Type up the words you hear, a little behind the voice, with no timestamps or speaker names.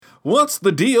What's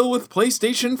the deal with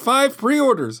PlayStation 5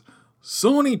 pre-orders?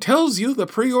 Sony tells you the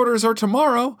pre-orders are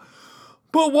tomorrow,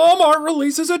 but Walmart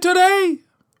releases it today.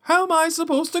 How am I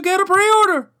supposed to get a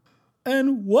pre-order?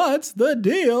 And what's the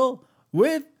deal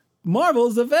with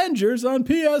Marvel's Avengers on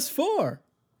PS4?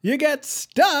 You get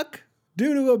stuck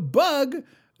due to a bug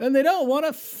and they don't want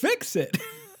to fix it.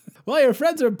 While your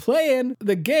friends are playing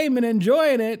the game and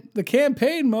enjoying it, the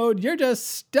campaign mode, you're just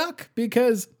stuck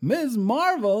because Ms.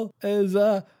 Marvel is,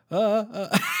 I'm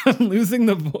losing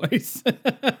the voice.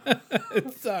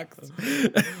 It sucks.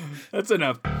 That's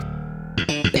enough.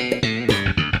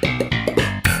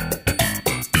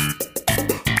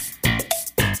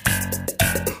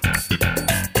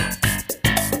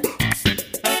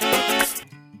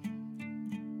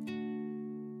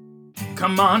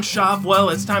 Come on, Shop, well,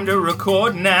 it's time to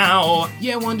record now.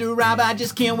 Yeah, Wonder Rob, I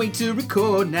just can't wait to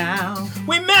record now.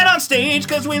 We met on stage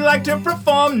cause we like to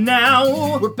perform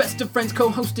now. We're best of friends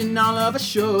co-hosting all of our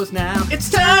shows now. It's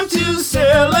time to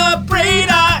celebrate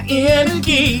our inner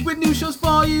geek. With new shows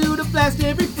for you to blast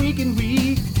every freaking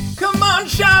week. Come on,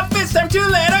 Shop, it's time to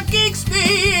let our geeks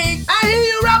speak. I hear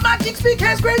you, Rob, my geek speak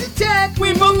has crazy tech.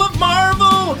 We both love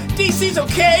Marvel, DC's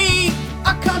okay.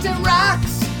 Our content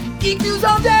rocks, geek news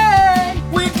all day.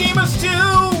 We're gamers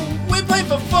too, we play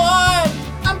for fun.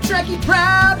 I'm Trekkie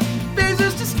proud,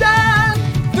 phasers to stun.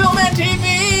 Film and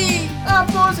TV, our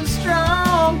force is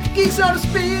strong. Geek so to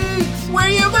speak, where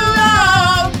you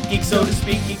belong. Geek so to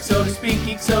speak, geek so to speak,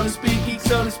 geek so to speak, geek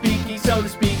so to speak, geek so to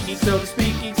speak, geek so to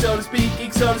speak, geek so to speak,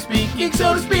 geek so to speak,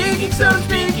 geek so to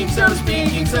speak, geek so to speak,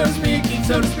 geek so to speak, geek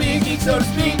so to speak, geek so to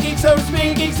speak, geek so to speak, geek so to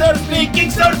speak, geek so to speak,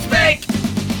 geek so to speak.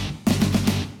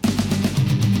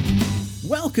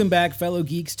 Welcome back, fellow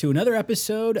geeks, to another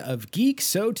episode of Geek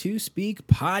So To Speak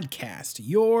podcast,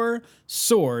 your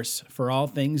source for all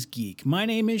things geek. My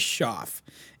name is Shoff,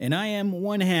 and I am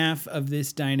one half of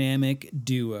this dynamic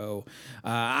duo.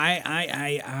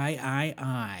 I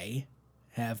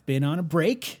have been on a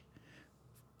break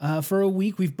for a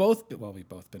week. We've both been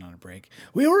on a break.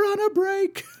 We were on a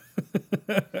break.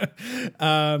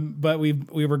 But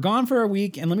we were gone for a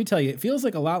week, and let me tell you, it feels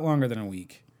like a lot longer than a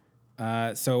week.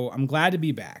 So I'm glad to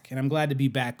be back, and I'm glad to be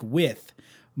back with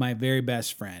my very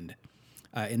best friend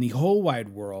in the whole wide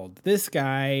world. This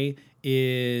guy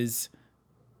is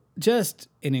just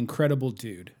an incredible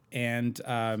dude, and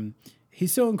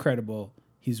he's so incredible,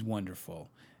 he's wonderful,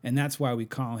 and that's why we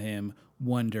call him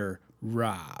Wonder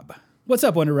Rob. What's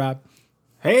up, Wonder Rob?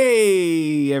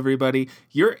 Hey, everybody.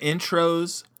 Your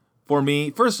intros for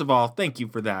me, first of all, thank you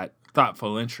for that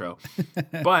thoughtful intro,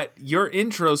 but your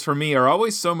intros for me are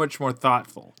always so much more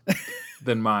thoughtful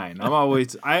than mine. I'm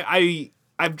always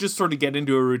I've just sort of get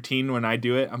into a routine when I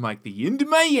do it. I'm like the yin to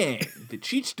my yang, the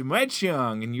cheech to my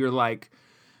chong, and you're like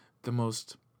the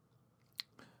most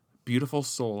beautiful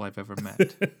soul I've ever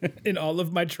met in all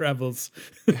of my travels.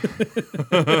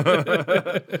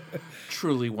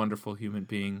 Truly wonderful human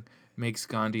being. Makes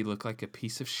Gandhi look like a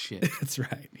piece of shit. That's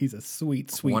right. He's a sweet,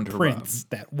 sweet Wonder prince,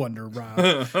 Rob. that Wonder Rob.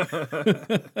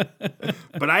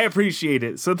 But I appreciate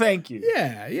it, so thank you.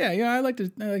 Yeah. I like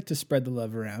to spread the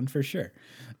love around for sure.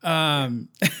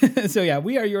 So yeah,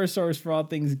 we are your source for all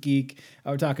things geek.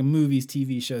 We're talking movies,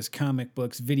 TV shows, comic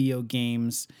books, video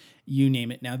games, you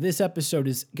name it. Now, this episode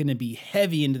is going to be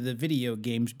heavy into the video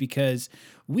games because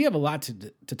we have a lot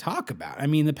to talk about. I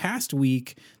mean, the past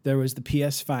week there was the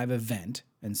PS5 event.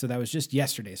 And so that was just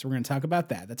yesterday. So we're going to talk about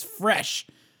that. That's fresh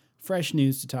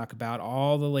news to talk about,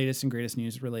 all the latest and greatest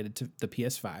news related to the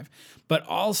PS5. But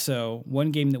also, one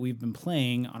game that we've been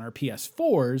playing on our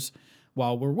PS4s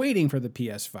while we're waiting for the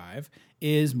PS5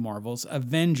 is Marvel's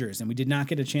Avengers. And we did not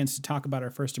get a chance to talk about our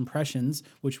first impressions,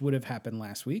 which would have happened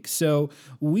last week. So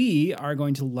we are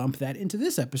going to lump that into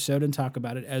this episode and talk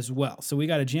about it as well. So we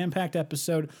got a jam-packed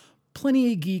episode,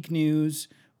 plenty of geek news,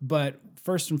 but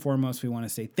first and foremost, we want to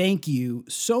say thank you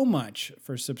so much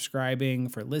for subscribing,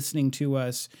 for listening to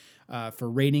us, for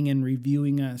rating and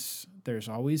reviewing us. There's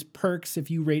always perks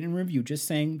if you rate and review. Just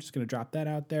saying, just going to drop that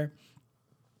out there.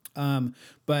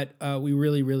 But we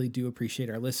really, really do appreciate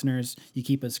our listeners. You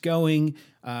keep us going.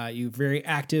 You're very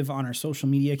active on our social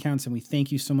media accounts, and we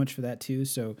thank you so much for that too.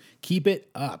 So keep it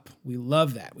up. We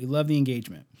love that. We love the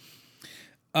engagement.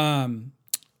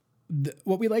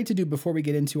 What we like to do before we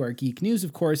get into our geek news,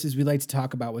 of course, is we like to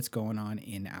talk about what's going on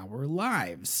in our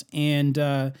lives. And,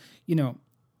 I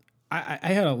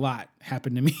had a lot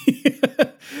happen to me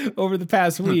over the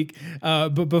past week.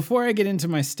 But before I get into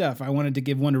my stuff, I wanted to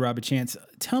give Wonder Rob a chance.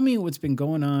 Tell me what's been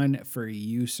going on for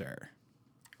you, sir.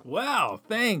 Well,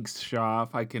 thanks, Shoff.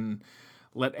 I can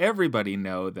let everybody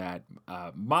know that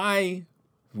my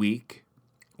week,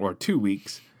 or 2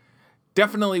 weeks,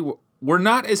 definitely were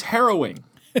not as harrowing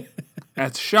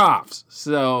as Shoff's.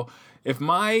 So if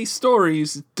my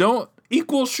stories don't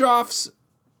equal Shoff's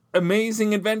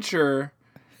amazing adventure,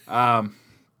 I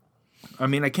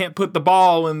mean, I can't put the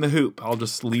ball in the hoop. I'll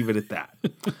just leave it at that.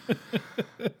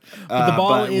 The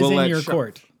ball is we'll in your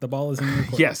court. The ball is in your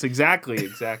court. Yes, exactly.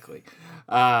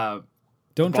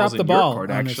 Don't drop the ball.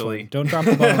 Court, on actually. this one. Don't drop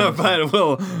the ball. But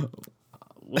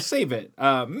we'll save it.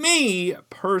 Me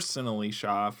personally,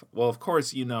 Shoff. Well, of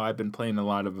course, I've been playing a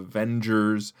lot of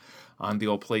Avengers on the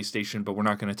old PlayStation, but we're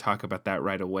not going to talk about that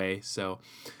right away. So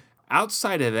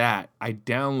outside of that, I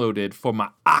downloaded for my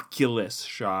Oculus,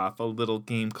 Shoff, a little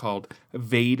game called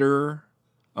Vader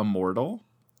Immortal.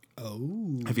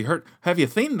 Oh. Have you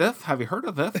seen this? Have you heard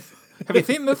of this? Have you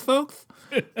seen this, folks?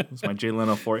 That's my Jay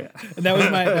Leno for you. And that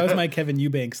was my Kevin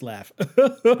Eubanks laugh.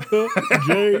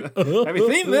 Jay, have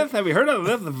you seen this? Have you heard of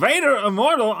this? Vader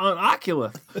Immortal on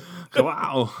Oculus.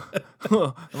 Wow.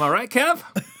 Am I right, Kev?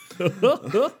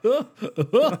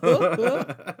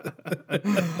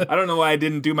 I don't know why I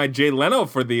didn't do my Jay Leno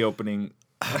for the opening.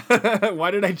 Why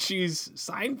did I choose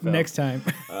Seinfeld? Next time.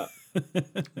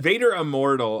 Vader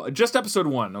Immortal, just episode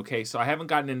 1. Okay, so I haven't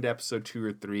gotten into episode 2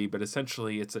 or 3, but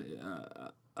essentially it's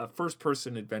a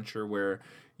first-person adventure where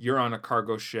you're on a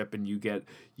cargo ship and you get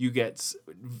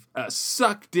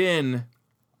sucked in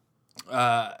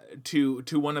to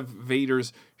one of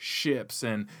Vader's ships,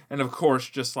 and of course,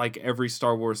 just like every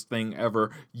Star Wars thing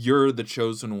ever, you're the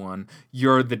chosen one.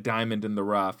 You're the diamond in the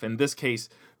rough. In this case,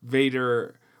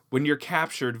 Vader, when you're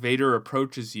captured, Vader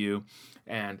approaches you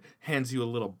and hands you a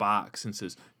little box and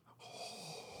says,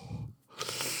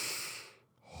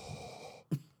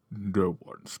 "No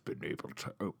one's been able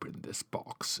to open this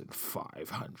box in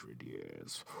 500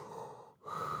 years.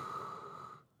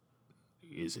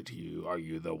 Is it you? Are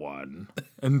you the one?"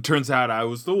 And it turns out I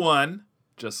was the one,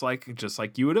 just like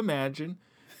you would imagine.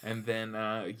 And then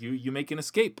you make an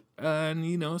escape, and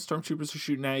stormtroopers are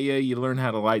shooting at you. You learn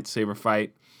how to lightsaber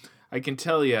fight. I can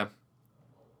tell you,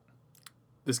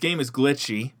 this game is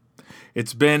glitchy.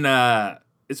 It's been out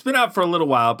for a little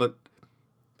while, but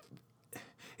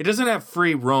it doesn't have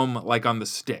free roam like on the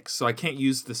sticks, so I can't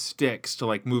use the sticks to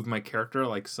like move my character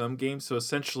like some games. So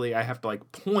essentially, I have to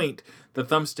like point the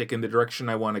thumbstick in the direction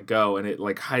I want to go, and it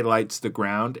like highlights the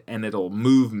ground, and it'll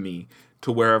move me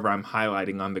to wherever I'm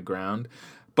highlighting on the ground.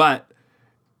 But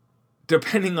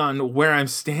depending on where I'm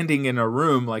standing in a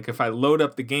room, like if I load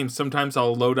up the game, sometimes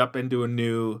I'll load up into a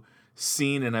new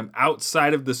scene and I'm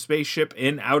outside of the spaceship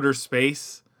in outer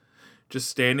space, just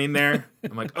standing there.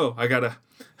 I'm like, oh,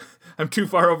 I'm too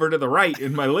far over to the right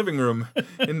in my living room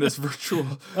in this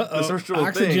virtual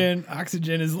oxygen. thing.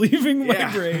 Oxygen is leaving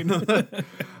my brain. The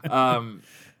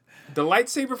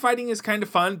lightsaber fighting is kind of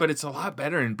fun, but it's a lot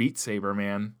better in Beat Saber,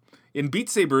 man. In Beat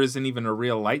Saber isn't even a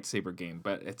real lightsaber game,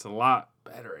 but it's a lot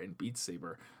better in Beat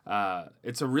Saber.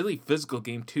 It's a really physical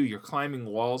game too. You're climbing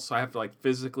walls, so I have to like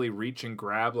physically reach and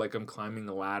grab like I'm climbing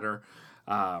a ladder.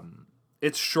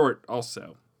 It's short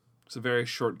also. It's a very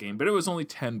short game, but it was only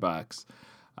 $10.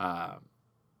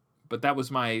 But that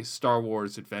was my Star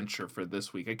Wars adventure for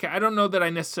this week. I don't know that I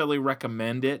necessarily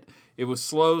recommend it. It was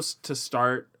slow to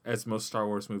start, as most Star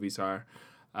Wars movies are.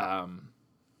 I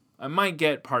might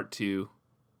get part 2,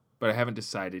 but I haven't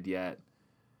decided yet.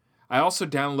 I also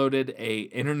downloaded a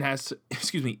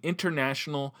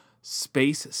International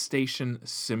Space Station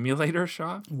Simulator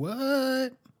shop.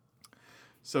 What?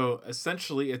 So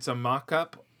essentially, it's a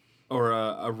mock-up or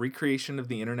a recreation of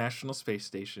the International Space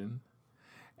Station.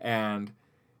 And,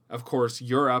 of course,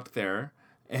 you're up there,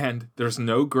 and there's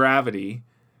no gravity,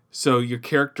 so your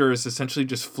character is essentially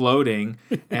just floating,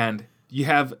 and you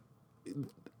have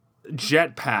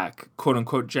jetpack,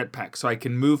 quote-unquote jetpack, so I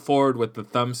can move forward with the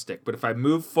thumbstick. But if I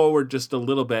move forward just a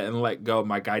little bit and let go,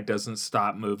 my guy doesn't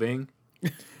stop moving,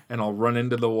 and I'll run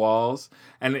into the walls.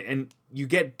 And you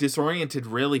get disoriented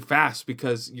really fast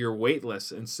because you're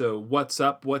weightless, and so what's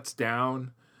up, what's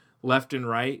down, left and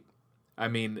right. I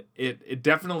mean, it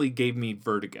definitely gave me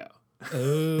vertigo.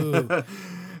 Oh.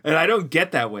 And I don't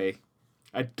get that way.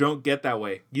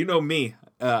 You know me.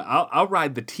 I'll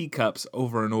ride the teacups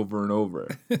over and over and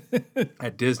over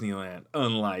at Disneyland,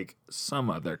 unlike some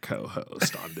other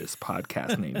co-host on this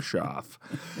podcast named Shoff.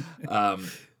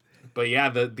 But yeah,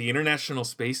 the International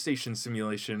Space Station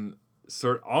simulation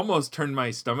almost turned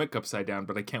my stomach upside down,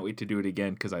 but I can't wait to do it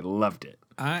again because I loved it.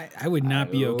 I would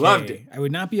not be okay. Loved it. I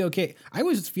would not be okay. I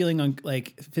was feeling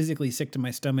physically sick to my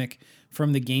stomach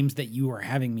from the games that you were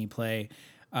having me play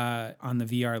on the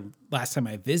VR last time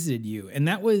I visited you, and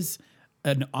that was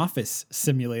an office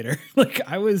simulator. Like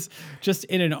I was just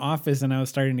in an office and I was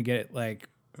starting to get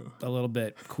a little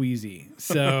bit queasy.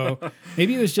 So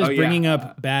maybe it was just bringing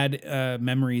up bad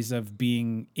memories of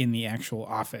being in the actual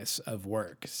office of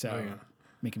work. So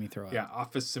making me throw up. Yeah,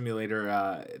 Office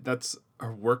Simulator. That's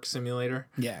a work simulator.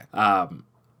 Yeah.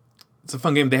 It's a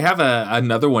fun game. They have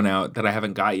another one out that I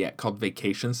haven't got yet called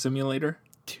Vacation Simulator.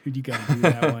 Dude, you got to do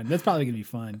that one. That's probably going to be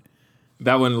fun.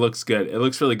 That one looks good. It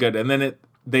looks really good. And then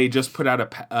they just put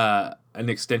out an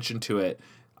extension to it.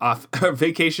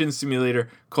 Vacation Simulator,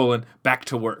 back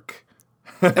to work.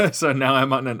 So now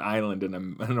I'm on an island and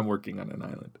I'm working on an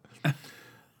island.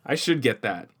 I should get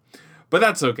that. But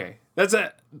that's okay.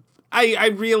 I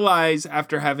realize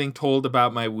after having told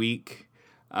about my week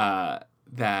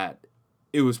that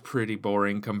it was pretty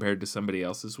boring compared to somebody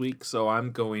else's week. So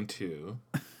I'm going to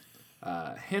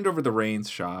hand over the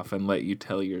reins, Shoff, and let you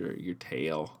tell your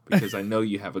tale because I know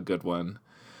you have a good one.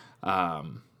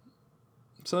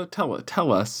 So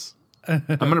tell us. I'm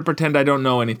going to pretend I don't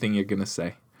know anything you're going to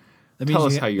say. Tell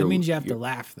us how you're... That means you have to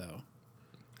laugh, though.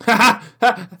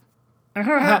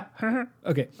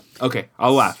 Okay. Okay,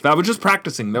 I'll laugh. That was just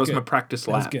practicing. That was my practice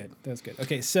laugh. That was good.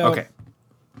 Okay, so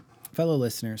fellow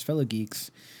listeners, fellow geeks,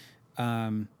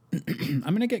 I'm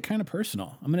going to get kind of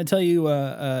personal. I'm going to tell you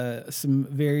some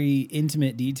very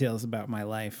intimate details about my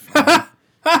life.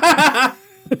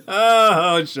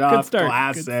 Oh, Shoff. Good start.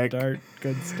 Classic.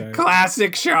 Good start.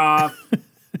 Classic Shoff.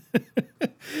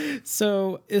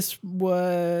 So this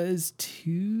was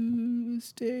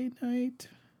Tuesday night,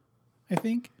 I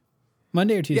think.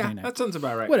 Monday or Tuesday night. Yeah, that sounds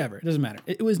about right. Whatever. It doesn't matter.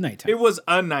 It was nighttime. It was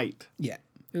a night. Yeah,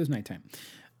 it was nighttime.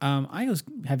 I was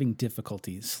having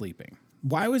difficulty sleeping.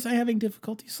 Why was I having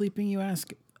difficulty sleeping, you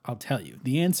ask? I'll tell you.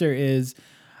 The answer is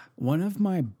one of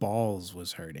my balls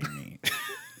was hurting me.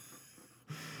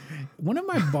 One of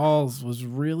my balls was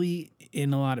really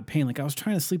in a lot of pain. Like I was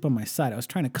trying to sleep on my side. I was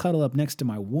trying to cuddle up next to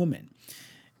my woman.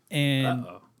 And,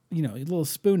 a little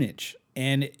spoonage.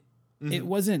 And it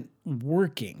wasn't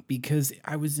working because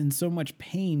I was in so much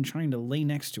pain trying to lay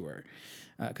next to her.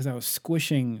 Because I was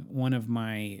squishing one of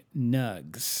my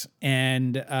nugs.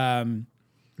 And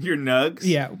your nugs?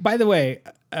 Yeah. By the way,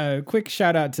 a quick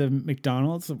shout out to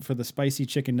McDonald's for the spicy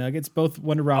chicken nuggets. Both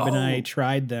Wonder Rob and I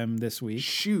tried them this week.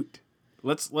 Shoot.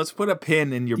 Let's put a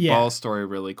pin in your ball story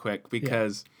really quick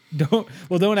because I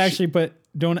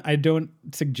don't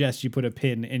suggest you put a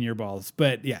pin in your balls,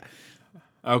 but yeah.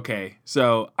 Okay.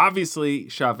 So obviously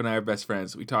Shoff and I are best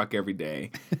friends. We talk every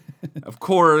day. Of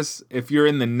course, if you're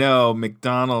in the know,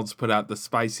 McDonald's put out the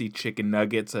spicy chicken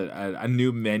nuggets, a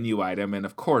new menu item. And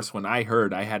of course, when I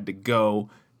heard, I had to go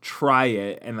try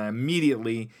it. And I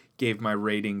immediately gave my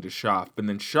rating to Shoff. And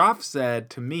then Shoff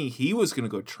said to me he was going to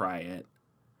go try it.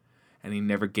 And he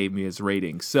never gave me his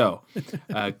rating. So,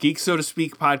 Geek So to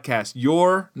Speak podcast,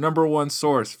 your number one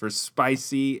source for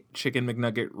spicy chicken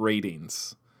McNugget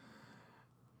ratings.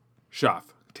 Shoff,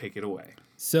 take it away.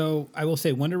 So I will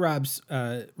say Wonder Rob's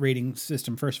rating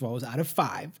system, first of all, was out of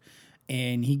 5.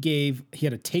 And he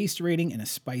had a taste rating and a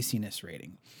spiciness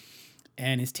rating.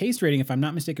 And his taste rating, if I'm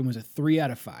not mistaken, was a 3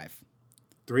 out of 5.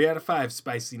 3 out of 5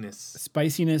 spiciness.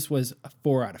 Spiciness was a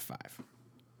 4 out of 5.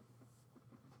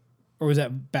 Or was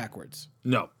that backwards?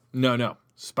 No.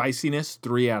 Spiciness,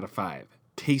 3 out of 5.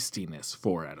 Tastiness,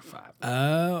 4 out of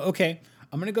 5. Okay.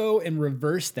 I'm going to go and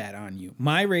reverse that on you.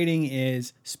 My rating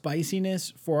is spiciness,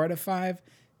 4 out of 5.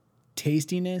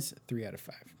 Tastiness, 3 out of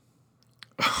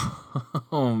 5.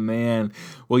 Oh, man.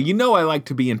 Well, I like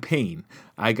to be in pain.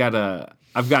 I've got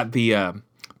the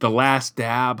Last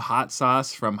Dab hot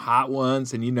sauce from Hot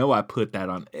Ones, and I put that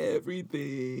on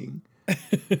everything.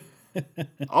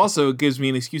 Also, it gives me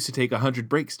an excuse to take 100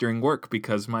 breaks during work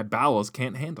because my bowels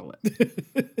can't handle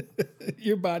it.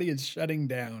 Your body is shutting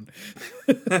down.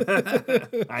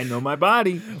 I know my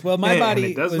body. Well, my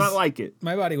body does not like it.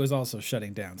 My body was also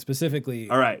shutting down, specifically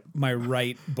all right, my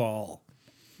right ball.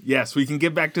 Yes, we can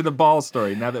get back to the ball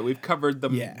story now that we've covered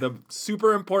the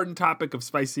super important topic of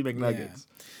spicy McNuggets.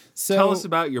 Yeah. So, tell us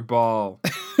about your ball.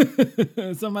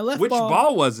 So my left Which ball... Which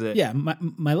ball was it? Yeah,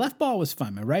 my left ball was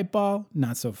fine. My right ball,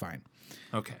 not so fine.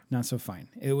 Okay. Not so fine.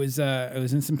 It was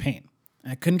in some pain.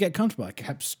 I couldn't get comfortable. I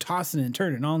kept tossing and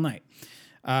turning all night.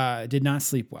 Did not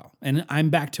sleep well. And I'm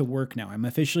back to work now. I'm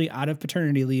officially out of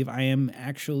paternity leave. I am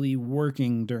actually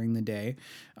working during the day.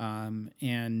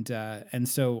 And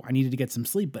so I needed to get some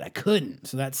sleep, but I couldn't.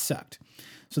 So that sucked.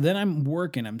 So then I'm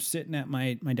working. I'm sitting at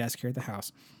my desk here at the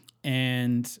house.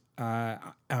 And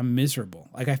I'm miserable.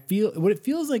 Like what it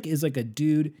feels like is like a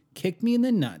dude kicked me in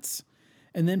the nuts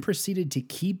and then proceeded to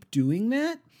keep doing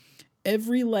that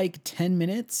every 10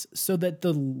 minutes so that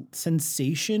the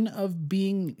sensation of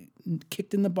being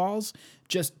kicked in the balls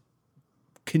just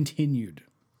continued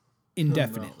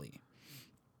indefinitely.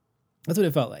 That's what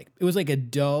it felt like. It was like a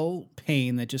dull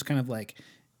pain that just kind of like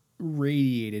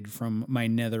radiated from my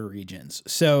nether regions.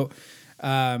 So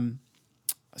I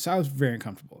was very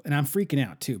uncomfortable, and I'm freaking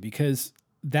out too, because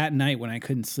that night when I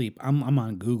couldn't sleep, I'm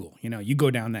on Google. You know, you go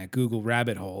down that Google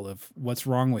rabbit hole of what's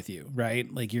wrong with you,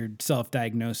 right? Like you're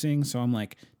self-diagnosing. So I'm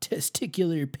like,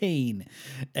 testicular pain.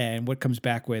 And what comes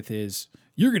back with is,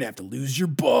 you're going to have to lose your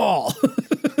ball.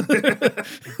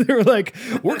 They were like,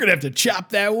 we're going to have to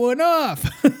chop that one off.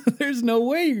 There's no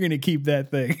way you're going to keep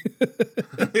that thing.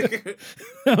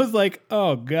 I was like,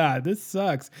 oh God, this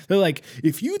sucks. They're like,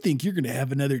 if you think you're going to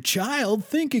have another child,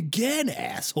 think again,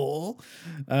 asshole.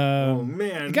 Oh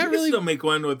man, you can still make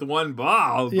one with one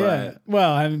ball. But yeah.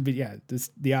 Well, I mean, but yeah,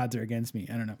 the odds are against me.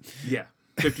 I don't know. Yeah,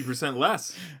 50%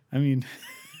 less. I mean,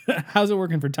 how's it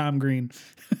working for Tom Green?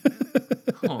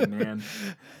 Oh man,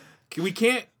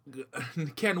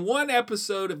 can one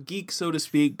episode of Geek, so to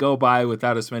speak, go by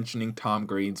without us mentioning Tom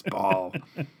Green's ball?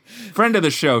 Friend of the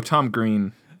show, Tom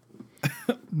Green.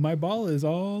 My ball is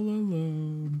all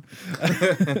alone.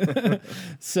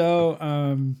 So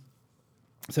I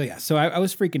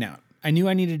was freaking out. I knew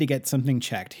I needed to get something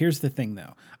checked. Here's the thing,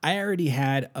 though. I already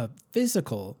had a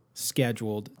physical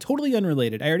scheduled, totally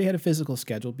unrelated. I already had a physical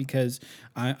scheduled because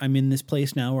I'm in this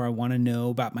place now where I want to know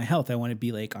about my health. I want to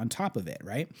be like on top of it,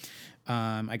 right?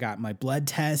 I got my blood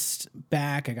test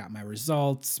back. I got my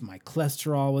results. My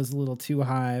cholesterol was a little too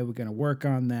high. We're going to work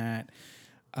on that.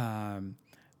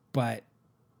 But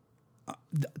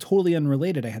totally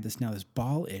unrelated, I had this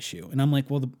ball issue, and I'm like,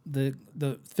 well,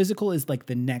 the physical is like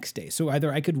the next day, so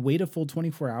either I could wait a full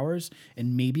 24 hours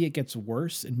and maybe it gets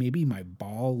worse and maybe my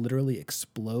ball literally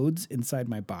explodes inside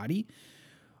my body,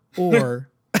 or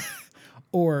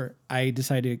or I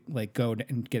decided to like go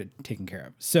and get it taken care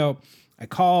of. So I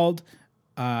called.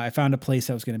 I found a place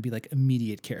that was going to be like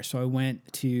immediate care. So I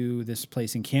went to this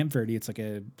place in Camp Verde. It's like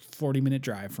a 40-minute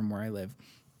drive from where I live.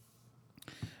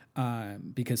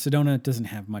 Because Sedona doesn't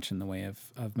have much in the way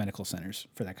of medical centers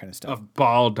for that kind of stuff. Of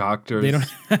ball doctors. They don't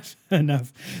have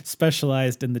enough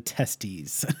specialized in the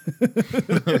testes.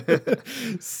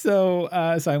 So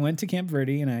I went to Camp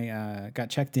Verde and I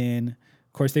got checked in.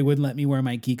 Of course, they wouldn't let me wear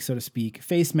my geek, so to speak,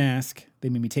 face mask. They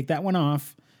made me take that one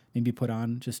off, made me put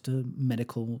on just a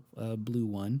medical blue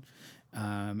one.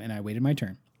 And I waited my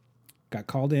turn. Got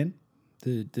called in.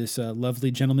 This lovely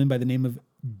gentleman by the name of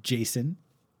Jason.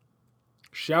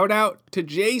 Shout out to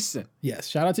Jason. Yes,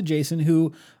 shout out to Jason,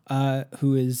 who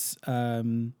is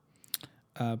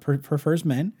prefers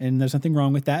men, and there's nothing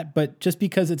wrong with that. But just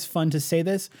because it's fun to say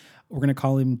this, we're gonna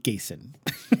call him Gayson.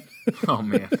 Oh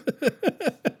man.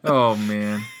 Oh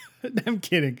man. I'm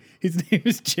kidding. His name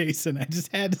is Jason. I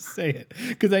just had to say it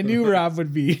because I knew Rob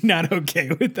would be not okay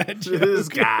with that joke.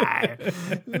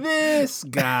 This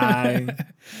guy.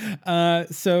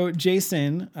 So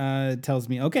Jason tells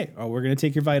me, okay, we're going to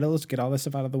take your vitals, get all this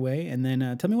stuff out of the way, and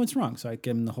then tell me what's wrong. So I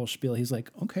give him the whole spiel. He's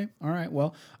like, okay, all right,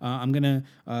 well, I'm going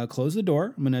to close the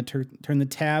door. I'm going to turn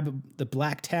the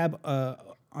black tab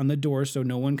on the door so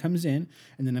no one comes in,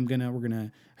 and then we're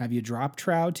gonna have you drop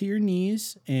trowel to your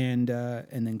knees, and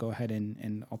then go ahead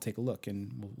and I'll take a look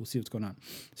and we'll see what's going on.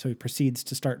 So he proceeds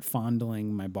to start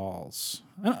fondling my balls.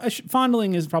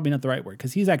 Fondling is probably not the right word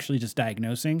because he's actually just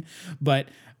diagnosing, but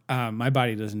my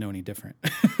body doesn't know any different.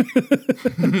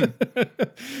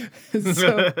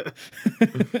 So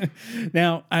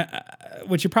now,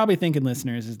 what you're probably thinking,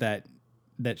 listeners, is that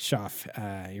Schaff,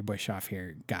 your boy Schaff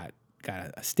here, got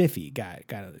a stiffy, got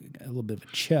a little bit of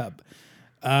a chub.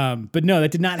 But no,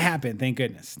 that did not happen. Thank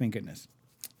goodness.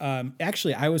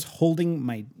 Actually, I was holding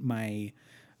my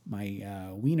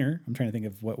wiener. I'm trying to think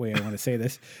of what way I want to say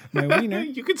this. My wiener.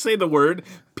 You could say the word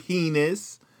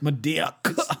penis. My dick.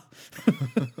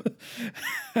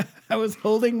 I was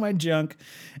holding my junk,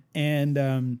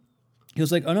 and he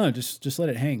was like, "Oh no, just let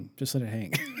it hang. Just let it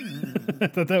hang." I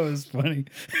thought that was funny.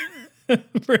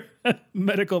 For a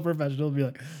medical professional to be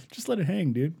like, just let it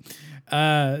hang, dude.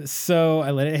 So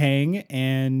I let it hang,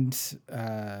 and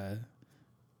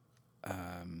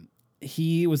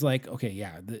he was like, okay,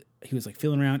 yeah. He was like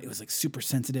feeling around. It was like super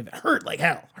sensitive. It hurt like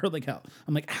hell.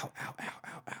 I'm like, ow, ow, ow,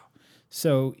 ow, ow.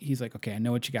 So he's like, okay, I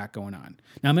know what you got going on.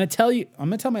 Now I'm going to tell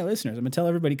my listeners, I'm going to tell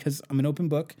everybody because I'm an open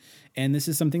book, and this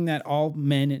is something that all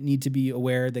men need to be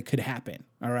aware that could happen.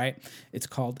 All right. It's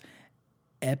called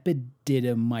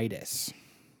epididymitis.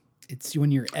 It's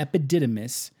when your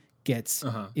epididymis gets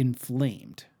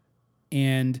inflamed.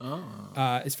 And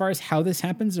as far as how this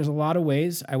happens, there's a lot of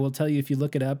ways. I will tell you, if you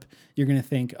look it up, you're going to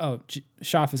think, oh,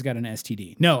 Schaff has got an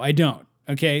STD. No, I don't.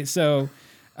 Okay, so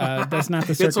that's not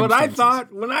the circumstances. It's what I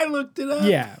thought when I looked it up.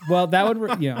 Yeah, well, that would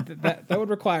that would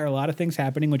require a lot of things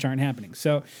happening which aren't happening.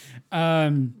 So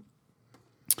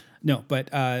No, but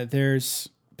there's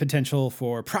potential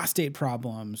for prostate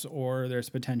problems, or there's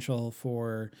potential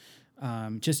for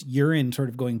just urine sort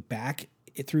of going back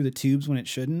through the tubes when it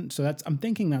shouldn't. So I'm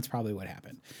thinking that's probably what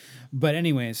happened. But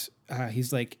anyways,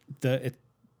 he's like,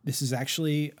 this is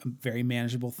actually a very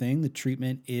manageable thing. The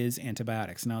treatment is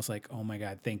antibiotics. And I was like, oh my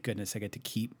God, thank goodness I get to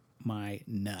keep my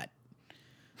nut.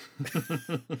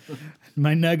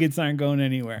 My nuggets aren't going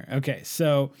anywhere. Okay,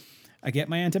 so I get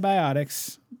my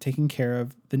antibiotics taken care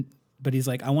of. But he's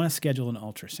like, I want to schedule an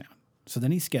ultrasound. So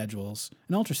then he schedules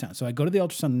an ultrasound. So I go to the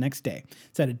ultrasound the next day.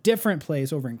 It's at a different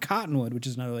place over in Cottonwood, which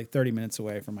is another like 30 minutes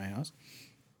away from my house.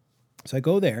 So I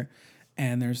go there,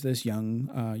 and there's this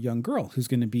young girl who's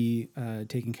going to be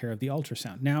taking care of the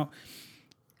ultrasound. Now,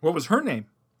 what was her name?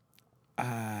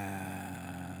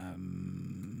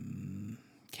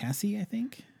 Cassie, I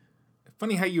think.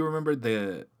 Funny how you remembered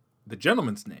the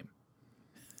gentleman's name.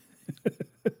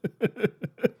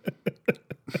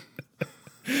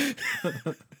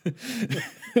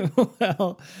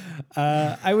 Well,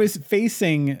 I was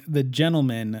facing the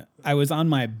gentleman. I was on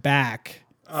my back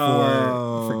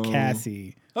for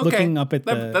Cassie, looking up at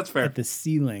that's fair. at the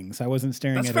ceiling. So I wasn't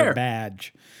staring That's at fair. her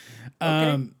badge.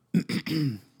 Okay.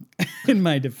 In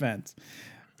my defense.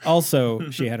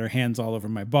 Also, she had her hands all over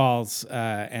my balls,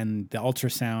 and the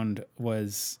ultrasound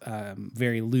was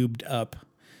very lubed up.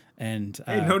 And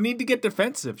Hey, no need to get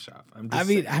defensive, Shop.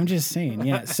 I'm just saying,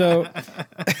 yeah. So,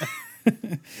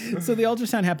 so the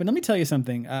ultrasound happened. Let me tell you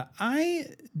something. I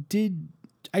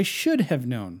should have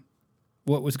known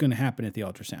what was going to happen at the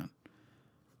ultrasound.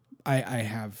 I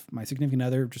have my significant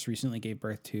other just recently gave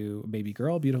birth to a baby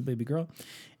girl, beautiful baby girl,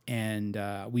 and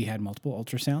we had multiple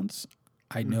ultrasounds.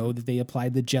 I know that they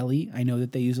applied the jelly. I know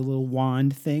that they use a little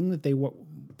wand thing that they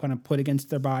kind of put against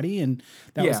their body, and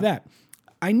that was that.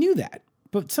 I knew that.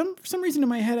 But for some reason in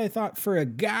my head, I thought for a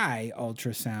guy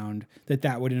ultrasound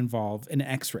that would involve an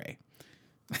X-ray.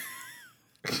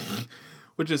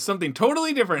 Which is something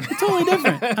totally different. Totally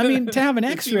different. I mean, to have an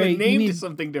X-ray, you need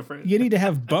something different. You need to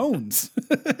have bones.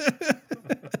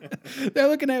 They're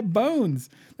looking at bones.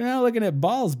 They're not looking at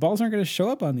balls. Balls aren't going to show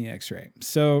up on the X-ray.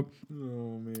 So,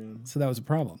 so that was a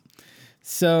problem.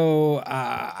 So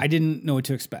I didn't know what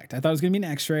to expect. I thought it was going to be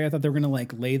an X-ray. I thought they were going to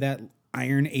like lay that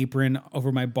iron apron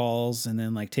over my balls and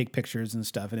then like take pictures and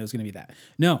stuff, and it was going to be that.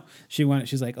 No,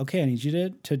 she's like, okay, I need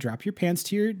you to drop your pants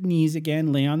to your knees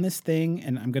again, lay on this thing,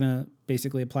 and I'm going to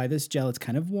basically apply this gel. It's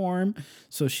kind of warm.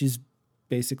 So she's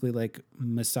basically like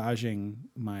massaging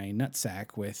my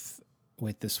nutsack with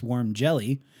this warm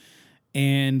jelly,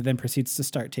 and then proceeds to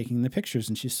start taking the pictures,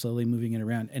 and she's slowly moving it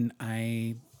around. And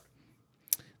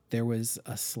there was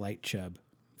a slight chub.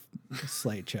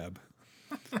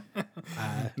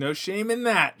 No shame in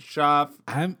that, Shop.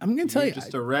 I'm going to tell you.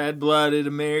 Just a red-blooded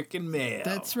American male.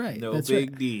 That's right. No that's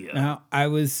big right. deal. Now, I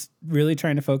was really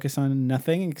trying to focus on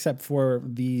nothing except for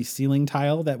the ceiling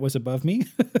tile that was above me.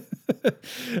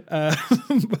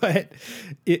 But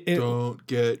don't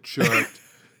get chuffed.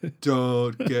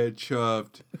 Don't get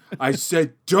chuffed. I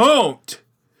said don't.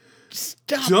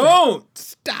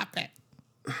 Stop it.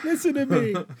 Listen to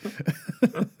me.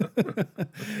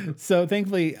 So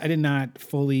thankfully, I did not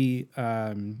fully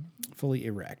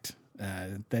erect.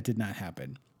 That did not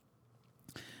happen.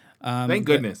 Thank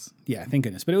goodness. Yeah, thank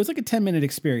goodness. But it was like a 10-minute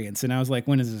experience, and I was like,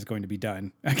 when is this going to be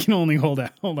done? I can only hold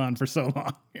on for so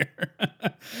long here.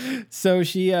 So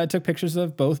she took pictures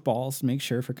of both balls to make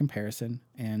sure for comparison.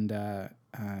 And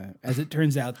as it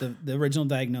turns out, the original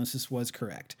diagnosis was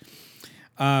correct.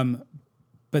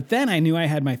 But then I knew I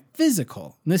had my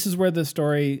physical. And this is where the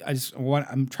story,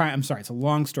 I'm sorry, it's a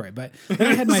long story, but then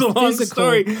I had my physical. Long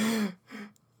story.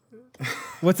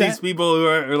 What's These that? people who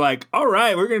are like, all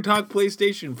right, we're going to talk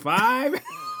PlayStation 5.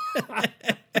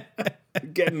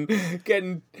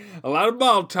 getting a lot of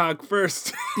ball talk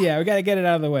first. Yeah, we got to get it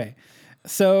out of the way.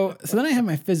 So then I have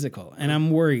my physical, and I'm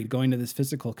worried going to this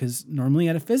physical because normally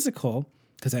at a physical,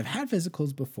 because I've had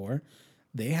physicals before,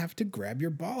 they have to grab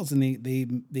your balls and they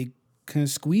kind of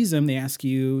squeeze them. They ask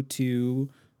you to,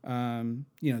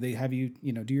 they have you,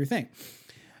 do your thing.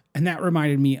 And that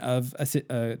reminded me of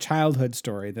a childhood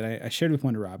story that I shared with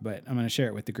Wonder Rob, but I'm going to share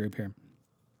it with the group here.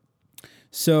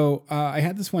 So I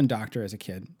had this one doctor as a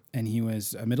kid, and he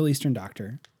was a Middle Eastern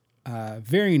doctor.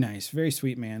 Very nice, very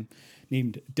sweet man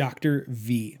named Dr.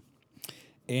 V.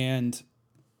 And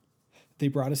they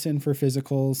brought us in for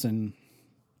physicals, and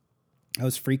I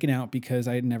was freaking out because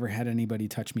I had never had anybody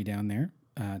touch me down there.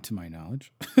 To my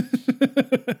knowledge.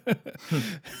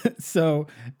 So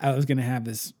I was going to have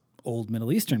this old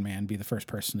Middle Eastern man be the first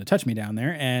person to touch me down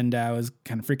there, and I was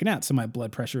kind of freaking out. So my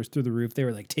blood pressure was through the roof. They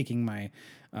were like taking my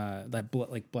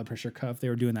blood pressure cuff. They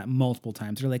were doing that multiple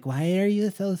times. They're like, "Why are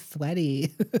you so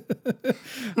sweaty?"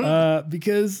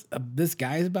 Because this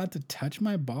guy's about to touch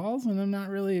my balls, and I'm not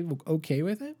really okay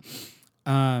with it.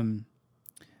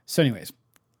 So, anyways,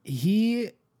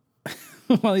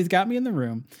 while he's got me in the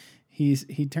room,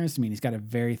 he turns to me and he's got a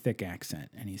very thick accent,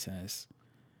 and he says,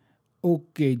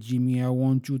 "Okay, Jimmy, I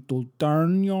want you to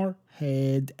turn your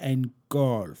head and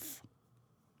golf."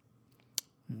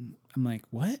 I'm like,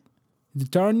 "What?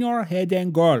 Turn your head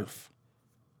and golf."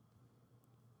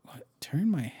 What? Turn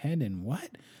my head and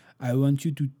what? "I want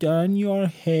you to turn your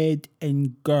head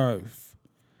and golf."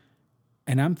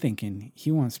 And I'm thinking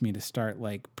he wants me to start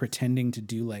like pretending to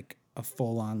do like a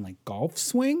full on like golf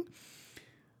swing,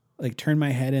 like turn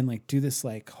my head and like do this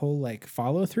like whole like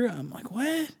follow through. I'm like,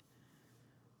 what?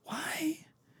 Why?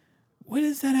 What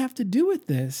does that have to do with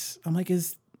this? I'm like,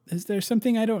 is there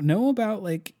something I don't know about?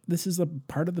 Like, this is a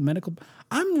part of the medical.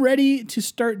 I'm ready to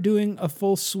start doing a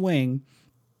full swing.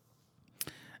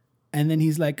 And then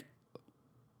he's like,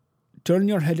 "Turn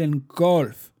your head and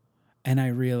golf." And I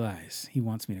realize he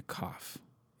wants me to cough.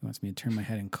 He wants me to turn my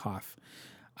head and cough.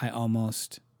 I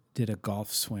almost did a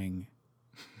golf swing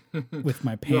with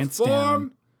my pants Your down.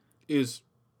 form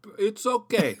it's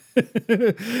okay.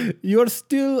 You're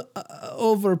still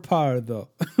over par, though.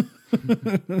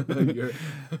 You're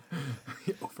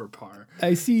over par.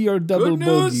 I see your double Good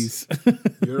news. bogeys.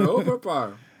 You're over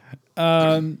par.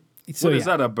 So What is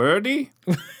that, a birdie?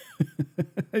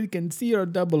 I can see your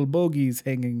double bogeys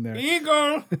hanging there.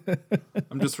 Eagle.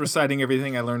 I'm just reciting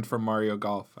everything I learned from Mario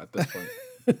Golf at this point.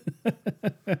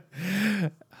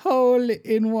 Hole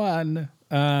in one.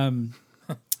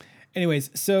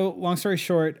 Anyways, so long story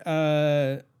short,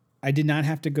 I did not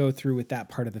have to go through with that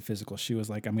part of the physical. She was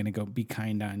like, "I'm going to go be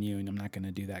kind on you, and I'm not going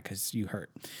to do that because you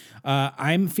hurt."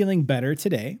 I'm feeling better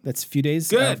today. That's a few days.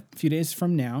 Good. Few days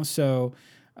from now. So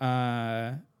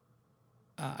I've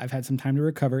had some time to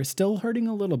recover. Still hurting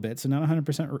a little bit, so not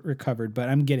 100% recovered, but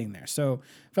I'm getting there. So,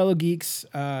 fellow geeks,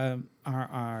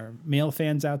 our male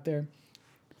fans out there,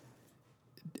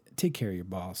 take care of your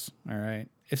balls. All right.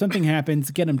 If something happens,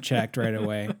 get them checked right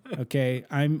away. Okay.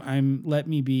 Let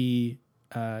me be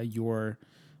your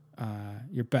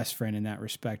best friend in that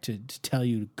respect to tell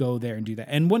you to go there and do that.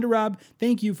 And Wonder Rob,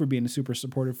 thank you for being a super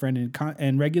supportive friend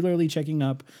and regularly checking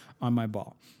up on my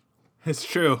ball. It's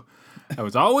true. I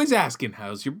was always asking,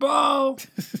 "How's your ball?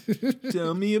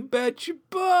 Tell me about your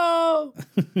ball.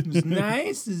 It was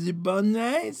nice. Is your ball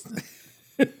nice?"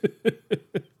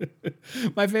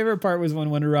 My favorite part was when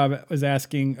Wonder Rob was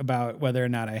asking about whether or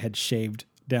not I had shaved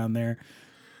down there.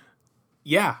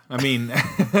 Yeah, I mean,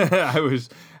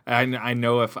 I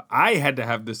know if I had to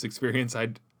have this experience,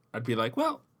 I'd be like,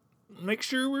 "Well, make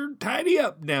sure we're tidy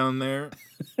up down there."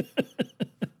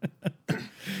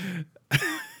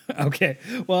 Okay.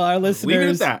 Well, our listeners, Leave it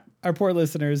at that. Our poor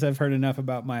listeners have heard enough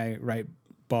about my right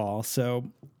ball,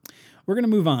 so we're gonna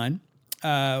move on.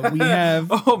 We have.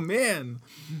 Oh man,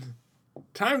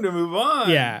 time to move on.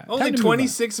 Yeah, only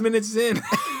 26 minutes in.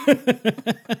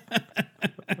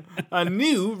 A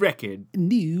new record.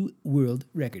 New world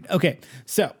record. Okay,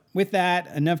 so with that,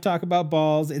 enough talk about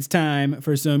balls. It's time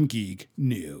for some geek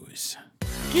news.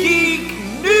 Geek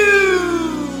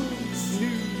news.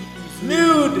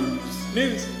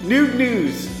 Nude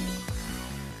news.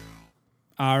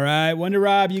 All right, Wonder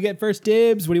Rob, you get first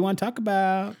dibs. What do you want to talk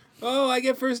about? Oh, I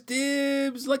get first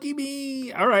dibs. Lucky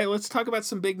me. All right, let's talk about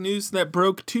some big news that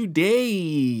broke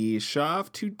today.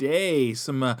 Shav, today.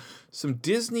 Some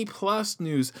Disney Plus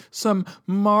news. Some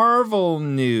Marvel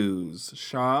news.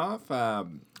 Shav,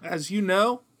 as you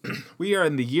know, we are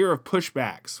in the year of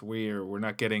pushbacks. We're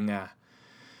not getting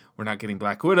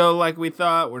Black Widow like we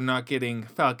thought. We're not getting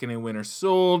Falcon and Winter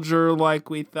Soldier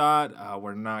like we thought.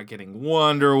 We're not getting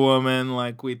Wonder Woman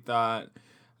like we thought.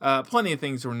 Plenty of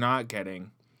things we're not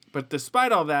getting. But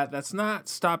despite all that, that's not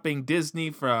stopping Disney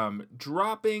from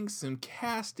dropping some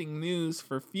casting news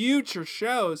for future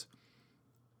shows.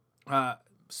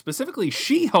 Specifically,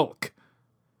 She-Hulk.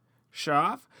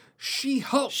 Shav?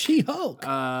 She-Hulk. She-Hulk.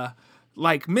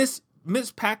 Like Miss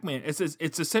Pac-Man.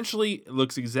 It's essentially, it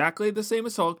looks exactly the same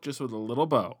as Hulk, just with a little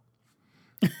bow.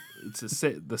 It's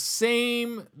the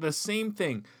same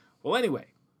thing. Well, anyway,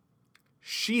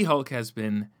 She-Hulk has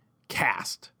been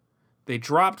cast. They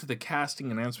dropped the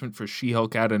casting announcement for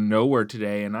She-Hulk out of nowhere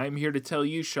today, and I'm here to tell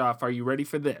you, Shaf, are you ready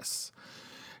for this?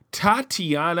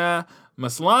 Tatiana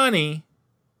Maslany,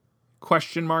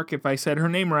 question mark if I said her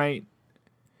name right,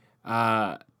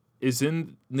 is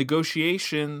in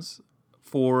negotiations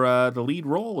for the lead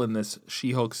role in this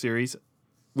She-Hulk series.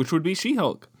 which would be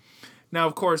She-Hulk. Now,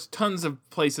 of course, tons of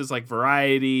places like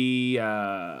Variety,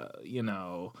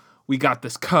 We Got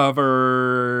This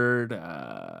Covered,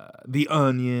 The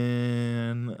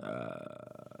Onion,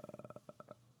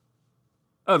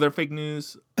 other fake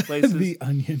news places. The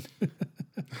Onion.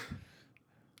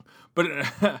 But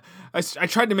I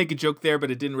tried to make a joke there,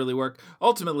 but it didn't really work.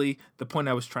 Ultimately, the point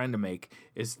I was trying to make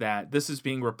is that this is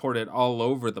being reported all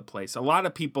over the place. A lot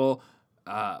of people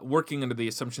working under the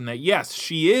assumption that, yes,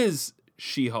 she is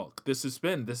She-Hulk. This is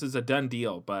a done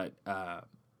deal, but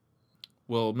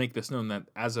we'll make this known that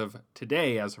as of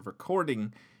today, as of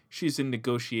recording, she's in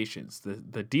negotiations.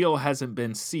 The deal hasn't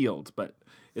been sealed, but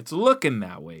it's looking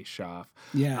that way, Shaf.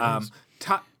 Yeah.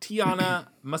 Tiana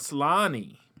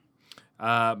Maslany.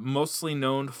 Mostly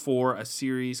known for a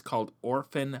series called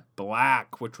Orphan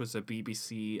Black, which was a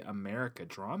BBC America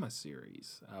drama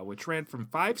series, which ran from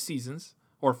 5 seasons,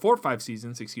 or 4 or 5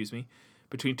 seasons,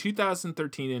 between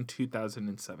 2013 and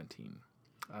 2017.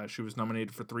 She was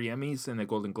nominated for 3 Emmys and a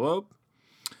Golden Globe,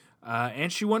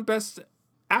 and she won Best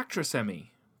Actress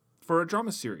Emmy for a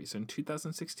drama series in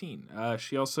 2016.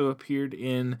 She also appeared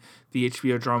in the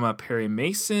HBO drama Perry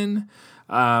Mason,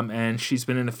 and she's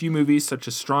been in a few movies such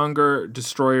as Stronger,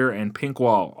 Destroyer, and Pink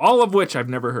Wall, all of which I've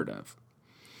never heard of.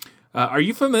 Are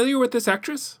you familiar with this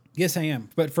actress? Yes, I am,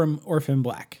 but from Orphan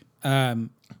Black.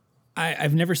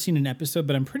 I've never seen an episode,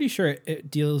 but I'm pretty sure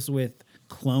it deals with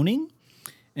cloning,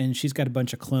 and she's got a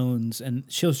bunch of clones, and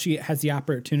she has the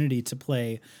opportunity to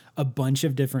play a bunch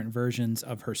of different versions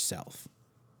of herself.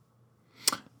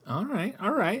 All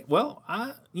right. Well,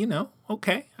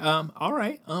 okay. All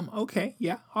right. Okay.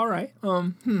 Yeah. All right.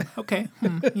 Okay.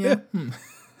 Yeah.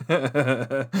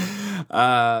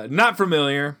 Not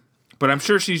familiar, but I'm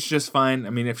sure she's just fine.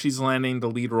 I mean, if she's landing the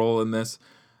lead role in this,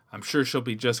 I'm sure she'll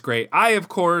be just great. I, of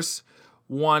course,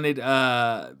 wanted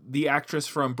the actress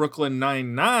from Brooklyn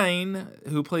Nine-Nine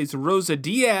who plays Rosa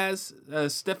Diaz,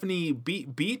 Stephanie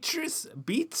Beatrice.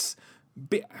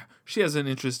 She has an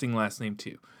interesting last name,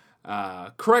 too.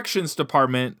 Corrections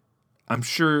department, I'm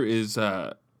sure,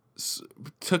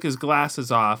 took his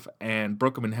glasses off and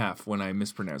broke them in half when I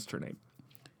mispronounced her name.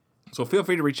 So feel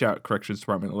free to reach out, corrections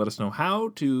department, and let us know how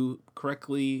to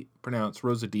correctly pronounce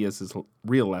Rosa Diaz's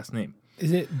real last name.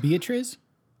 Is it Beatrice?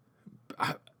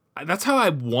 That's how I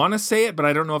want to say it, but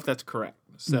I don't know if that's correct.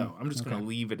 So I'm just going to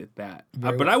leave it at that.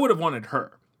 But I would have wanted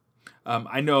her.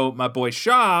 I know my boy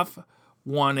Shaf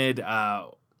wanted...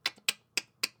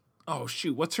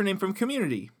 what's her name from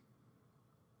Community?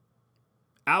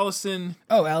 Allison.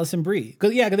 Oh, Allison Brie.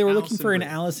 Because they were looking for an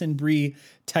Allison Brie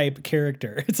type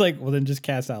character. It's like, well, then just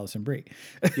cast Allison Brie.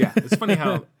 Yeah, it's funny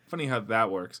how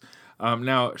that works.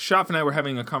 Now, Shaf and I were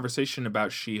having a conversation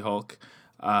about She-Hulk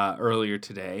earlier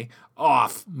today,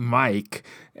 off mic,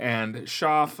 and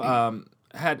Shaf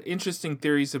had interesting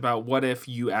theories about what if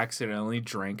you accidentally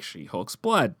drank She-Hulk's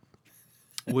blood?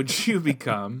 Would you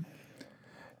become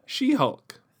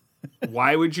She-Hulk?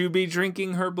 Why would you be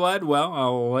drinking her blood? Well,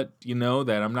 I'll let you know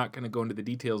that I'm not going to go into the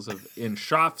details in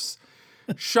Shaf's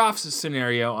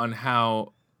scenario on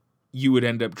how you would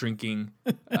end up drinking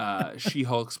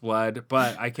She-Hulk's blood,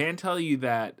 but I can tell you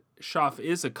that Shaf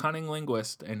is a cunning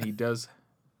linguist, and he does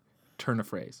turn a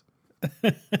phrase.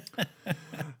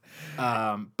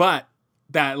 But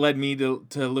that led me to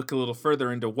look a little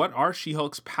further into what are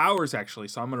She-Hulk's powers, actually.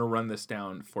 So I'm going to run this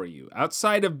down for you.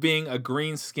 Outside of being a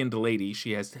green-skinned lady,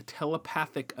 she has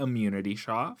telepathic immunity,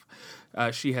 Shaf.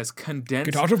 She has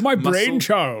condensed... Get out of my brain,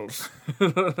 Charles.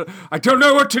 I don't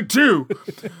know what to do.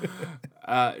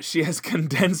 She has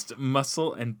condensed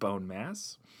muscle and bone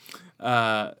mass,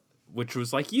 which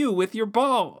was like you with your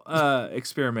ball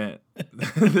experiment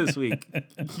this week.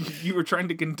 You were trying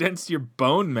to condense your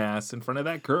bone mass in front of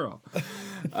that girl.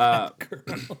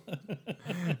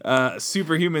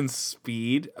 Superhuman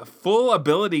speed, full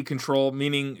ability control,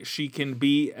 meaning she can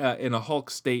be in a Hulk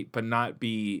state but not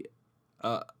be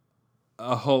a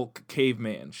Hulk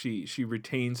caveman. She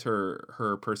retains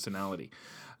her personality.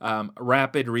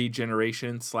 Rapid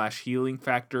regeneration / healing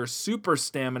factor, super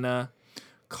stamina,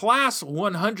 Class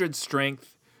 100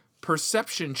 strength,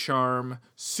 perception charm,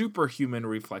 superhuman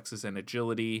reflexes and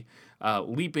agility,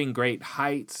 leaping great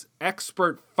heights,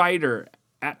 expert fighter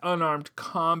at unarmed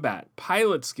combat,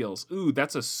 pilot skills. Ooh,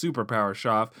 that's a superpower,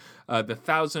 Shaf. The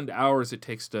 1,000 hours it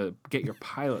takes to get your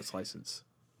pilot's license.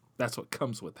 That's what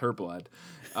comes with her blood.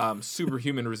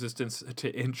 Superhuman resistance to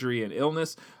injury and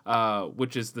illness,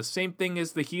 which is the same thing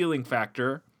as the healing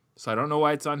factor. So I don't know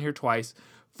why it's on here twice.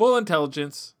 Full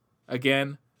intelligence.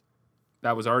 Again,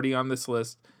 that was already on this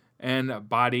list. and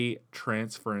body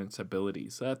transference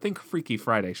abilities. Think Freaky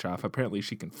Friday, Shoff. Apparently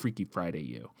she can Freaky Friday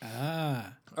you.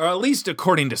 Ah. Or at least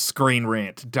according to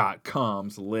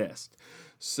ScreenRant.com's list.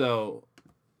 So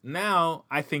now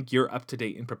I think you're up to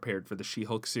date and prepared for the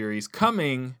She-Hulk series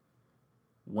coming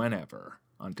whenever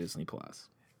on Disney+.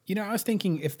 You know, I was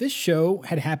thinking if this show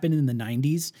had happened in the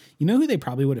 90s, you know who they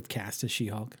probably would have cast as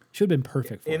She-Hulk? Should have been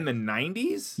perfect for In it. the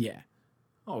 90s? Yeah.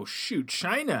 Oh, shoot.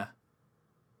 China.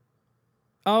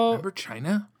 Oh, Remember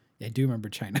China? I do remember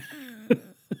China.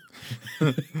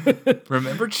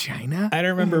 Remember China? I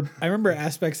remember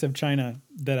aspects of China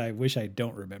that I wish I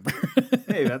don't remember.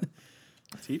 Hey, that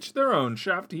teach their own,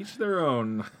 Shop. Teach their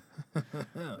own.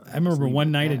 I remember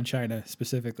one night in China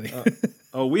specifically.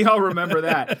 Oh, we all remember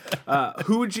that.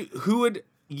 Who would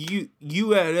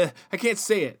you I can't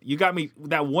say it. You got me.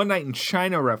 That one night in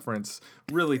China reference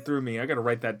really threw me. I got to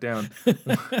write that down.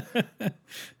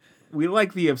 We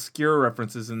like the obscure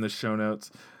references in the show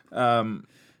notes.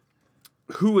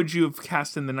 Who would you have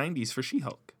cast in the 90s for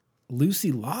She-Hulk?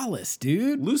 Lucy Lawless,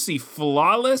 dude. Lucy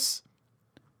Flawless?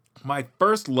 My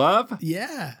first love?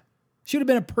 Yeah. She would have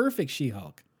been a perfect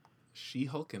She-Hulk.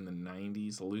 She-Hulk in the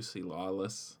 90s, Lucy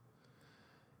Lawless.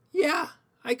 Yeah,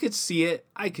 I could see it.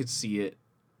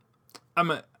 I'm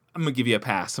gonna give you a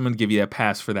pass. I'm gonna give you a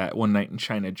pass for that one night in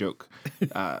China joke,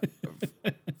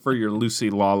 for your Lucy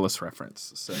Lawless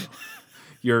reference. So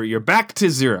you're back to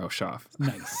zero, Shoff.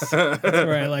 Nice. That's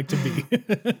where I like to be.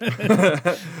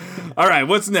 All right,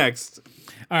 what's next?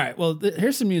 All right. Well,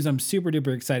 here's some news I'm super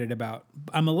duper excited about.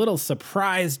 I'm a little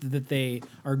surprised that they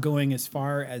are going as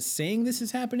far as saying this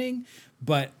is happening,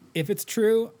 but if it's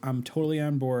true, I'm totally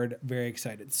on board. Very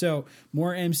excited. So,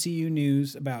 more MCU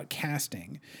news about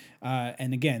casting.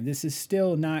 And again, this is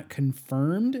still not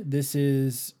confirmed. This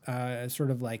is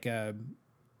sort of like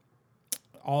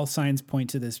all signs point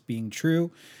to this being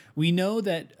true. We know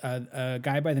that a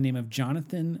guy by the name of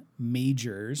Jonathan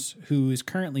Majors, who is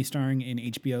currently starring in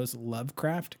HBO's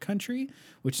Lovecraft Country,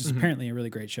 which is apparently a really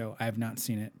great show. I have not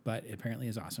seen it, but it apparently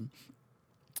is awesome.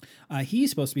 He's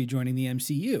supposed to be joining the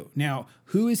MCU. Now,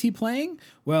 who is he playing?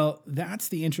 Well, that's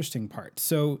the interesting part.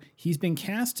 So he's been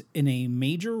cast in a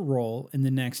major role in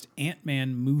the next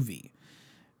Ant-Man movie.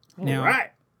 All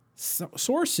right.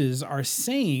 Sources are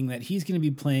saying that he's going to be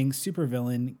playing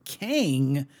supervillain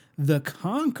Kang the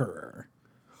Conqueror.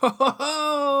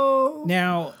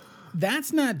 Now,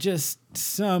 that's not just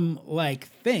some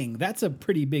thing. That's a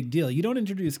pretty big deal. You don't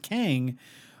introduce Kang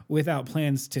without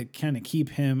plans to kind of keep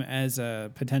him as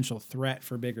a potential threat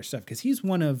for bigger stuff, because he's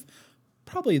one of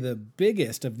probably the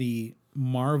biggest of the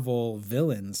Marvel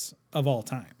villains of all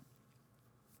time.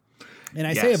 And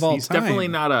I say of all he's time. Definitely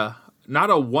not a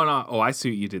one-off. Oh, I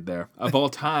see what you did there. Of all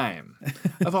time.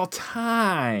 Of all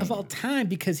time. Of all time,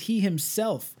 because he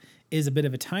himself is a bit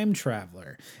of a time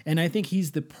traveler. And I think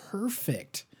he's the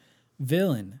perfect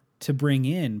villain to bring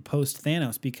in post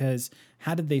Thanos, because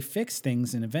how did they fix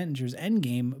things in Avengers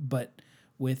Endgame but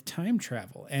with time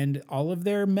travel? And all of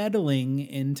their meddling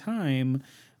in time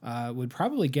would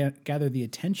probably gather the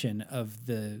attention of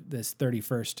this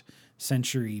 31st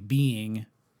century being,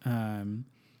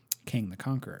 King the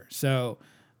Conqueror. So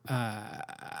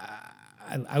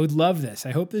I would love this.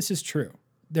 I hope this is true.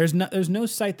 There's no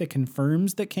site that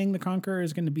confirms that King the Conqueror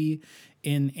is going to be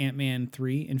in Ant-Man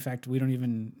 3. In fact, we don't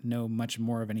even know much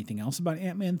more of anything else about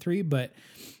Ant-Man 3. But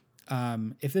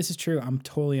if this is true, I'm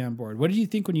totally on board. What did you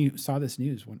think when you saw this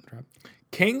news, Rob?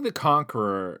 King the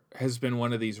Conqueror has been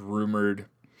one of these rumored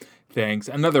things.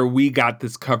 Another we got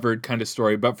this covered kind of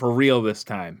story, but for real this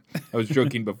time. I was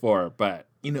joking before, but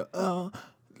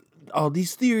all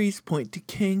these theories point to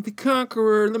King the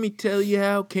Conqueror. Let me tell you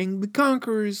how King the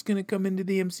Conqueror is going to come into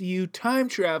the MCU. Time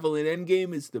travel in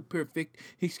Endgame is the perfect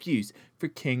excuse for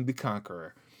King the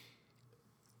Conqueror.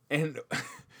 And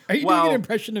are you doing an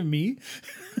impression of me?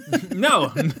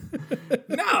 No.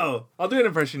 I'll do an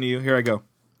impression of you. Here I go.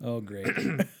 Oh, great.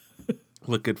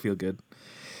 Look good, feel good.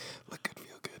 Look good,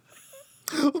 feel good.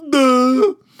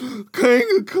 The King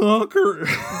the Conqueror.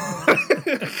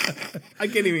 I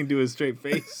can't even do a straight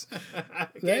face.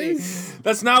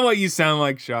 That's not what you sound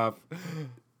like, Shop.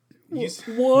 You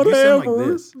sound like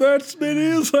this. It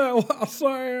is how I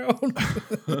sound.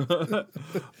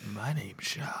 My name's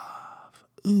Shop.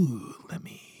 Ooh, let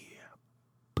me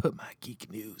put my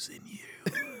geek news in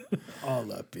you.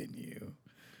 All up in you.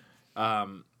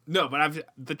 No, but I've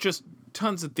just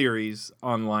tons of theories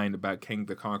online about King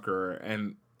the Conqueror,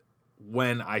 and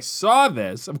when I saw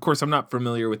this, of course, I'm not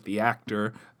familiar with the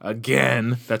actor.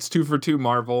 Again, that's 2 for 2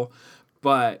 Marvel.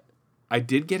 But I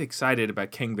did get excited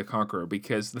about King the Conqueror,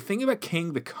 because the thing about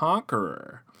King the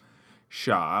Conqueror,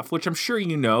 Schaff, which I'm sure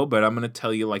you know, but I'm going to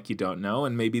tell you like you don't know,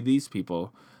 and maybe these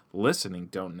people listening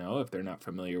don't know if they're not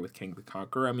familiar with King the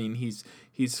Conqueror. I mean,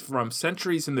 he's from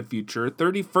centuries in the future,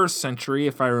 31st century,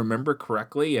 if I remember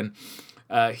correctly, and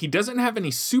he doesn't have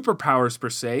any superpowers per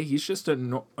se. He's just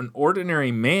an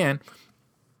ordinary man,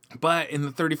 but in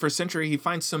the 31st century, he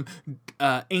finds some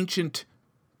ancient,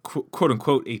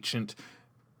 quote-unquote ancient,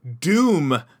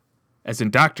 doom, as in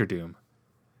Doctor Doom,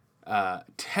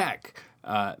 tech,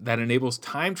 that enables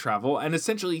time travel, and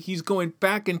essentially he's going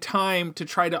back in time to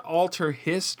try to alter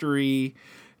history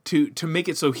to make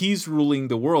it so he's ruling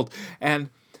the world.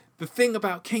 And the thing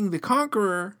about King the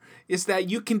Conqueror is that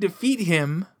you can defeat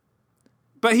him,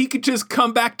 but he could just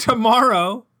come back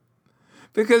tomorrow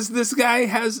because this guy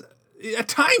has a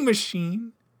time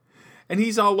machine and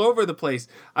he's all over the place.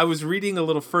 I was reading a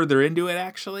little further into it,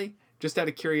 actually, just out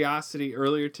of curiosity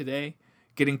earlier today,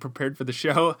 getting prepared for the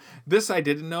show. This I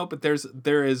didn't know, but there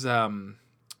is an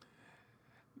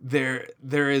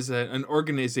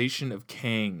organization of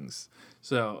Kangs.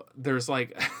 So there's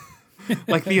like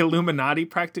like the Illuminati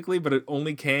practically, but it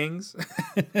only Kangs.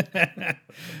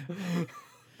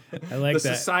 I like the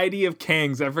that. Society of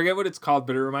Kangs. I forget what it's called,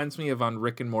 but it reminds me of on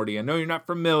Rick and Morty. I know you're not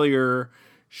familiar,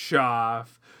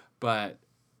 Schaff, but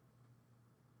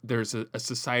there's a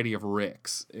society of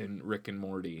Ricks in Rick and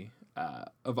Morty.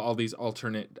 Of all these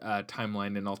alternate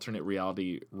timeline and alternate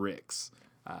reality Ricks.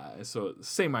 So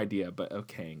same idea, but of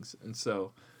Kangs. And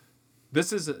so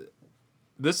this is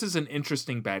an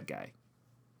interesting bad guy.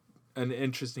 An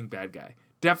interesting bad guy.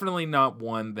 Definitely not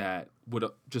one that would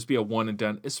just be a one and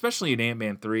done, especially in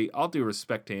Ant-Man 3. All due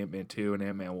respect to Ant-Man 2 and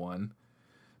Ant-Man 1.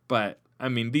 But, I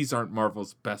mean, these aren't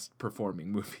Marvel's best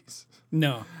performing movies.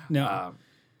 No.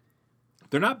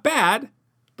 They're not bad,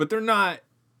 but they're not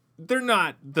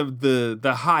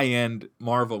the high end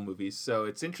Marvel movies. So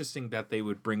it's interesting that they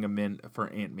would bring them in for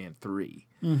Ant-Man 3.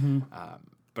 Mm-hmm.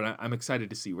 But I'm excited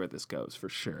to see where this goes for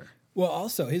sure. Well,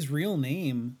 also his real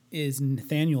name is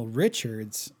Nathaniel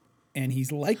Richards, and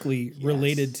he's likely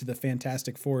related to the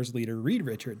Fantastic Four's leader, Reed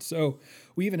Richards. So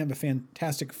we even have a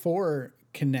Fantastic Four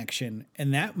connection,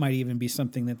 and that might even be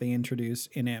something that they introduce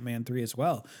in Ant-Man 3 as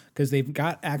well, because they've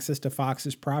got access to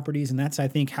Fox's properties, and that's, I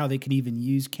think, how they could even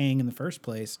use Kang in the first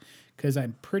place, because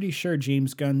I'm pretty sure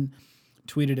James Gunn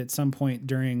tweeted at some point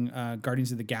during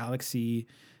Guardians of the Galaxy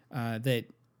that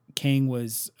Kang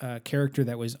was a character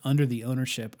that was under the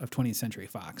ownership of 20th Century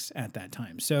Fox at that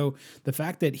time. So the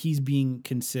fact that he's being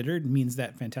considered means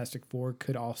that Fantastic Four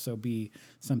could also be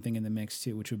something in the mix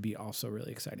too, which would be also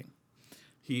really exciting.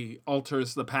 He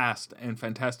alters the past and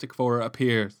Fantastic Four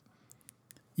appears.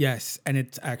 Yes, and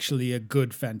it's actually a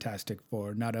good Fantastic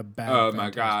Four, not a bad Oh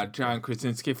my God, John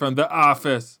Krasinski from The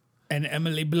Office. And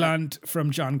Emily Blunt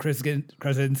from John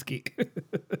Krasinski.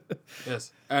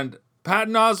 Yes, and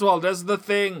Patton Oswalt as the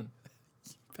Thing.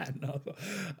 Patton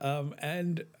Oswalt.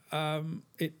 And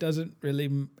it doesn't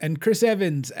really... And Chris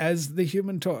Evans as the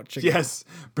Human Torch again. Yes,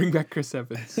 bring back Chris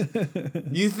Evans.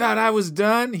 You thought I was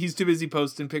done? He's too busy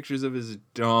posting pictures of his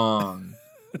dong.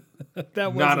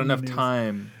 That Not enough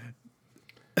time.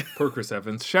 Poor Chris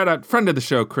Evans. Shout out, friend of the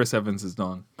show, Chris Evans'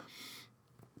 dong.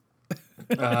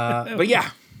 But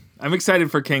yeah, I'm excited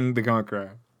for King the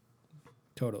Conqueror.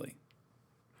 Totally.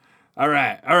 All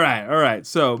right.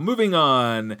 So moving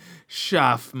on,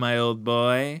 Schaff, my old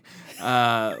boy.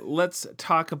 Let's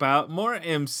talk about more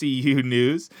MCU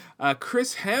news.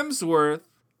 Chris Hemsworth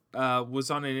was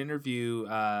on an interview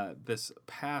this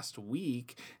past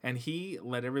week, and he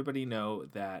let everybody know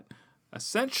that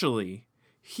essentially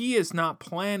he is not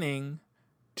planning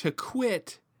to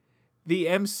quit the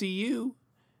MCU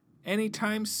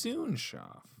anytime soon,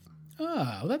 Schaff.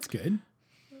 Oh, well, that's good.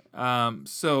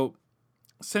 So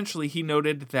essentially, he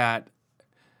noted that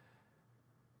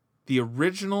the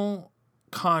original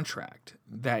contract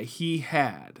that he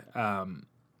had,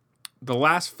 the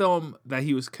last film that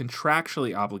he was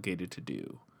contractually obligated to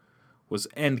do was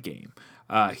Endgame.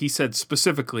 He said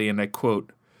specifically, and I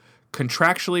quote,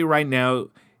 "Contractually right now,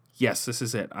 yes, this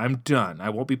is it. I'm done. I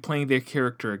won't be playing their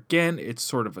character again. It's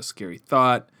sort of a scary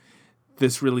thought.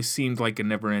 This really seemed like a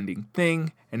never-ending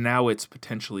thing, and now it's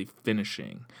potentially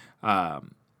finishing."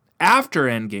 After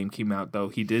Endgame came out, though,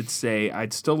 he did say,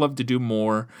 "I'd still love to do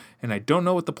more, and I don't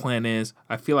know what the plan is.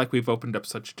 I feel like we've opened up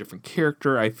such a different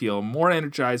character. I feel more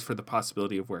energized for the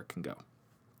possibility of where it can go."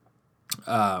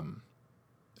 And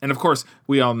of course,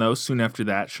 we all know soon after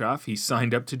that, Schaff, he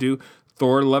signed up to do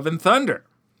Thor: Love and Thunder.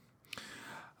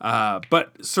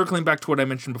 But circling back to what I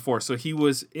mentioned before, so he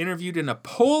was interviewed in a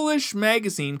Polish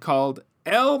magazine called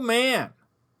El Man.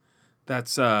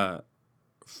 That's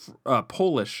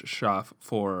Polish, Schaff,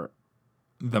 for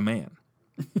the man.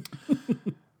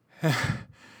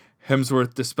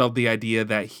 Hemsworth dispelled the idea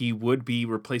that he would be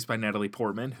replaced by Natalie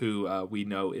Portman, who we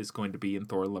know is going to be in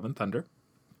Thor: Love and Thunder.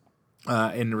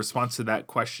 In response to that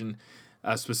question,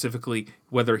 specifically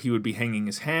whether he would be hanging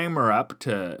his hammer up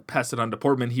to pass it on to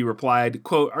Portman, he replied,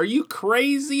 quote, "Are you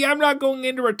crazy? I'm not going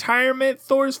into retirement.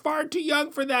 Thor's far too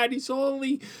young for that. He's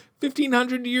only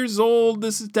 1,500 years old.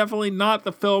 This is definitely not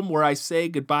the film where I say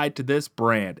goodbye to this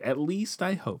brand. At least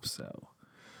I hope so."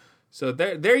 So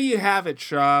there you have it,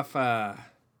 Schaff.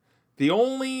 The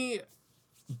only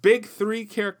big three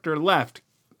character left,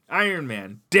 Iron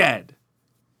Man, dead.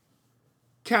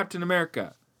 Captain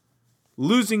America,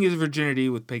 losing his virginity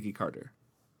with Peggy Carter.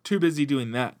 Too busy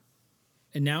doing that.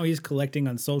 And now he's collecting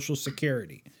on Social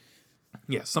Security.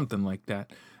 Yeah, something like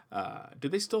that. Do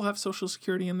they still have Social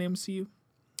Security in the MCU?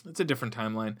 It's a different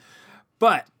timeline.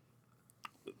 But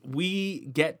we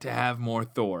get to have more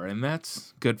Thor, and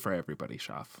that's good for everybody,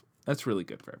 Schaff. That's really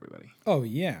good for everybody. Oh,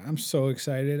 yeah. I'm so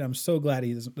excited. I'm so glad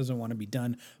he doesn't want to be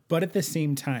done. But at the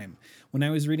same time, when I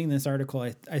was reading this article,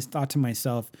 I thought to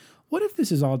myself, what if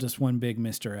this is all just one big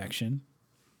misdirection?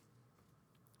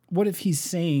 What if he's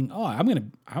saying, "Oh,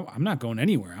 I'm not going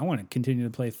anywhere. I want to continue to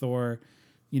play Thor,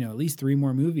 at least 3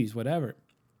 more movies, whatever."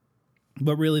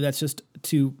 But really, that's just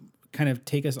to kind of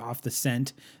take us off the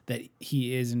scent that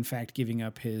he is, in fact, giving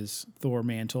up his Thor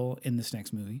mantle in this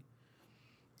next movie.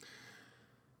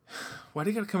 Why do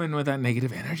you gotta come in with that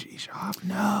negative energy, Schaff?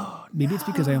 No. Maybe it's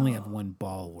because I only have one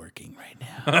ball working right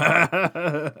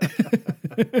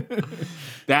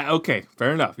now. Okay,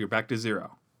 fair enough. You're back to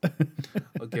 0.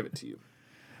 I'll give it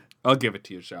to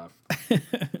you, Schaff.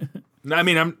 I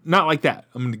mean, I'm not like that.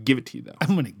 I'm going to give it to you, though.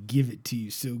 I'm going to give it to you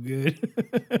so good.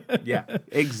 Yeah,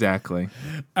 exactly.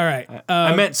 All right.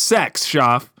 I meant sex,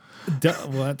 Schaff.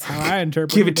 Well, that's how I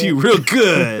interpret it. Give it to you real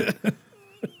good.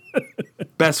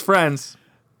 Best friends.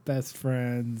 Best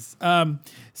friends.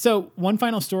 So one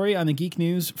final story on the Geek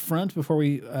News front before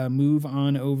we move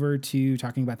on over to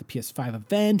talking about the PS5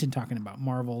 event and talking about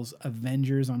Marvel's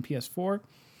Avengers on PS4.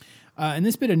 And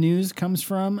this bit of news comes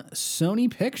from Sony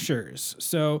Pictures.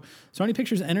 So Sony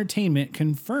Pictures Entertainment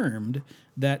confirmed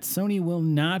that Sony will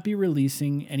not be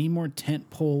releasing any more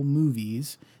tentpole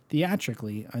movies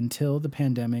theatrically until the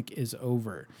pandemic is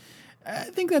over. I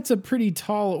think that's a pretty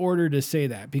tall order to say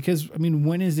that because, I mean,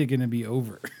 when is it going to be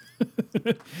over?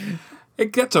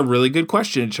 That's a really good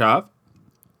question, Chop.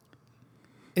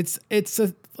 It's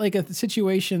a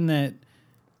situation that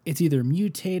it's either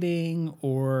mutating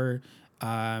or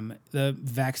the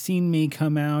vaccine may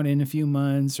come out in a few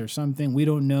months or something. We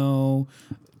don't know.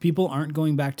 People aren't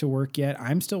going back to work yet.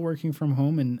 I'm still working from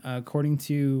home, and according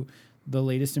to the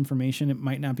latest information, it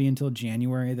might not be until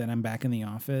January that I'm back in the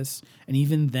office. And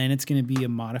even then, it's going to be a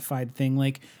modified thing.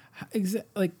 Like,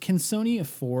 can Sony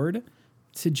afford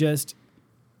to just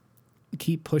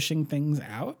keep pushing things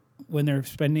out when they're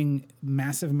spending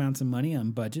massive amounts of money on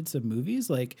budgets of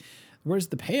movies? Like, where's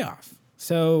the payoff?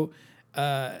 So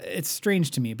it's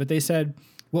strange to me. But they said,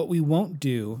 what we won't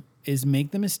do is make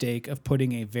the mistake of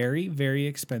putting a very, very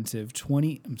expensive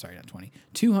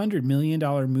 $200 million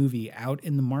movie out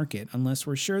in the market unless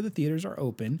we're sure the theaters are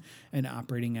open and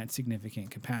operating at significant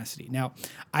capacity. Now,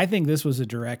 I think this was a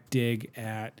direct dig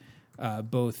at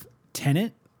both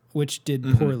Tenet, which did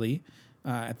poorly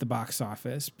at the box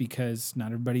office because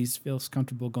not everybody feels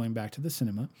comfortable going back to the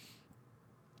cinema.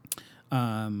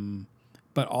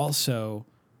 But also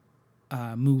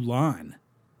Mulan,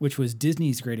 which was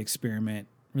Disney's great experiment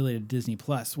related to Disney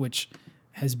Plus, which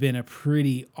has been a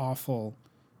pretty awful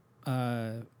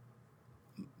money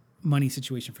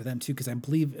situation for them too, because I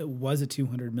believe it was a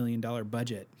 $200 million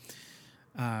budget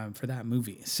for that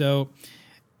movie. So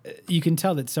you can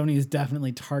tell that Sony is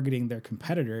definitely targeting their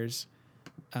competitors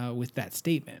with that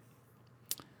statement.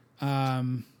 I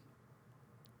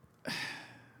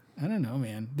don't know,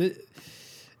 man.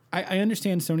 I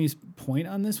understand Sony's point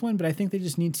on this one, but I think they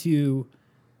just need to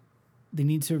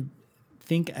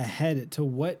think ahead to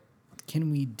what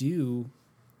can we do.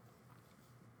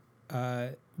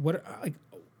 What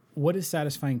is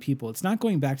satisfying people? It's not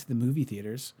going back to the movie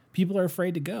theaters. People are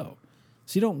afraid to go.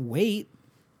 So you don't wait.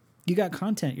 You got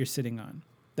content you're sitting on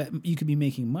that you could be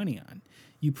making money on.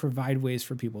 You provide ways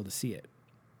for people to see it.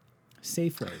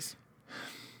 Safe ways.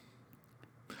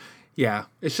 Yeah.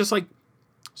 It's just like,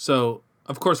 so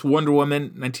of course Wonder Woman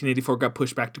 1984 got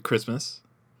pushed back to Christmas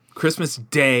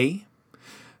Day.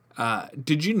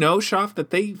 Did you know, Schaff,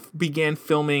 that they began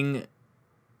filming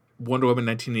Wonder Woman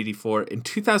 1984 in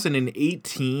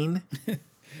 2018?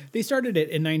 They started it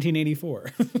in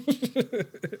 1984.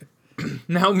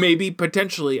 Now, maybe,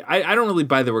 potentially, I don't really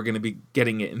buy that we're going to be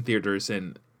getting it in theaters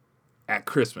in at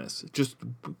Christmas, just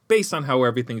based on how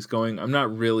everything's going. I'm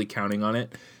not really counting on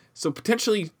it. So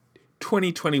potentially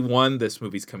 2021, this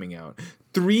movie's coming out.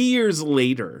 3 years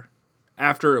later,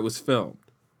 after it was filmed.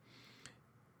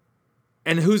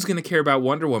 And who's going to care about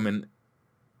Wonder Woman?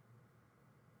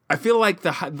 I feel like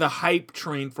the hype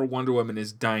train for Wonder Woman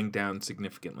is dying down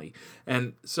significantly.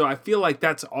 And so I feel like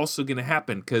that's also going to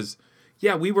happen because,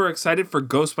 yeah, we were excited for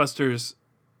Ghostbusters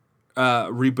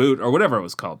reboot or whatever it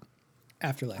was called.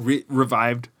 Afterlife.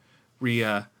 Revived,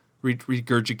 regurgitated.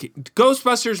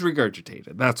 Ghostbusters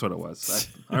regurgitated. That's what it was.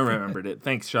 I remembered it.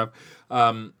 Thanks, Chef.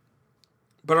 But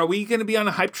are we going to be on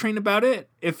a hype train about it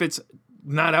if it's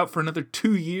not out for another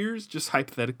 2 years, just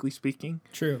hypothetically speaking?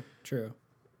 True.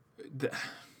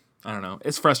 I don't know.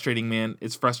 It's frustrating, man.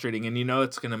 It's frustrating. And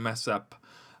it's going to mess up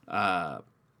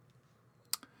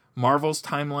Marvel's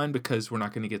timeline because we're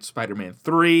not going to get Spider-Man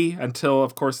 3 until,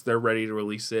 of course, they're ready to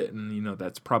release it. And,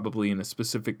 that's probably in a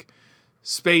specific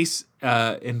space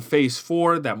in Phase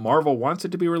 4 that Marvel wants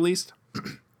it to be released.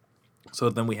 So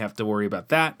then we have to worry about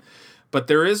that. But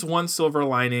there is one silver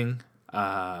lining,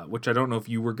 which I don't know if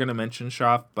you were going to mention,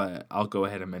 Shaf, but I'll go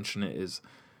ahead and mention it, is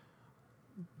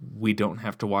we don't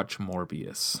have to watch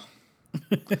Morbius.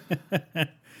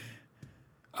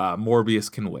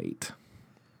 Morbius can wait.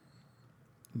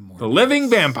 The living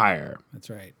vampire. That's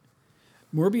right.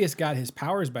 Morbius got his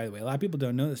powers, by the way. A lot of people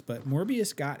don't know this, but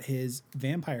Morbius got his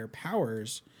vampire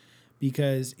powers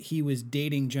because he was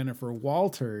dating Jennifer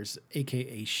Walters,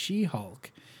 a.k.a.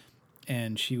 She-Hulk.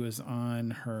 And she was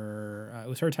on her... it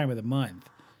was her time of the month.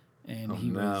 And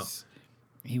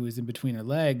he was in between her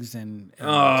legs. And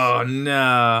oh,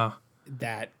 no.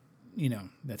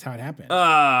 That's how it happened.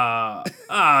 Oh,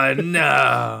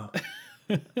 no.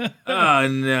 Oh,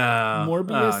 no.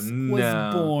 Morbius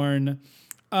was born.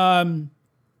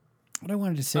 What I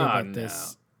wanted to say about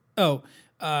this. Oh,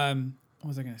 what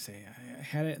was I going to say? I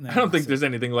had it. And I don't think there's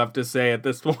anything left to say at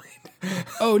this point.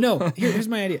 Oh, no. Here's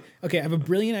my idea. Okay, I have a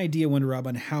brilliant idea, Wonder Rob,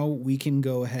 on how we can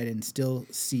go ahead and still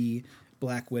see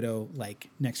Black Widow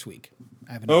next week.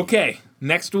 Okay,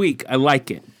 next week. I like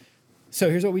it. So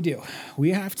here's what we do.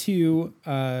 We have to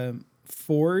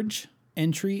forge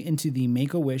entry into the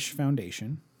Make-A-Wish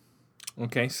Foundation.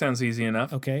 Okay, sounds easy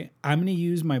enough. Okay, I'm going to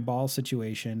use my ball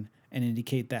situation and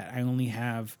indicate that I only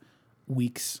have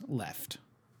weeks left.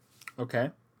 Okay,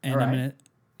 and I'm going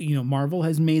to, Marvel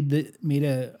has made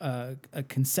a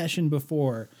concession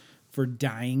before for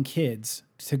dying kids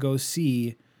to go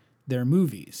see their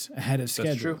movies ahead of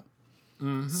schedule. That's true.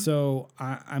 Mm-hmm. So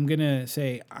I'm going to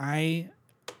say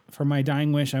for my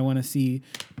dying wish, I want to see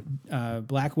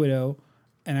Black Widow,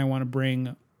 and I want to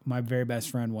bring my very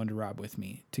best friend Wonder Rob with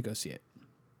me to go see it.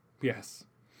 Yes.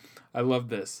 I love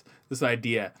this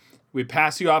idea. We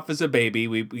pass you off as a baby.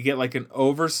 We get an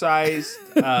oversized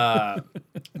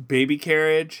baby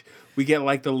carriage. We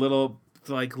get the little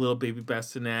baby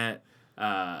bassinet.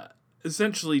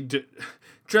 Essentially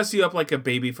dress you up like a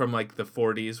baby from the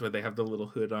 40s where they have the little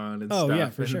hood on and stuff. Oh, yeah,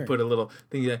 for sure. Put a little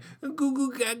thing goo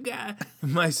goo gaga.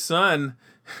 My son,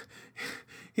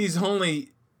 he's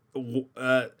only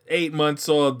 8 months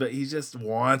old, but he just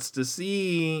wants to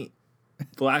see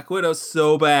Black Widow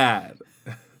so bad.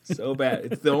 So bad.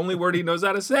 It's the only word he knows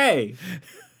how to say.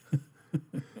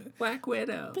 Black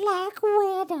Widow. Black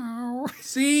Widow.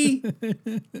 See?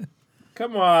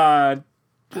 Come on.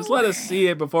 Just let us see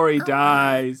it before he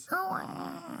dies.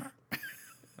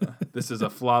 This is a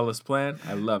flawless plan.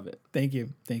 I love it. Thank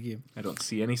you. I don't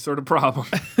see any sort of problem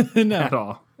at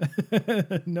all.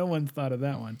 No one's thought of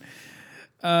that one.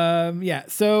 Yeah.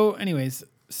 So anyways,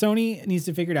 Sony needs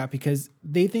to figure it out because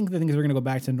they think that things are going to go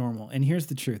back to normal. And here's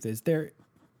the truth is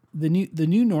the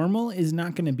new normal is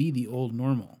not going to be the old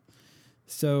normal.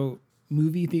 So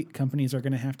movie companies are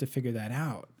going to have to figure that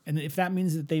out. And if that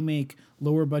means that they make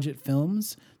lower budget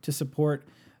films to support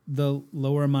the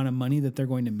lower amount of money that they're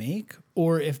going to make,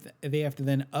 or if they have to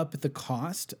then up the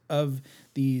cost of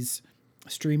these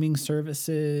streaming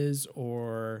services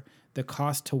or the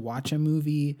cost to watch a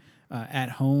movie at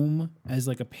home as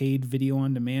a paid video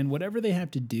on demand, whatever they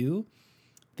have to do,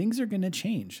 things are going to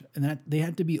change, and that they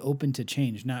have to be open to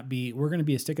change, not be, we're going to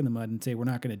be a stick in the mud and say we're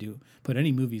not going to put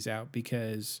any movies out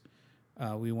because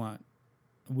we want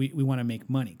to make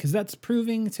money. Because that's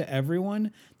proving to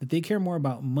everyone that they care more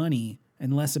about money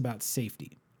and less about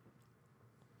safety.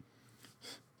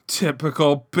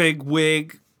 Typical big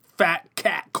wig, fat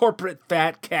cat, corporate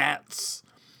fat cats.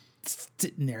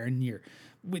 Sitting there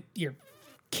with your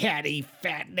catty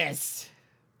fatness.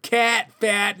 Cat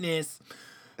fatness.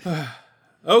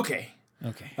 Okay.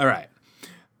 All right.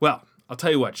 Well, I'll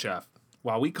tell you what, Chef.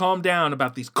 While we calm down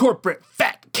about these corporate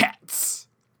fat cats,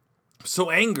 I'm so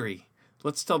angry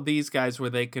let's tell these guys where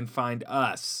they can find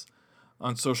us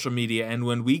on social media. And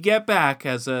when we get back,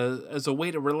 as a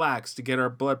way to relax, to get our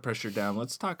blood pressure down,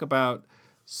 let's talk about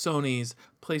Sony's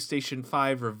PlayStation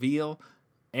 5 reveal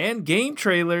and game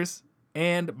trailers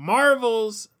and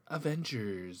Marvel's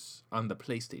Avengers on the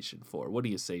PlayStation 4. What do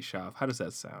you say, Shav? How does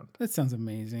that sound? That sounds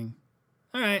amazing.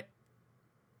 All right.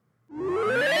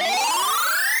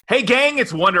 Hey gang,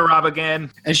 it's Wonder Rob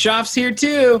again. And Shop's here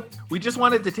too. We just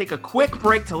wanted to take a quick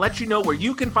break to let you know where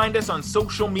you can find us on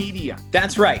social media.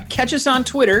 That's right. Catch us on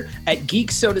Twitter at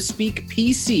Geek So To Speak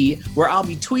PC, where I'll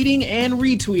be tweeting and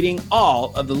retweeting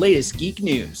all of the latest geek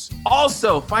news.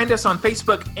 Also, find us on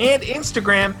Facebook and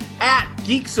Instagram at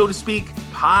Geek So To Speak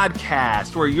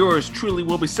Podcast, where yours truly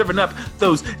will be serving up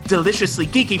those deliciously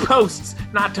geeky posts,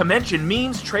 not to mention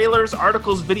memes, trailers,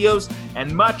 articles, videos,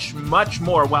 and much, much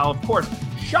more. While, of course,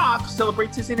 Shop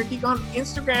celebrates his inner geek on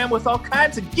Instagram with all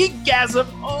kinds of geekgasm,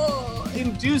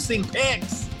 inducing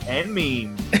pics and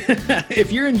memes.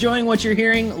 If you're enjoying what you're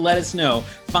hearing, let us know.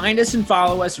 Find us and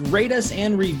follow us, rate us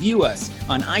and review us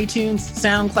on iTunes,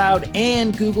 SoundCloud,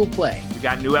 and Google Play. We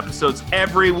got new episodes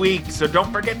every week, so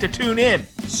don't forget to tune in.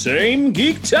 Same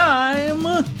geek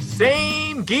time.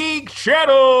 Same geek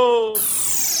channel.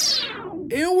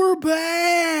 And we're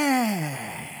back.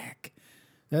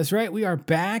 That's right. We are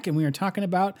back, and we are talking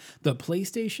about the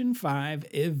PlayStation 5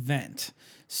 event.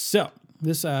 So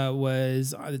this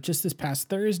was just this past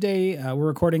Thursday.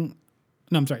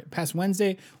 Past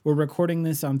Wednesday. We're recording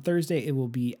this on Thursday. It will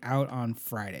be out on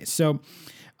Friday. So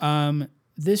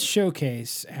this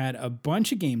showcase had a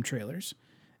bunch of game trailers,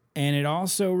 and it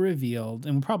also revealed,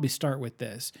 and we'll probably start with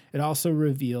this, it also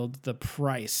revealed the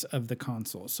price of the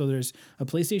console. So there's a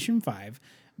PlayStation 5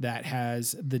 that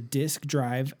has the disc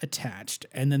drive attached,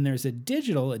 and then there's a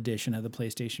digital edition of the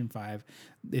PlayStation 5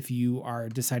 if you are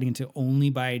deciding to only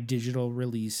buy digital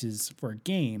releases for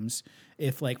games.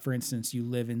 If, like, for instance, you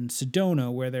live in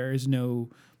Sedona where there is no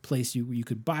place you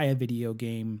could buy a video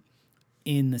game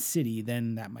in the city,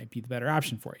 then that might be the better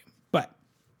option for you. But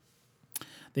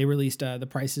they released the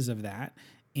prices of that,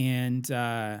 and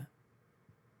so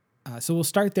we'll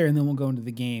start there, and then we'll go into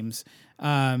the games.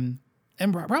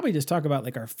 And probably just talk about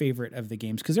like our favorite of the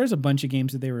games, because there's a bunch of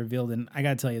games that they revealed, and I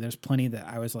gotta tell you, there's plenty that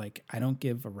I was like, I don't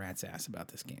give a rat's ass about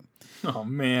this game. Oh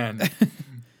man.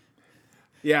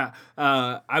 Yeah,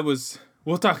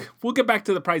 we'll get back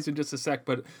to the price in just a sec,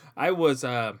 but I was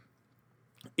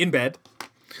in bed.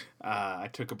 I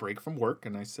took a break from work,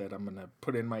 and I said I'm gonna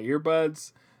put in my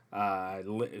earbuds.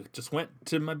 Just went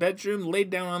to my bedroom, laid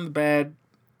down on the bed,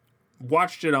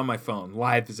 watched it on my phone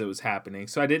live as it was happening.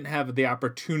 So I didn't have the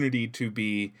opportunity to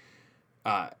be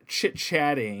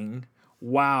chit-chatting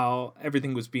while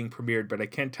everything was being premiered, but I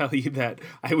can tell you that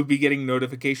I would be getting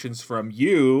notifications from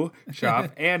you,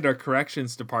 Shop, and our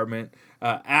corrections department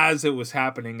as it was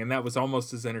happening, and that was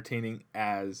almost as entertaining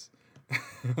as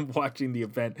watching the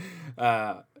event.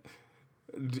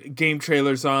 Game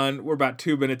trailers on. We're about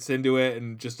 2 minutes into it,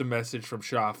 and just a message from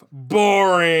Schaff.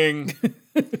 Boring.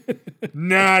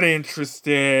 Not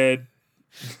interested.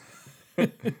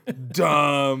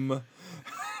 Dumb.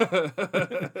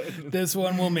 This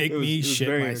one will make me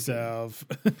shit myself.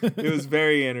 It was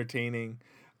very entertaining.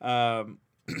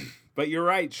 But you're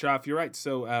right, Schaff. You're right.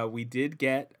 So we did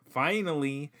get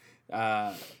finally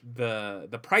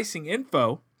the pricing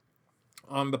info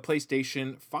on the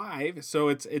PlayStation 5. So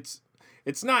it's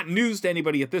not news to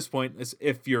anybody at this point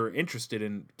if you're interested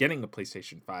in getting a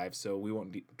PlayStation 5, so we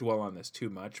won't dwell on this too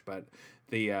much, but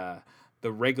the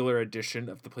regular edition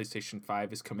of the PlayStation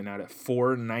 5 is coming out at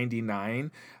 $499,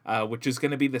 which is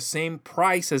going to be the same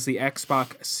price as the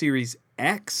Xbox Series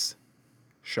X,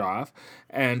 Shav,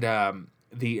 and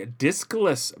the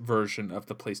discless version of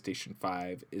the PlayStation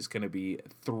 5 is going to be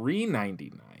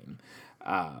 $399.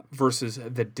 Versus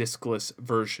the discless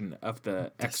version of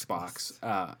the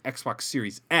Xbox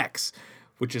Series X,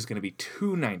 which is going to be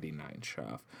 $299,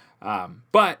 Shav.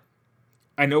 But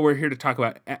I know we're here to talk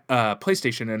about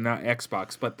PlayStation and not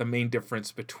Xbox, but the main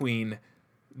difference between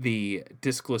the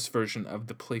discless version of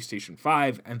the PlayStation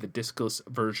 5 and the discless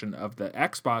version of the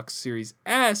Xbox Series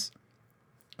S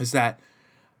is that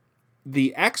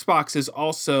the Xbox is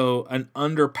also an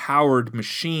underpowered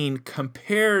machine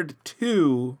compared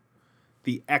to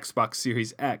the Xbox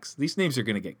Series X. These names are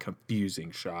going to get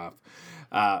confusing, Shav.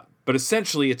 But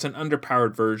essentially, it's an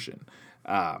underpowered version.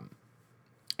 And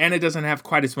it doesn't have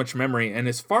quite as much memory. And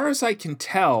as far as I can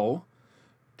tell,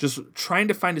 just trying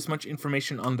to find as much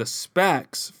information on the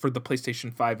specs for the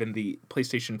PlayStation 5 and the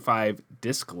PlayStation 5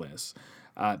 discless,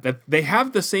 that they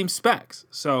have the same specs.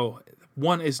 So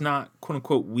one is not,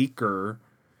 quote-unquote, weaker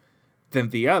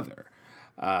than the other.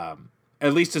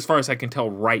 At least as far as I can tell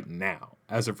right now.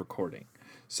 as of recording.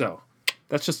 So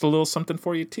that's just a little something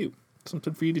for you too.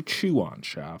 Something for you to chew on,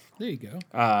 Shav. There you go.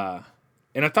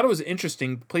 And I thought it was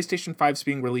interesting. PlayStation 5 is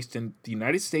being released in the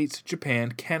United States,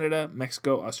 Japan, Canada,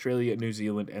 Mexico, Australia, New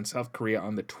Zealand, and South Korea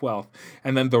on the 12th.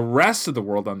 And then the rest of the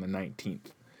world on the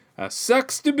 19th.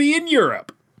 Sucks to be in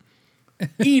Europe.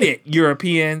 Eat it,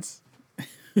 Europeans.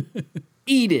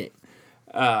 Eat it.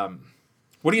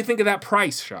 What do you think of that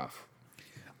price, Shav?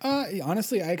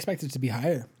 Honestly, I expect it to be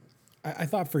higher. I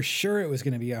thought for sure it was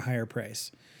going to be a higher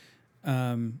price.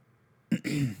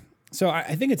 So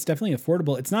I think it's definitely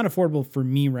affordable. It's not affordable for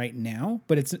me right now,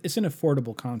 but it's an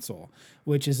affordable console,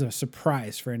 which is a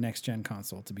surprise for a next gen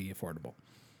console to be affordable.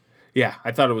 Yeah,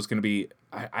 I thought it was going to be.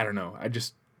 I don't know.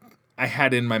 I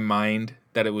had in my mind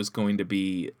that it was going to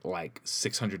be like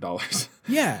 $600.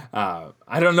 Yeah.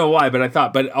 I don't know why,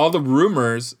 but all the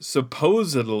rumors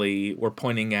supposedly were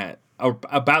pointing at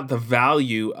about the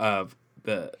value of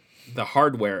the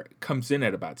hardware comes in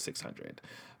at about $600.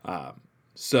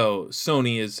 So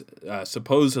Sony is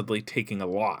supposedly taking a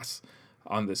loss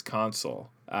on this console,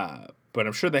 but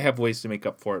I'm sure they have ways to make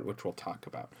up for it, which we'll talk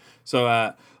about.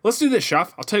 So let's do this,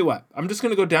 Shav. I'll tell you what. I'm just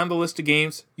going to go down the list of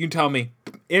games. You tell me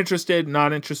interested,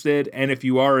 not interested, and if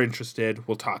you are interested,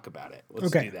 we'll talk about it. Let's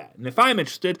do that. And if I'm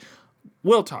interested,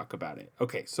 we'll talk about it.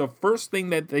 Okay, so first thing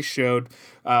that they showed,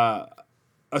 a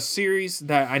series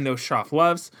that I know Shav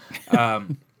loves.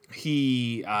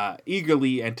 He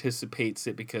eagerly anticipates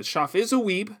it because Shav is a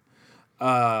weeb.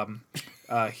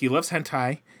 He loves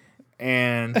hentai,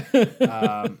 and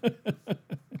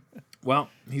well,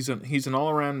 he's an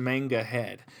all-around manga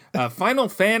head. Final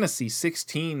Fantasy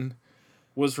 16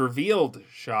 was revealed,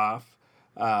 Shav.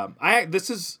 This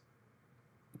is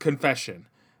confession.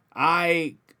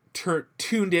 I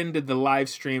tuned into the live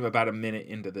stream about a minute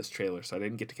into this trailer, so I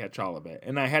didn't get to catch all of it,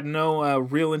 and I had no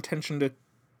real intention to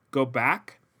go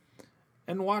back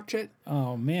and watch it.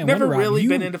 Oh man, never really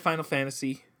been into Final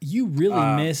Fantasy. You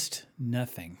really missed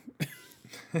nothing.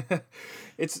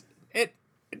 It's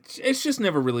just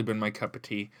never really been my cup of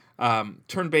tea.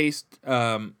 Turn-based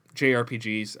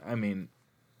JRPGs. I mean,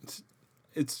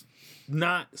 it's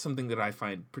not something that I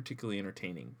find particularly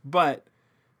entertaining. But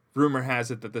rumor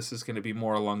has it that this is going to be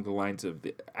more along the lines of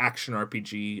the action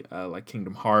RPG, like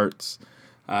Kingdom Hearts.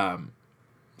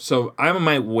 So I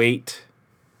might wait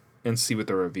and see what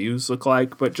the reviews look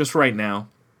like. But just right now,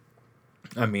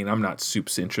 I mean, I'm not super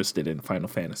interested in Final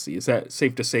Fantasy. Is that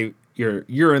safe to say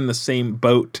you're in the same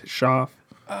boat, Shav?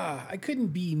 I couldn't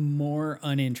be more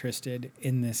uninterested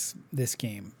in this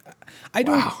game. I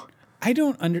don't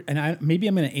maybe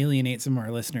I'm going to alienate some of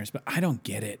our listeners, but I don't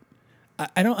get it.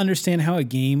 I don't understand how a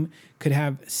game could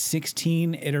have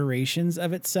 16 iterations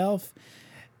of itself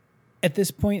at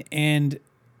this point and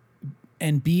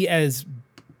be as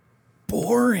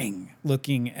boring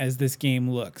looking as this game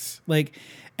looks. Like,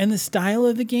 and the style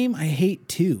of the game I hate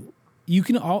too.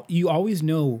 You always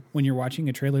know when you're watching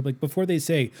a trailer, like before they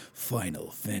say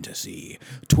Final Fantasy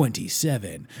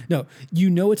 27. No, you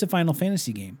know it's a Final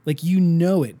Fantasy game. Like, you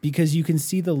know it because you can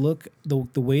see the look,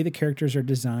 the way the characters are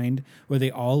designed, where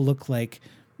they all look like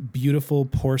beautiful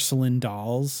porcelain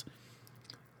dolls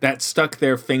that stuck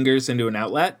their fingers into an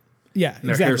outlet. Yeah, and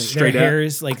their exactly. hair's straight their hair up.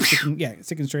 is like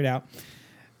sticking straight out.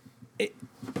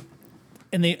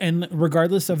 And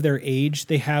regardless of their age,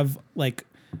 they have like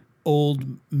old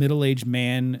middle-aged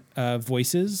man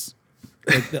voices.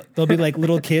 Like they'll be like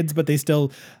little kids, but they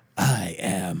still, I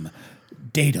am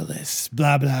Daedalus,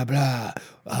 blah blah blah.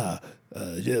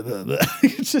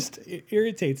 It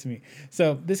irritates me.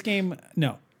 So this game,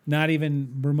 no, not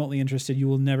even remotely interested. You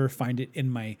will never find it in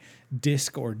my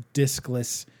disc or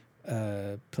discless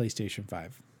PlayStation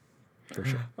 5 for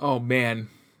sure. Oh man.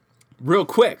 Real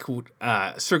quick,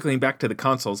 circling back to the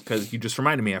consoles, because you just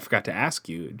reminded me, I forgot to ask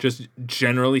you. Just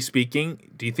generally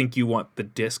speaking, do you think you want the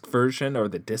disc version or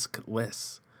the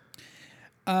discless?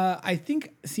 I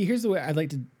think, here's the way I'd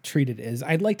like to treat it is,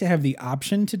 I'd like to have the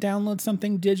option to download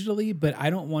something digitally, but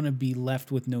I don't want to be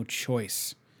left with no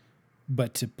choice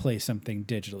but to play something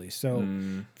digitally. So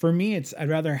for me, I'd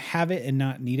rather have it and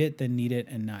not need it than need it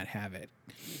and not have it.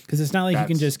 Because it's not like you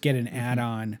can just get an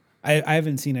add-on. I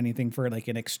haven't seen anything for like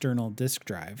an external disk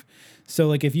drive. So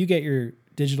like if you get your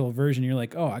digital version, you're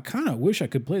like, oh, I kind of wish I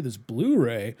could play this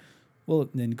Blu-ray. Well,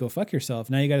 then go fuck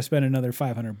yourself. Now you got to spend another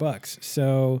 $500.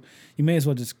 So you may as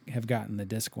well just have gotten the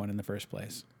disc one in the first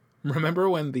place. Remember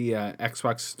when the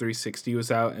Xbox 360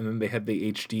 was out and then they had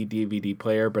the HD DVD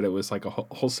player, but it was like a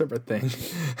whole separate thing.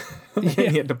 Yeah.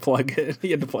 You had to plug it.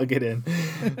 You had to plug it in.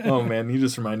 Oh man, you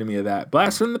just reminded me of that.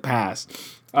 Blast from the past.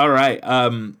 All right.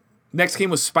 Next game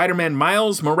was Spider-Man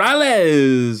Miles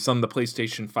Morales on the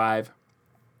PlayStation 5.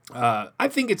 I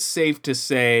think it's safe to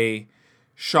say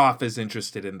Schaff is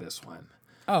interested in this one.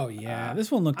 Oh yeah,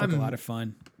 this one looked like a lot of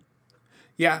fun.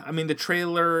 Yeah, I mean the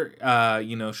trailer,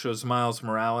 shows Miles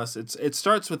Morales. It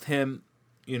starts with him,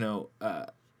 he's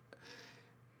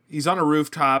on a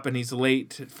rooftop and he's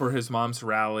late for his mom's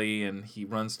rally, and he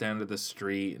runs down to the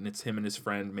street, and it's him and his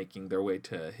friend making their way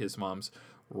to his mom's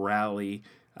rally.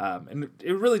 And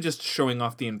it really just showing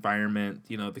off the environment,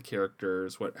 the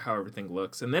characters, how everything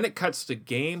looks. And then it cuts to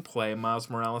gameplay, Miles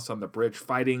Morales on the bridge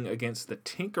fighting against the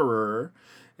Tinkerer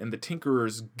and the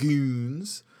Tinkerer's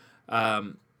goons.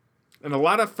 And a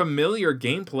lot of familiar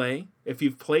gameplay if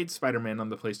you've played Spider-Man on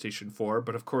the PlayStation 4,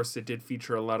 but of course it did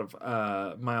feature a lot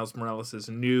of Miles Morales'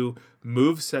 new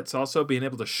movesets also, being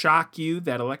able to shock you,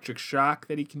 that electric shock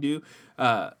that he can do,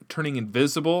 turning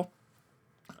invisible.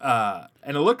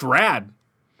 And it looked rad.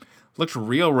 Looked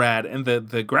real rad, and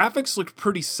the graphics looked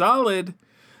pretty solid.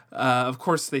 Of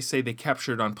course, they say they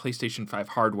captured on PlayStation 5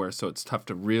 hardware, so it's tough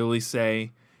to really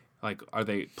say, like, are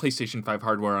they PlayStation 5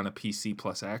 hardware on a PC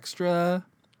plus extra?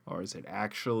 Or is it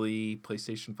actually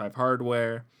PlayStation 5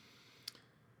 hardware?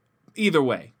 Either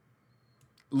way,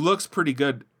 looks pretty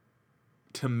good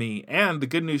to me. And the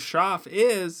good news, Schaff,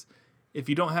 is if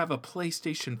you don't have a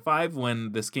PlayStation 5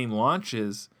 when this game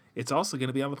launches, it's also going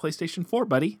to be on the PlayStation 4,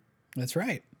 buddy. That's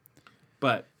right.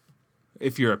 But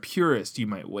if you're a purist, you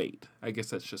might wait. I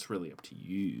guess that's just really up to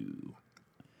you.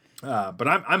 But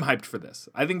I'm hyped for this.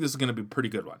 I think this is going to be a pretty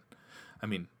good one. I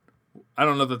mean, I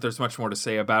don't know that there's much more to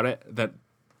say about it that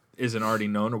isn't already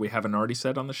known or we haven't already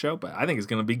said on the show, but I think it's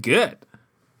going to be good.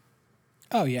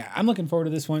 Oh, yeah. I'm looking forward to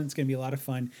this one. It's going to be a lot of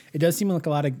fun. It does seem like a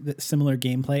lot of similar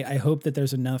gameplay. I hope that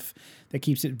there's enough that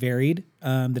keeps it varied,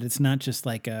 that it's not just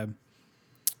like a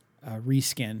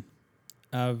reskin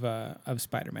of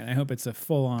Spider-Man. I hope it's a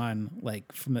full-on,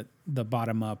 like, from the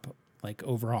bottom up, like,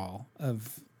 overhaul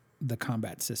of the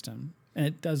combat system. And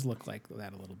it does look like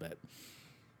that a little bit.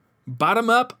 Bottom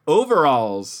up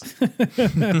overalls. And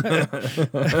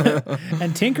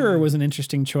Tinkerer was an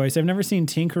interesting choice. I've never seen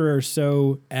Tinkerer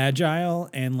so agile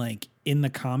and like in the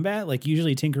combat. Like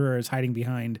usually Tinkerer is hiding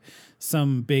behind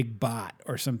some big bot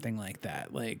or something like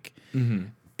that. Like,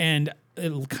 and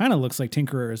it kind of looks like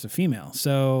Tinkerer is a female.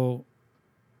 So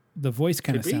the voice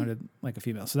kind of sounded like a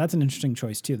female. So that's an interesting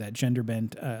choice too, that gender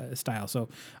bent style. So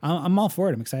I'm all for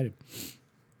it. I'm excited.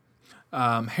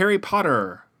 Harry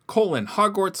Potter,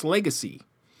 Hogwarts Legacy.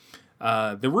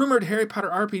 The rumored Harry Potter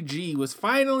RPG was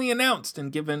finally announced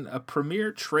and given a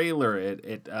premiere trailer.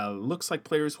 It looks like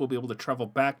players will be able to travel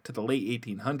back to the late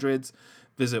 1800s,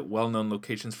 visit well-known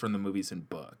locations from the movies and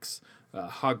books.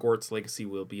 Hogwarts Legacy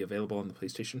will be available on the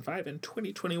PlayStation 5 in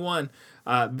 2021.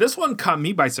 This one caught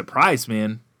me by surprise,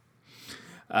 man.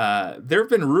 There have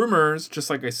been rumors, just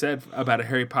like I said, about a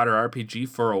Harry Potter RPG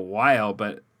for a while,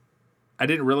 but I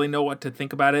didn't really know what to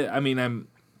think about it. I mean, I'm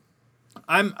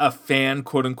a fan,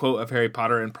 quote unquote, of Harry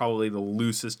Potter in probably the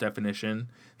loosest definition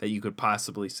that you could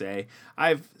possibly say.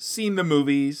 I've seen the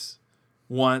movies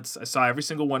once. I saw every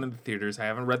single one in the theaters. I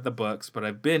haven't read the books, but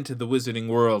I've been to the Wizarding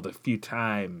World a few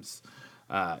times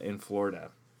in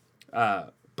Florida.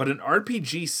 But an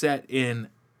RPG set in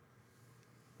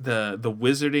the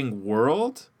Wizarding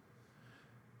World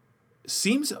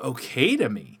seems okay to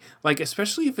me. Like,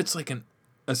 especially if it's like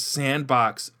a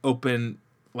sandbox open,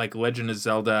 like Legend of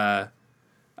Zelda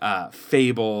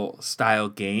Fable style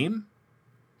game.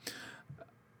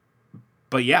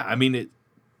 But yeah, I mean,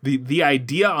 the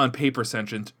idea on paper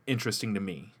sounds interesting to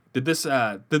me. Did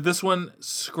this one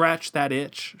scratch that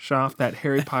itch, Schaff, that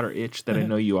Harry Potter itch that I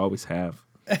know you always have?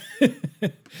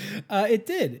 It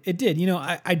did. You know,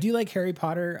 I do like Harry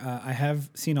Potter. I have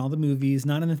seen all the movies,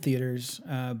 not in the theaters,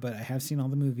 but I have seen all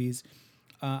the movies.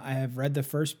 I have read the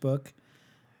first book.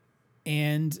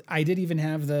 And I did even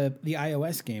have the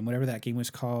iOS game, whatever that game was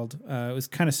called. It was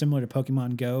kind of similar to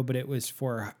Pokemon Go, but it was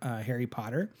for Harry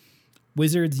Potter.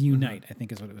 Wizards Unite, I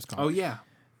think is what it was called. Oh, yeah.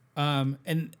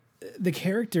 And the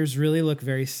characters really look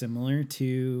very similar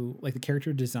to, like, the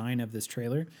character design of this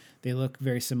trailer. They look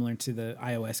very similar to the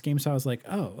iOS game. So I was like,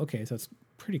 oh, okay, so it's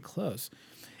pretty close.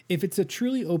 If it's a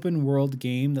truly open world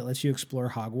game that lets you explore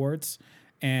Hogwarts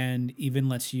and even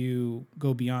lets you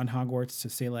go beyond Hogwarts to,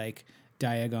 say, like,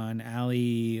 Diagon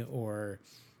Alley or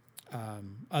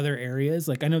other areas.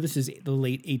 Like, I know this is the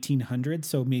late 1800s,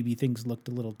 so maybe things looked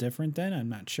a little different then. I'm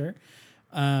not sure.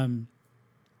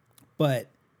 But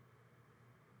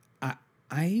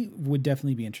I would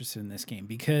definitely be interested in this game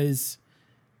because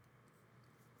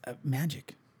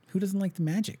magic. Who doesn't like the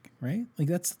magic, right? Like,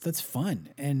 that's fun.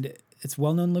 And it's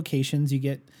well-known locations. You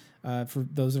get, for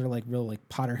those that are like real like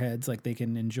Potterheads, like they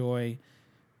can enjoy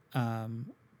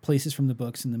places from the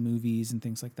books and the movies and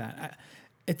things like that.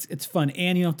 it's fun,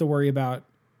 and you don't have to worry about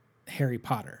Harry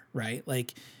Potter, right?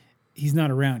 Like, he's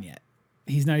not around yet.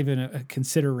 He's not even a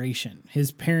consideration.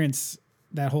 His parents,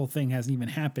 that whole thing hasn't even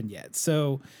happened yet.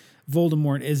 So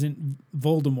Voldemort isn't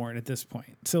Voldemort at this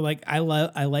point. So like I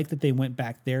like that they went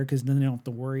back there, because then they don't have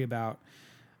to worry about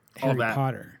Harry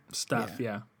Potter stuff.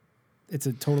 Yeah. It's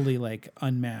a totally like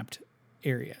unmapped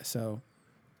area. So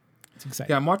it's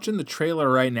exciting. Yeah, I'm watching the trailer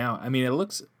right now. I mean, it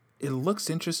looks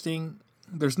interesting.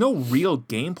 There's no real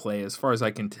gameplay as far as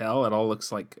I can tell. It all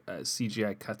looks like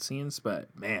CGI cutscenes, but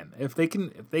man, if they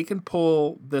can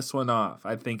pull this one off,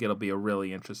 I think it'll be a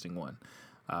really interesting one.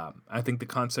 I think the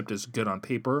concept is good on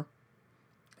paper,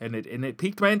 and it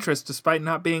piqued my interest despite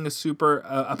not being a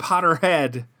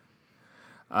Potterhead.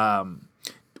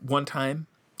 One time,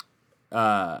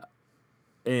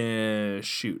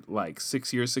 like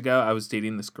 6 years ago, I was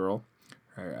dating this girl.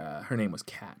 Her name was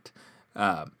Kat.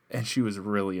 And she was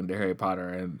really into Harry Potter,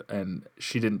 and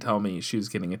she didn't tell me she was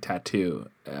getting a tattoo,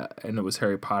 and it was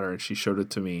Harry Potter, and she showed it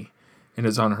to me, and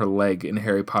it's on her leg in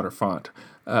Harry Potter font.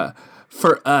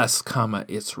 For us,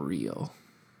 it's real.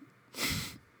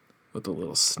 With a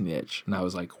little snitch. And I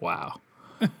was like, wow.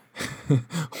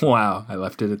 Wow. I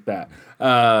left it at that.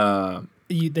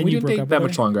 We didn't date that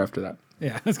much longer after that.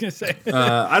 Yeah, I was going to say.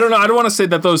 I don't know. I don't want to say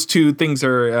that those two things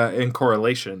are in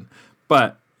correlation,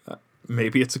 but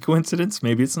maybe it's a coincidence.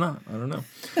 Maybe it's not. I don't know.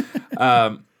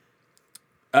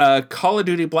 Call of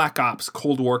Duty Black Ops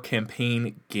Cold War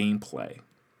campaign gameplay.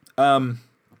 I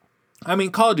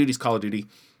mean, Call of Duty's Call of Duty.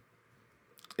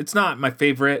 It's not my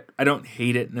favorite. I don't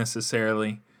hate it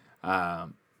necessarily. I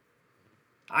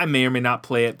may or may not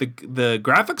play it. The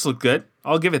graphics look good.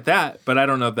 I'll give it that. But I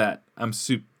don't know that I'm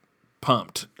super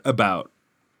pumped about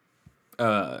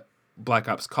Black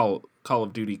Ops Call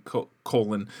of Duty : Cold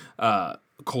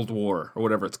War or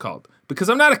whatever it's called. Because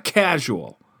I'm not a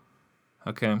casual.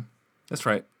 Okay? That's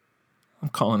right. I'm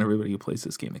calling everybody who plays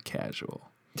this game a casual.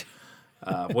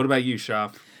 What about you,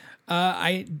 Shaf?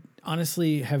 I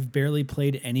honestly have barely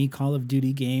played any Call of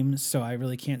Duty games, so I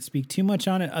really can't speak too much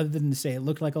on it other than to say it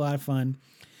looked like a lot of fun,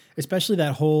 especially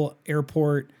that whole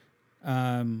airport,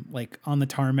 like on the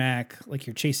tarmac, like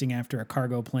you're chasing after a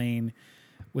cargo plane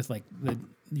with like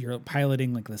you're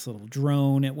piloting like this little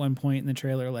drone at one point in the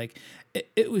trailer. Like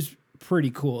it was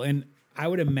pretty cool. And I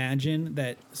would imagine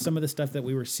that some of the stuff that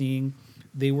we were seeing,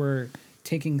 they were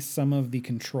taking some of the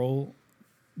control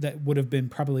that would have been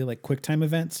probably like QuickTime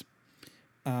events.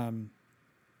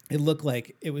 It looked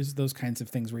like it was those kinds of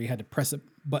things where you had to press a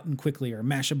button quickly or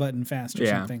mash a button fast or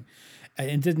something.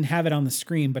 And didn't have it on the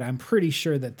screen, but I'm pretty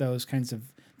sure that those kinds of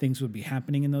things would be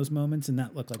happening in those moments, and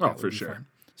that looked like that would be fun.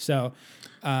 So,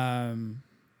 I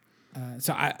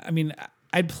mean,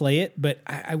 I'd play it, but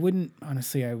I wouldn't,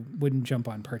 honestly, I wouldn't jump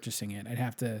on purchasing it.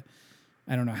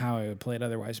 I don't know how I would play it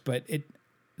otherwise, but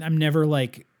I'm never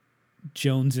like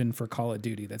jonesing for Call of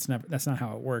Duty. That's not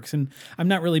how it works. And I'm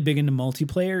not really big into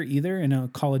multiplayer either.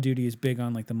 And Call of Duty is big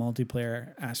on like the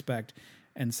multiplayer aspect.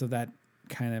 And so that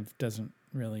kind of doesn't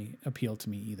really appeal to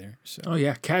me either. So. Oh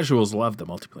yeah. Casuals love the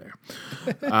multiplayer.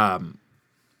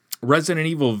 Resident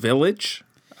Evil Village,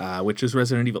 which is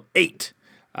Resident Evil 8.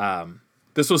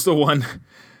 This was the one,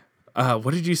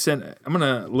 what did you send? I'm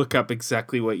going to look up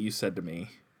exactly what you said to me.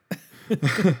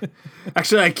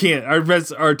 Actually, I can't.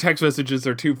 Our text messages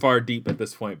are too far deep at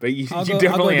this point, but you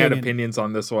definitely had opinions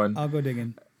on this one. I'll go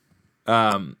digging.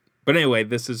 But anyway,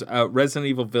 this is a Resident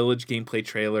Evil Village gameplay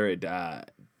trailer. It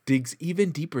digs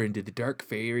even deeper into the dark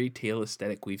fairy tale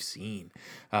aesthetic we've seen,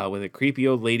 with a creepy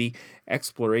old lady,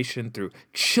 exploration through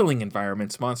chilling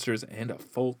environments, monsters, and a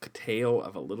folk tale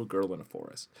of a little girl in a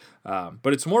forest.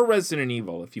 But it's more Resident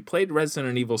Evil. If you played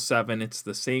Resident Evil 7, it's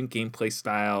the same gameplay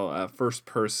style, first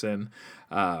person.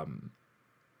 And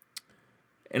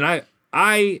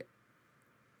I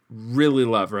really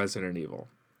love Resident Evil.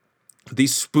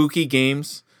 These spooky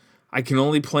games, I can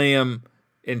only play them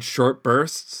in short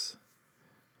bursts,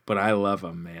 but I love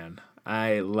them, man.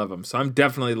 I love them. So I'm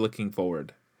definitely looking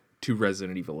forward to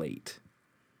Resident Evil 8.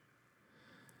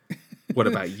 What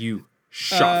about you,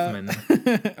 Schaffman?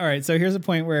 All right, so here's a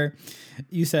point where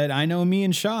you said, I know me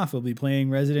and Schaff will be playing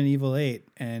Resident Evil 8.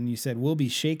 And you said, we'll be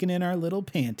shaking in our little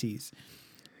panties.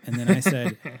 And then I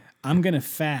said, I'm going to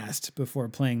fast before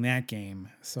playing that game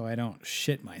so I don't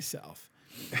shit myself.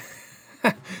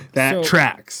 That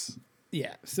tracks.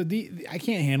 Yeah, so I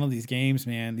can't handle these games,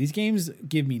 man. These games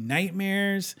give me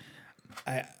nightmares.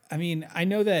 I mean, I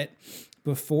know that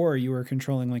before you were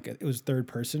controlling like it was third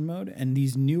person mode, and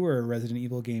these newer Resident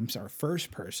Evil games are first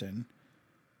person,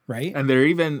 right? And they're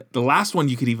even the last one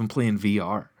you could even play in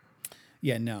VR.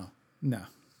 Yeah, no,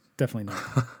 definitely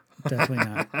not. Definitely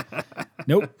not.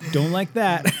 Nope, don't like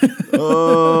that.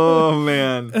 Oh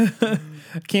man.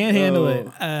 Can't handle it.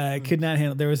 Could not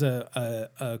handle. There was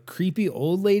a creepy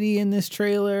old lady in this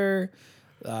trailer.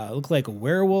 Looked like a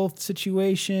werewolf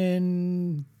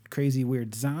situation. Crazy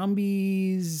weird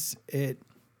zombies. It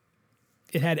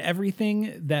had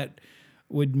everything that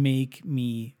would make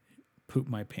me poop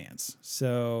my pants.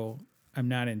 So I'm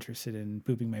not interested in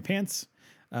pooping my pants.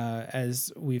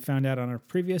 As we found out on our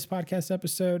previous podcast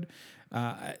episode,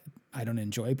 I don't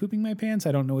enjoy pooping my pants.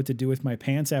 I don't know what to do with my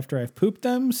pants after I've pooped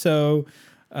them. So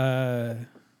I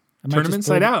might Turn them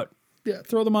inside out. Yeah,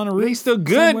 throw them on a roof. They still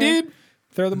good, somewhere. dude.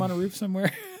 Throw them on a roof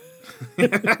somewhere.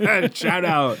 Shout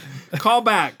out. Call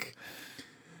back.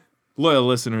 Loyal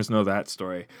listeners know that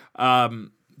story.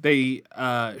 They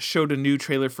showed a new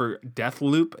trailer for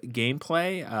Deathloop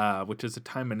gameplay, which is a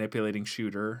time manipulating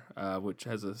shooter, which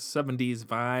has a 70s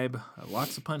vibe,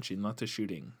 lots of punching, lots of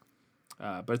shooting.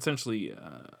 But essentially,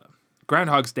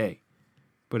 Groundhog's Day,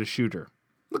 but a shooter.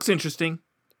 Looks interesting.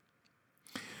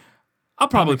 I'll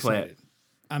probably play it.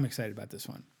 I'm excited about this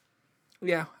one.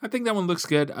 Yeah, I think that one looks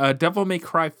good. Devil May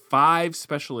Cry 5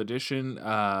 Special Edition.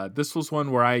 This was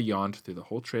one where I yawned through the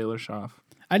whole trailer, Shoff.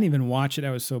 I didn't even watch it.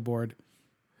 I was so bored.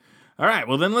 All right,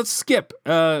 well then let's skip.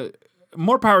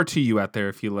 More power to you out there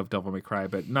if you love Devil May Cry,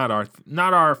 but not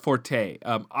our forte.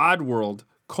 Oddworld: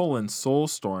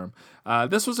 Soulstorm.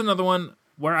 This was another one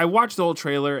where I watched the whole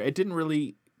trailer. It didn't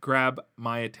really grab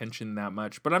my attention that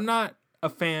much, but I'm not a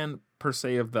fan per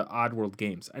se of the Oddworld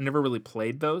games. I never really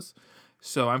played those,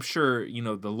 so I'm sure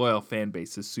the loyal fan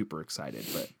base is super excited,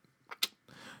 but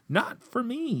not for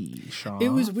me, Sean. It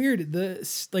was weird. The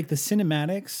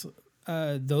cinematics,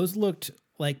 those looked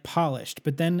like polished,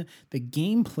 but then the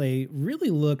gameplay really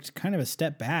looked kind of a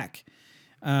step back.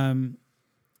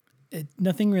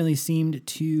 Nothing really seemed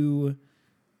too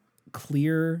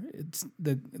clear.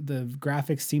 The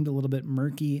graphics seemed a little bit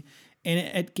murky, and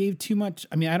it gave too much.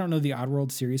 I mean, I don't know the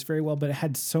Oddworld series very well, but it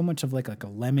had so much of like a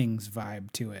Lemmings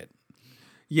vibe to it.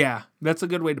 Yeah, that's a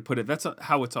good way to put it. That's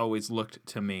how it's always looked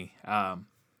to me. And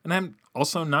I'm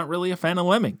also not really a fan of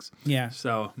Lemmings. Yeah.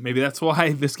 So maybe that's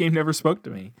why this game never spoke to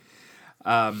me.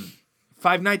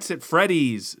 Five Nights at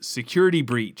Freddy's Security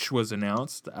Breach was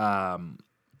announced,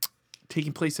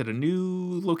 taking place at a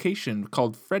new location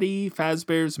called Freddy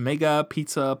Fazbear's Mega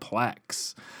Pizza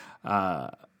Plex,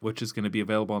 which is going to be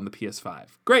available on the PS5.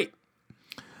 Great.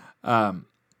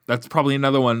 That's probably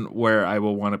another one where I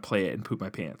will want to play it and poop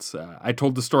my pants. I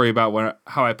told the story about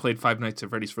how I played Five Nights at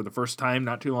Freddy's for the first time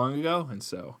not too long ago, and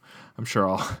so I'm sure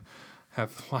I'll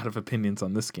have a lot of opinions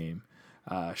on this game.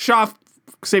 Shoff,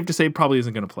 safe to say, probably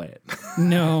isn't going to play it.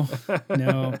 No,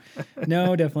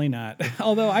 definitely not.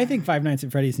 Although I think Five Nights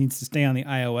at Freddy's needs to stay on the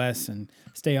iOS and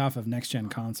stay off of next-gen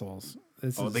consoles.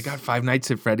 They got Five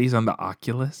Nights at Freddy's on the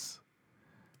Oculus?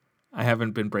 I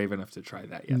haven't been brave enough to try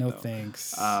that yet, No though.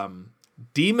 thanks.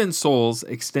 Demon Souls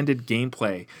extended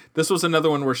gameplay. This was another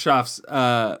one where Shoff's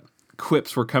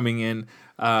quips were coming in.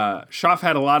 Shoff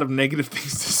had a lot of negative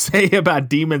things to say about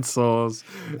Demon Souls,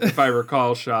 if I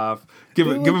recall, Shoff. Give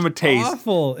him a taste.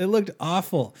 Awful. It looked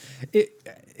awful.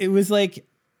 It was like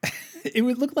it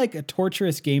would look like a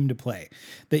torturous game to play.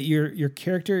 That your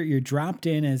character, you're dropped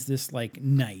in as this like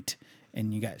knight,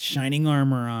 and you got shining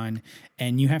armor on,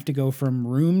 and you have to go from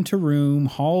room to room,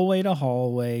 hallway to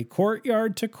hallway,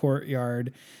 courtyard to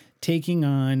courtyard, taking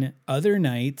on other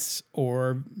knights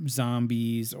or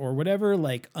zombies or whatever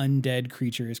like undead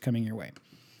creature is coming your way.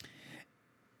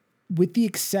 With the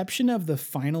exception of the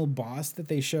final boss that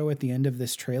they show at the end of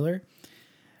this trailer,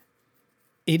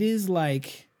 it is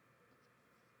like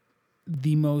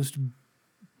the most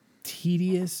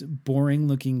tedious, boring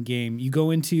looking game. You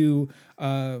go into,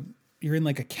 you're in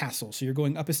like a castle. So you're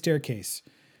going up a staircase,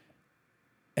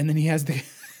 and then he has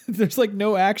there's like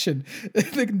no action.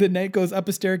 The knight goes up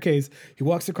a staircase. He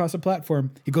walks across a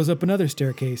platform. He goes up another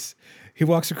staircase. He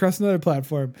walks across another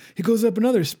platform. He goes up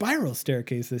another spiral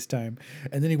staircase this time.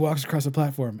 And then he walks across a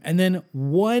platform. And then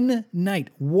one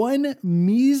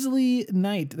measly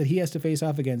knight that he has to face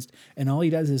off against. And all he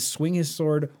does is swing his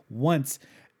sword once,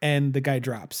 and the guy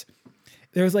drops.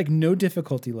 There was like no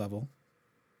difficulty level.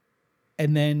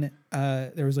 And then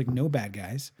there was like no bad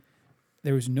guys.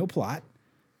 There was no plot.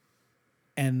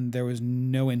 And there was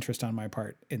no interest on my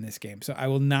part in this game. So I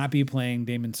will not be playing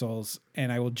Demon Souls, and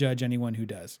I will judge anyone who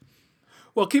does.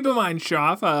 Well, keep in mind,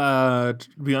 Shoff,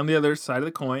 to be on the other side of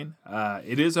the coin,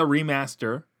 it is a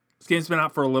remaster. This game's been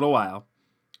out for a little while.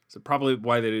 So probably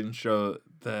why they didn't show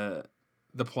the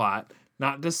plot.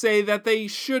 Not to say that they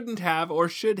shouldn't have or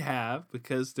should have,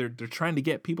 because they're trying to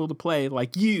get people to play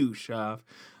like you, Shoff.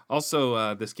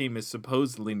 Also, this game is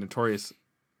supposedly notorious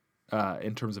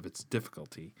in terms of its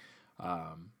difficulty.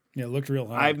 Yeah, it looked real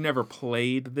hard. I've never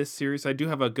played this series. I do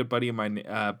have a good buddy of mine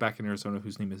back in Arizona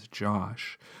whose name is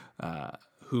Josh,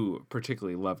 who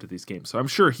particularly loved these games. So I'm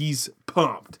sure he's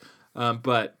pumped.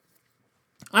 But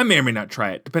I may or may not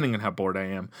try it, depending on how bored I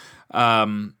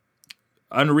am.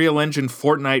 Unreal Engine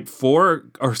 4 Fortnite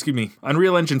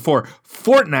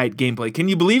gameplay. Can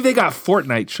you believe they got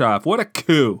Fortnite, Shav? What a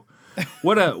coup.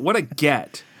 What a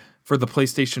get for the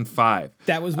PlayStation 5.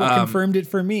 That was what confirmed it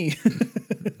for me.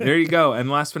 There you go. And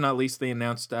last but not least, they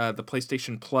announced the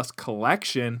PlayStation Plus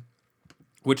Collection,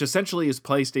 which essentially is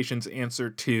PlayStation's answer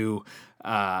to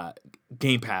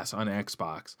Game Pass on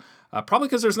Xbox. Probably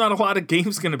because there's not a lot of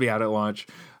games going to be out at launch.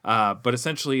 But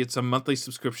essentially, it's a monthly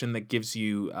subscription that gives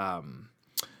you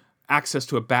access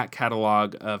to a back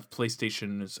catalog of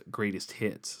PlayStation's greatest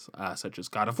hits, such as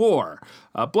God of War,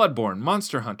 Bloodborne,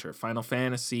 Monster Hunter, Final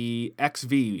Fantasy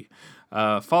XV,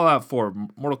 Fallout 4,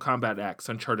 Mortal Kombat X,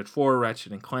 Uncharted 4,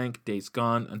 Ratchet and Clank, Days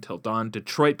Gone, Until Dawn,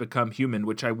 Detroit Become Human,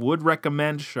 which I would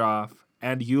recommend, Shaw,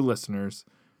 and you listeners.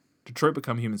 Detroit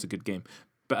Become Human is a good game.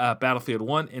 Battlefield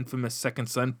 1, Infamous Second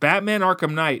Son, Batman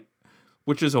Arkham Knight,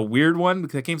 which is a weird one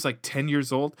because that game's like 10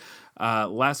 years old.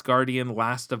 Last Guardian,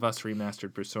 Last of Us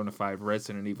Remastered, Persona 5,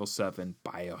 Resident Evil 7,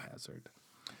 Biohazard.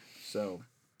 So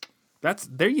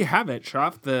there you have it,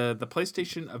 Shoff. The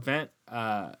PlayStation event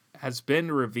has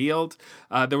been revealed.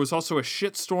 There was also a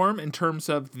shitstorm in terms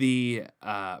of the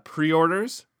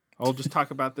pre-orders. I'll just talk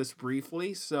about this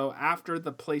briefly. So after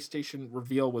the PlayStation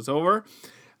reveal was over,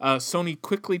 Sony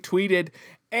quickly tweeted,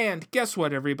 and guess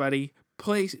what, everybody?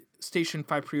 PlayStation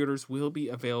 5 pre-orders will be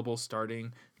available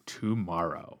starting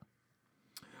tomorrow.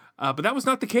 But that was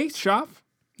not the case, Shav.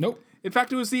 Nope. In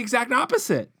fact, it was the exact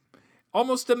opposite.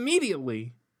 Almost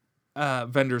immediately,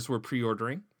 vendors were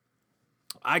pre-ordering.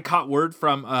 I caught word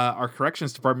from our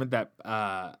corrections department that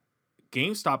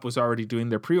GameStop was already doing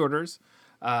their pre-orders.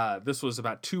 This was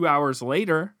about 2 hours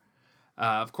later.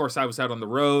 Of course, I was out on the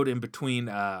road in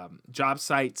between job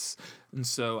sites, and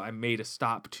so I made a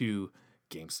stop to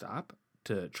GameStop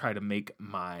to try to make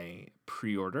my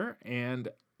pre-order, and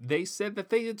they said that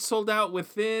they had sold out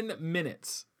within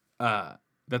minutes, that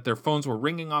their phones were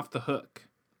ringing off the hook.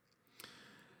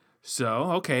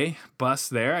 So, okay,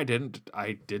 bust there. I didn't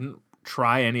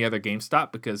try any other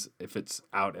GameStop because if it's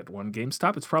out at one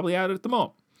GameStop, it's probably out at the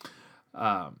mall.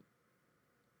 But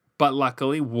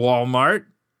luckily, Walmart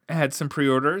had some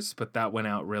pre-orders, but that went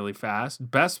out really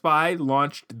fast. Best Buy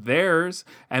launched theirs,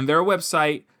 and their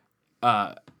website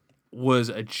was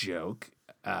a joke.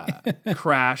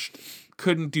 Crashed,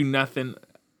 couldn't do nothing.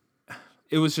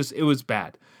 It was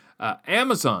bad.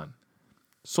 Amazon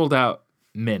sold out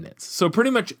minutes. So pretty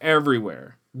much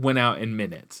everywhere went out in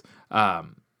minutes.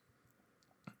 And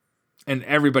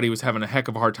everybody was having a heck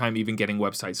of a hard time even getting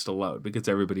websites to load because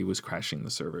everybody was crashing the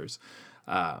servers.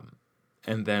 And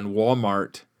then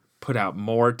Walmart put out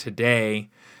more today,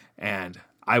 and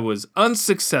I was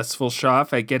unsuccessful, Shaw,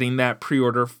 at getting that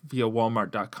pre-order via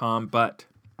Walmart.com, but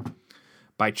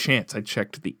by chance I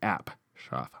checked the app,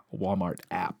 Shaw, Walmart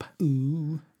app.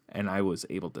 Ooh. And I was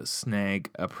able to snag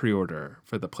a pre-order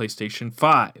for the PlayStation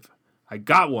 5. I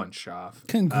got one, Shaw.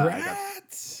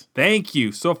 Congrats. Thank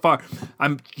you. So far,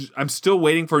 I'm still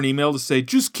waiting for an email to say,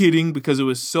 just kidding, because it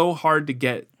was so hard to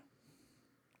get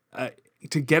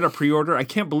a pre-order. I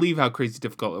can't believe how crazy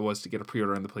difficult it was to get a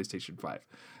pre-order on the PlayStation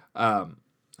 5.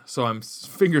 So I'm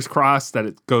fingers crossed that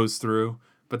it goes through.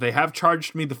 But they have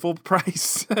charged me the full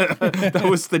price. That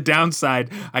was the downside.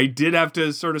 I did have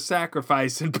to sort of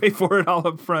sacrifice and pay for it all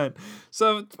up front.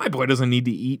 So my boy doesn't need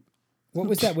to eat. What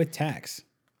was that with tax?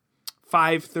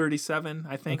 $537,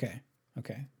 I think.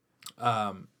 Okay.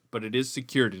 But it is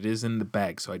secured. It is in the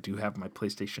bag. So I do have my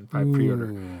PlayStation 5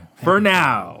 pre-order. For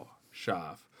now,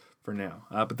 Shav. For now.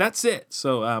 But that's it.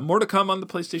 So more to come on the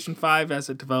PlayStation 5 as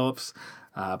it develops.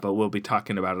 But we'll be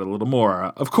talking about it a little more,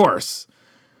 of course,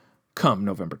 come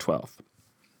November 12th.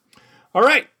 All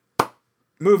right.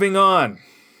 Moving on.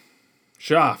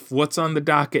 Shav, what's on the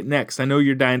docket next? I know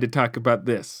you're dying to talk about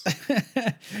this.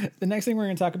 The next thing we're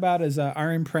going to talk about is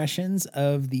our impressions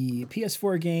of the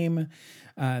PS4 game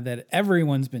that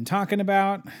everyone's been talking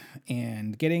about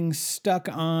and getting stuck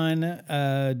on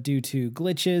due to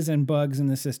glitches and bugs in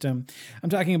the system. I'm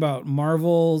talking about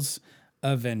Marvel's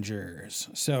Avengers.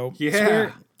 So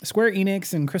yeah. Square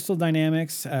Enix and Crystal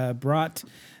Dynamics brought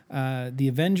the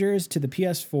Avengers to the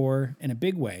PS4 in a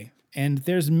big way. And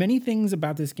there's many things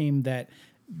about this game that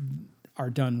are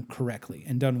done correctly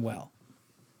and done well.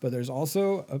 But there's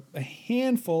also a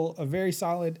handful, a very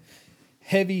solid,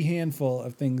 heavy handful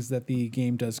of things that the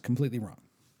game does completely wrong.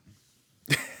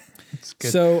 It's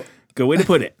good. So, good way to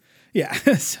put it. Yeah.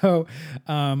 So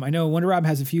I know Wonder Rob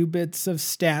has a few bits of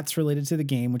stats related to the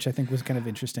game, which I think was kind of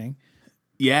interesting.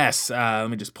 Yes. Let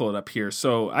me just pull it up here.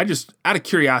 So I just, out of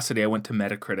curiosity, I went to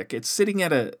Metacritic. It's sitting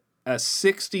at a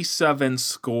 67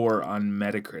 score on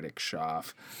Metacritic,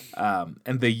 Shoff.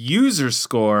 And the user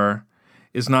score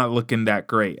is not looking that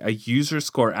great. A user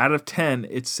score out of 10,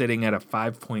 it's sitting at a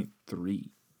 5.3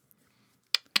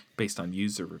 based on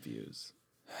user reviews.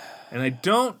 And I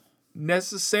don't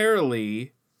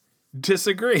necessarily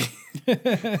disagree. We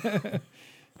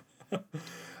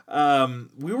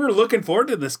were looking forward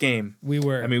to this game. We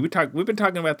were. I mean, we've been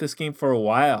talking about this game for a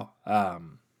while.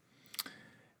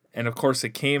 And of course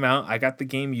it came out. I got the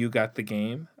game, you got the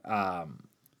game.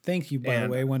 Thank you, by the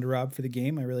way, Wonder Rob, for the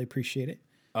game. I really appreciate it.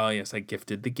 Oh yes, I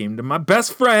gifted the game to my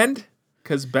best friend,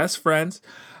 because best friends.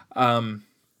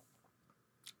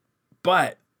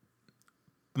 But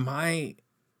my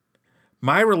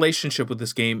relationship with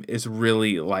this game is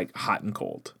really like hot and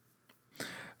cold.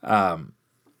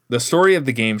 The story of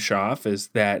the game, Shoff, is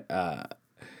that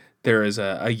there is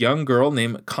a young girl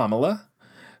named Kamala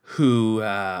who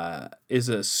is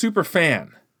a super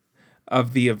fan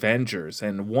of the Avengers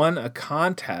and won a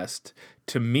contest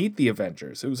to meet the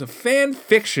Avengers. It was a fan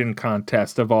fiction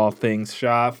contest of all things,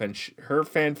 Shoff, and her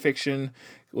fan fiction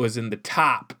was in the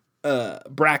top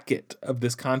bracket of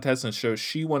this contest, and so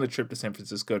she won a trip to San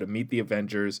Francisco to meet the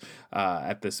Avengers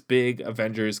at this big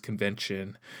Avengers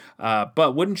convention.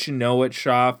 But wouldn't you know it,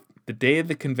 Shoff, the day of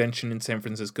the convention in San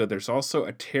Francisco, there's also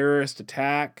a terrorist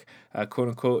attack, quote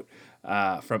unquote,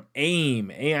 from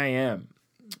AIM,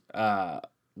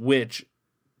 which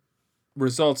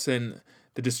results in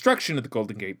the destruction of the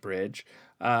Golden Gate Bridge,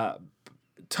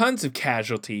 tons of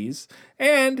casualties,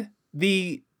 and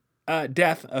the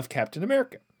death of Captain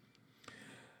America.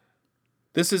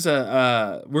 This is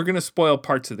we're going to spoil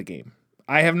parts of the game.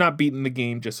 I have not beaten the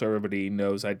game, just so everybody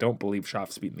knows. I don't believe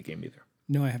Shoff's beaten the game either.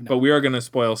 No, I have not. But we are going to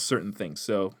spoil certain things.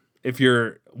 So if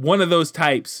you're one of those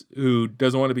types who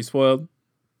doesn't want to be spoiled,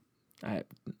 I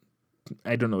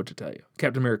don't know what to tell you.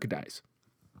 Captain America dies.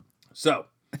 So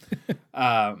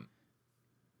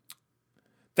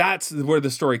that's where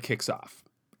the story kicks off.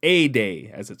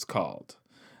 A-Day, as it's called.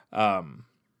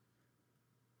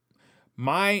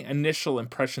 My initial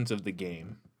impressions of the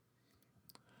game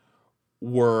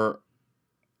were,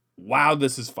 wow,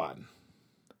 this is fun.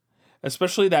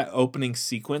 Especially that opening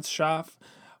sequence, Shoff.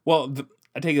 Well,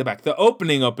 I take it back. The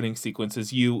opening sequence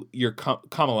is you're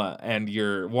Kamala, and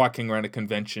you're walking around a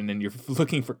convention, and you're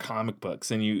looking for comic books,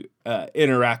 and you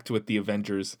interact with the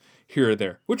Avengers here or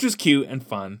there, which was cute and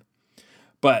fun.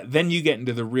 But then you get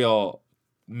into the real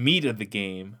meat of the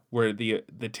game, where the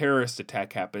terrorist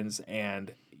attack happens,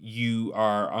 and you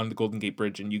are on the Golden Gate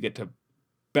Bridge, and you get to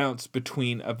bounce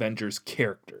between Avengers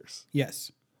characters.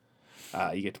 Yes.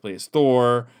 You get to play as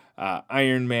Thor,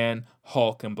 Iron Man,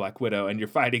 Hulk, and Black Widow, and you're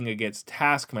fighting against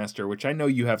Taskmaster, which I know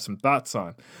you have some thoughts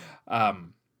on.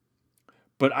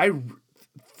 But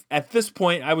at this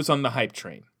point, I was on the hype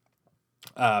train.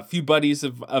 A few buddies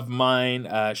of mine,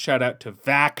 shout out to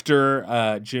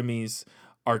Vactor, Jimmy's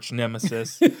arch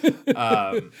nemesis.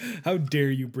 How dare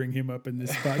you bring him up in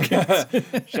this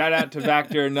podcast? Shout out to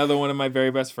Vactor, another one of my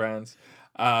very best friends.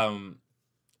 And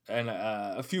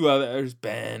a few others,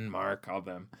 Ben, Mark, all of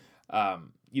them,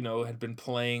 had been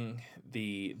playing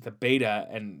the beta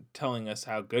and telling us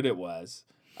how good it was.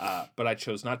 But I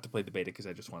chose not to play the beta because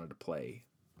I just wanted to play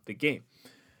the game.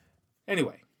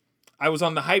 Anyway, I was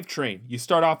on the hype train. You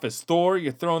start off as Thor,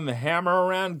 you're throwing the hammer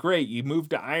around, great. You move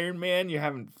to Iron Man, you're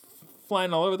having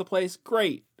flying all over the place,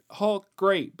 great. Hulk,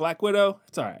 great. Black Widow,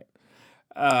 it's all right.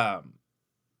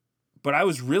 But I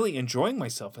was really enjoying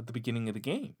myself at the beginning of the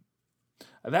game.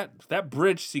 That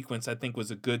bridge sequence, I think, was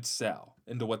a good sell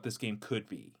into what this game could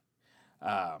be.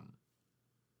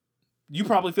 You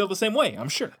probably feel the same way, I'm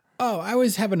sure. Oh, I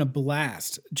was having a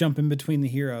blast jumping between the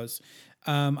heroes.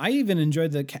 I even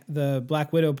enjoyed the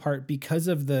Black Widow part because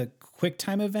of the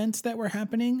QuickTime events that were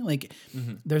happening. Like,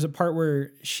 there's a part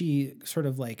where she sort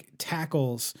of like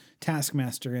tackles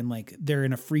Taskmaster, and like they're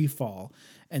in a free fall,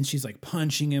 and she's like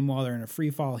punching him while they're in a free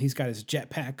fall. He's got his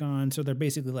jetpack on, so they're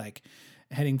basically like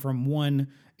heading from one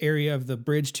area of the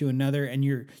bridge to another, and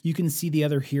you can see the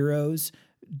other heroes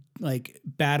like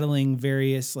battling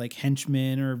various like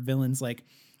henchmen or villains like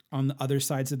on the other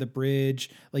sides of the bridge.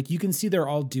 Like, you can see they're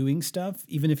all doing stuff,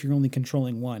 even if you're only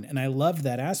controlling one. And I loved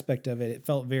that aspect of it. It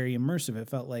felt very immersive. It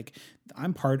felt like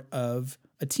I'm part of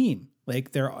a team.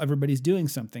 Like, everybody's doing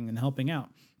something and helping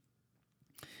out.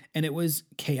 And it was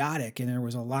chaotic, and there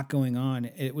was a lot going on.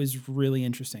 It was really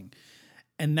interesting.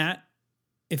 And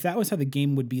if that was how the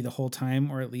game would be the whole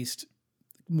time, or at least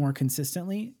more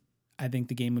consistently, I think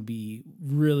the game would be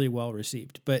really well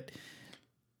received. But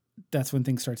that's when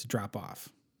things start to drop off.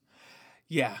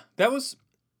 Yeah,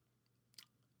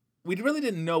 we really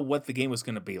didn't know what the game was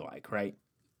going to be like, right?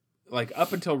 Like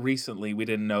up until recently, we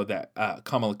didn't know that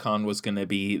Kamala Khan was going to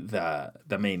be the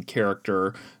main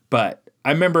character. But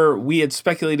I remember we had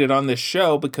speculated on this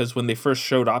show because when they first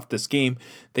showed off this game,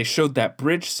 they showed that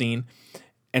bridge scene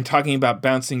and talking about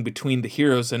bouncing between the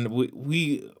heroes. And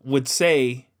we would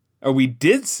say, or we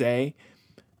did say,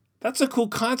 that's a cool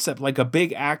concept, like a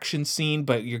big action scene,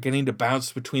 but you're getting to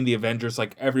bounce between the Avengers,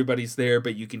 like everybody's there,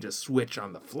 but you can just switch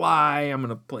on the fly. I'm going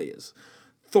to play as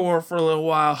Thor for a little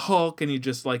while, Hulk, and you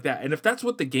just like that. And if that's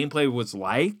what the gameplay was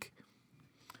like,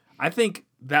 I think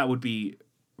that would be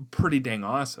pretty dang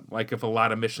awesome. Like if a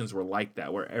lot of missions were like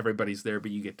that, where everybody's there,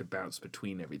 but you get to bounce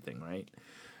between everything, right?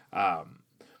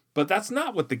 But that's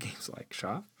not what the game's like,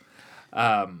 Shaw.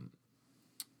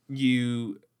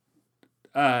 You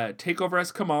take over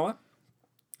as Kamala,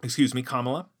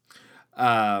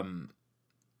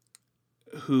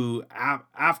 who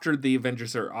after the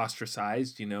Avengers are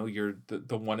ostracized, you're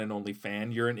the one and only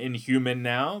fan. You're an Inhuman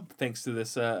now, thanks to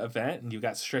this event, and you've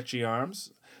got stretchy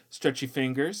arms, stretchy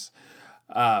fingers,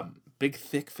 big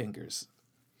thick fingers.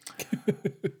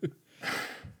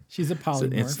 She's a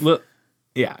polymorph. So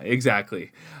yeah,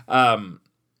 exactly.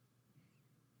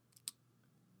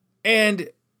 And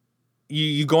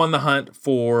you go on the hunt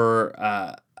for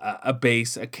a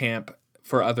base, a camp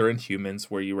for other Inhumans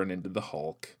where you run into the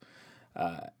Hulk.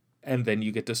 And then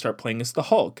you get to start playing as the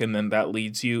Hulk. And then that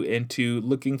leads you into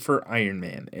looking for Iron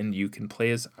Man. And you can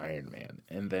play as Iron Man.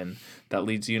 And then that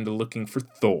leads you into looking for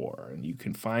Thor. And you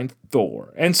can find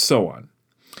Thor. And so on.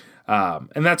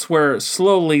 And that's where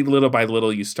slowly, little by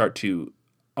little, you start to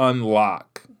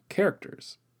unlock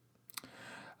characters.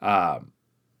 My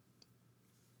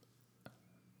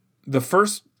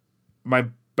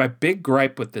big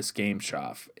gripe with this game,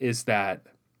 Shaff, is that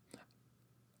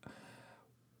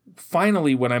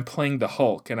finally when I'm playing the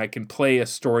Hulk and I can play a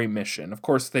story mission, of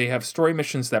course they have story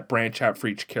missions that branch out for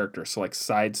each character, so like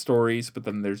side stories, but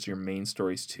then there's your main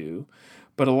stories too.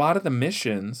 But a lot of the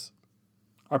missions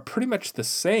are pretty much the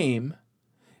same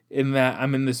in that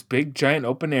I'm in this big giant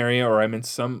open area or I'm in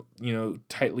some,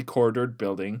 tightly corridored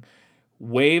building.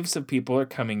 Waves of people are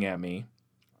coming at me.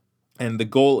 And the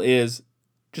goal is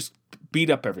just beat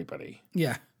up everybody.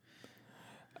 Yeah.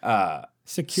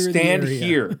 Secure stand the area.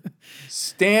 here.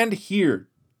 Stand here.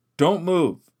 Don't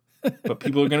move. But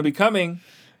people are going to be coming.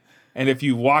 And if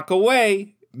you walk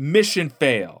away, mission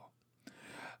fail.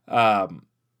 Or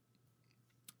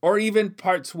even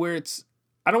parts where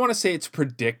I don't want to say it's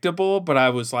predictable, but I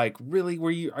was like, really,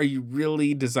 are you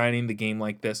really designing the game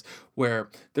like this? Where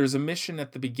there's a mission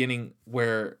at the beginning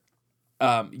where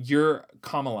you're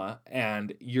Kamala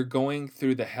and you're going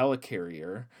through the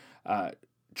helicarrier,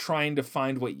 trying to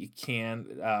find what you can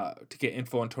to get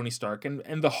info on Tony Stark,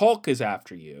 and the Hulk is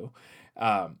after you.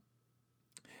 And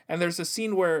there's a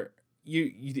scene where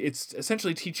it's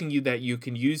essentially teaching you that you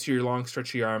can use your long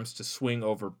stretchy arms to swing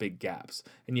over big gaps,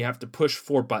 and you have to push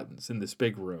 4 buttons in this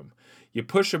big room. You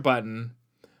push a button,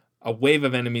 a wave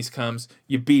of enemies comes,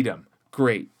 you beat them.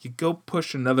 Great. You go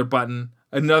push another button,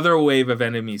 another wave of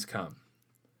enemies come.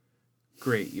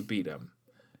 Great, you beat them.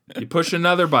 You push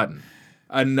another button,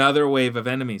 another wave of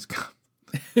enemies come.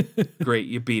 Great,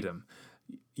 you beat them.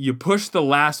 You push the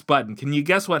last button. Can you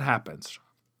guess what happens?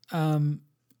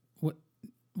 What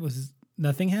was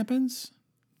nothing happens?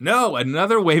 No,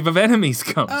 another wave of enemies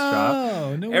comes.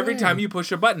 Oh, no Every way. time you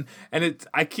push a button, and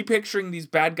I keep picturing these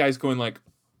bad guys going like,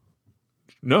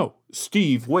 "No,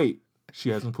 Steve, wait, she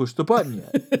hasn't pushed the button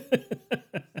yet.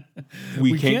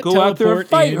 We can't go out there and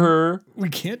fight her. We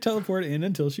can't teleport in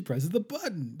until she presses the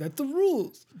button. That's the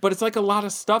rules." But it's like a lot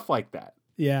of stuff like that.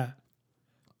 Yeah.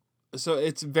 So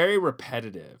it's very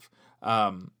repetitive.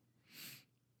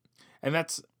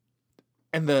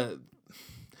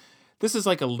 This is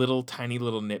like a tiny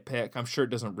little nitpick. I'm sure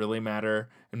it doesn't really matter,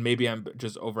 and maybe I'm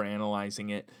just overanalyzing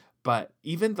it. But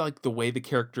even like the way the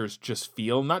characters just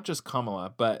feel, not just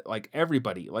Kamala, but like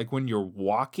everybody, like when you're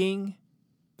walking,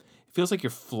 it feels like you're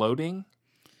floating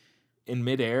in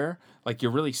midair. Like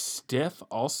you're really stiff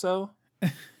also.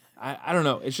 I don't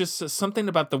know. It's just something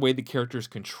about the way the characters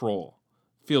control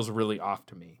feels really off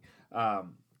to me.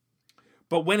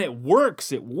 But when it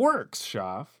works,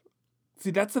 Shav. See,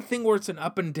 that's the thing where it's an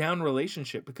up and down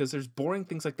relationship because there's boring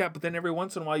things like that. But then every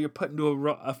once in a while you're put into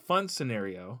a fun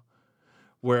scenario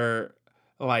where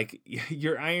like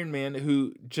you're Iron Man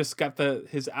who just got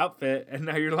his outfit and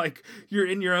now you're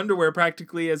in your underwear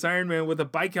practically as Iron Man with a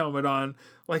bike helmet on,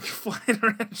 like flying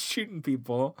around shooting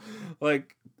people,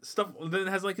 like stuff. Then it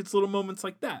has like its little moments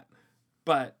like that.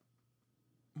 But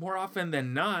more often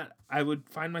than not, I would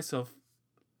find myself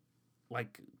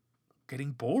like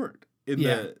getting bored in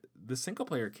the single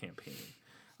player campaign.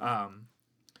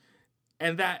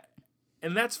 And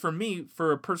that's for me,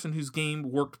 for a person whose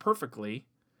game worked perfectly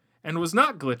and was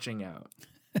not glitching out.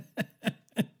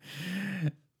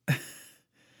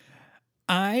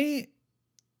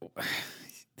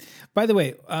 By the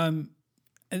way,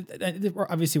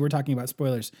 obviously we're talking about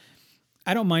spoilers.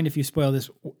 I don't mind if you spoil this.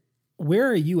 Where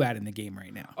are you at in the game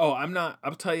right now? Oh, I'm not.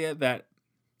 I'll tell you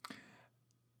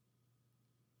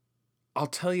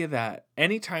that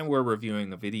anytime we're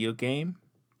reviewing a video game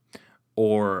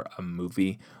or a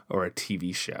movie or a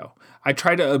TV show, I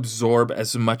try to absorb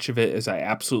as much of it as I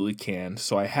absolutely can.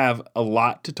 So I have a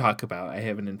lot to talk about. I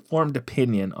have an informed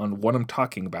opinion on what I'm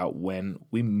talking about when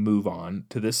we move on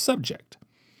to this subject.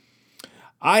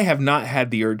 I have not had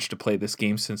the urge to play this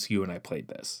game since you and I played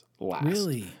this last.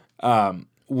 Really?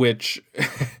 Which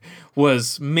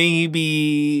was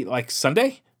maybe like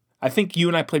Sunday. I think you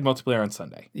and I played multiplayer on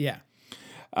Sunday. Yeah.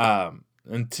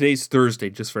 And today's Thursday,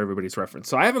 just for everybody's reference.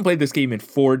 So I haven't played this game in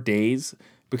 4 days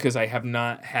because I have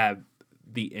not had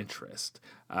the interest.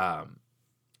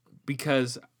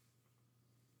 Because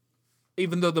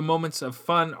even though the moments of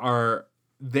fun are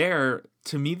there,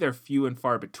 to me, they're few and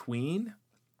far between.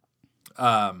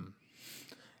 And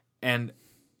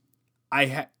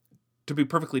to be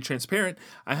perfectly transparent,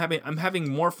 I'm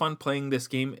having more fun playing this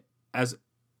game as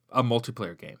a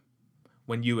multiplayer game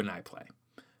when you and I play.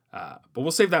 But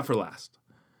we'll save that for last.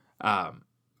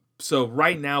 So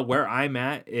right now where I'm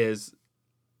at is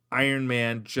Iron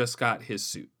Man just got his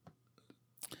suit.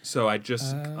 So I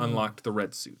just unlocked the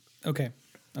red suit. Okay.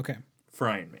 For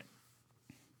Iron Man.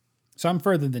 So I'm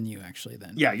further than you actually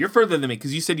then. Yeah, you're further than me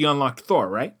because you said you unlocked Thor,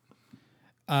 right?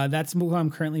 That's who I'm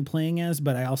currently playing as,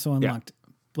 but I also unlocked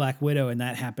Black Widow, and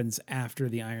that happens after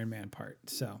the Iron Man part.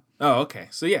 So. Oh, okay.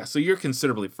 So yeah, so you're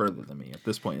considerably further than me at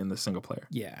this point in the single player.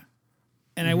 Yeah.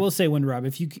 And I will say, Rob,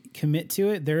 if you commit to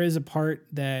it, there is a part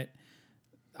that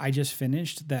I just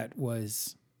finished that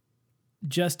was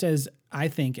just as, I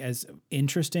think, as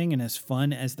interesting and as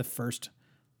fun as the first,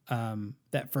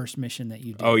 that first mission that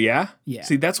you did. Oh, yeah? Yeah.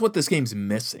 See, that's what this game's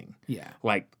missing. Yeah.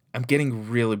 Like, I'm getting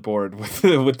really bored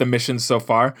with the missions so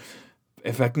far.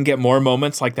 If I can get more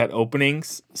moments like that opening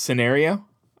scenario,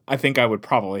 I think I would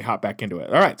probably hop back into it.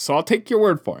 All right, so I'll take your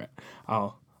word for it.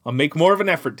 I'll make more of an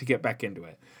effort to get back into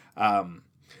it.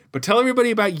 But tell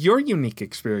everybody about your unique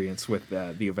experience with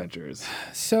the Avengers.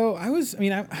 So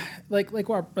like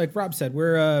Rob said,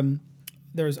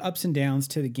 there's ups and downs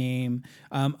to the game.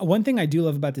 One thing I do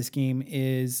love about this game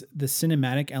is the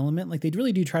cinematic element. Like, they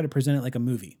really do try to present it like a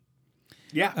movie.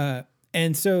 Yeah.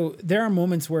 And so there are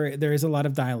moments where there is a lot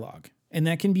of dialogue, and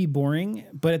that can be boring,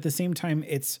 but at the same time,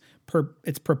 it's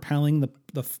propelling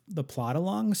the plot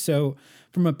along. So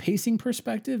from a pacing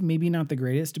perspective, maybe not the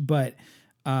greatest, but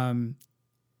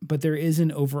there is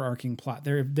an overarching plot.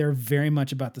 They're very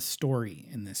much about the story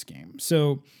in this game.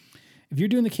 So if you're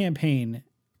doing the campaign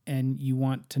and you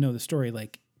want to know the story,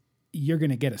 like, you're going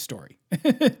to get a story.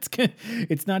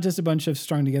 It's not just a bunch of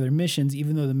strung together missions,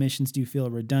 even though the missions do feel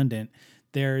redundant.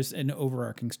 There's an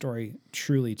overarching story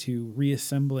truly to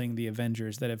reassembling the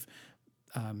Avengers that have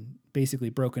basically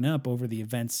broken up over the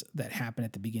events that happen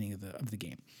at the beginning of the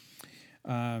game.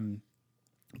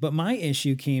 But my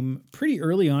issue came pretty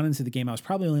early on into the game. I was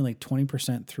probably only like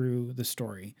 20% through the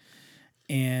story,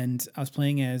 and I was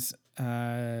playing as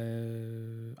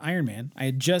Iron Man. I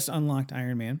had just unlocked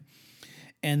Iron Man,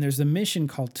 and there's a mission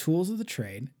called Tools of the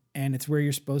Trade, and it's where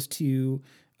you're supposed to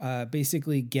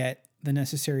basically get the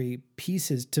necessary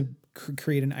pieces to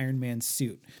create an Iron Man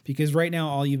suit. Because right now,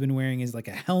 all you've been wearing is like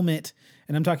a helmet,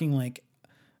 and I'm talking like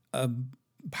a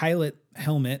pilot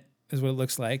helmet is what it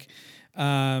looks like.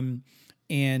 And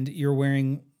you're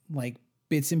wearing like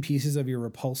bits and pieces of your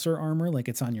repulsor armor, like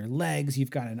it's on your legs. You've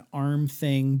got an arm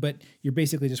thing, but you're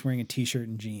basically just wearing a t-shirt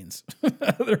and jeans.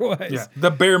 Otherwise, yeah,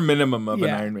 the bare minimum of an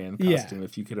Iron Man costume,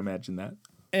 if you could imagine that.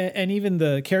 And even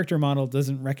the character model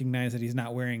doesn't recognize that he's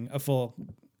not wearing a full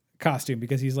costume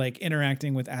because he's like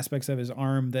interacting with aspects of his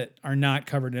arm that are not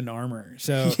covered in armor.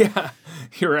 So yeah,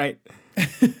 you're right.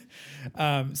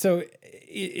 So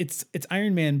it's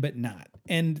Iron Man, but not.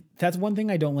 And that's one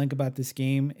thing I don't like about this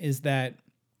game is that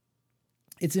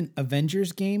it's an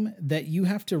Avengers game that you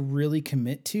have to really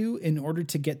commit to in order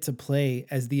to get to play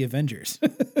as the Avengers.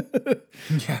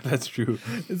 Yeah, that's true.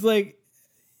 It's like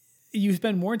you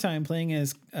spend more time playing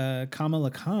as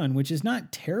Kamala Khan, which is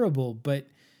not terrible, but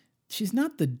she's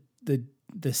not the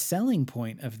selling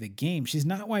point of the game. She's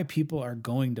not why people are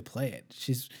going to play it.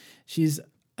 She's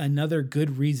another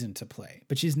good reason to play,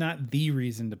 but she's not the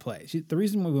reason to play. The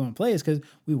reason we want to play is because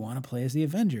we want to play as the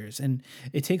Avengers. And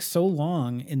it takes so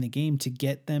long in the game to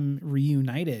get them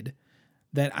reunited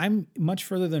that I'm much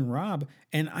further than Rob,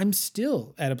 and I'm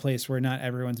still at a place where not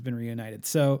everyone's been reunited.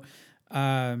 So,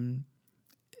 from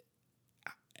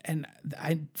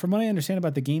what I understand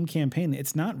about the game campaign,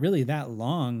 it's not really that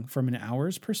long from an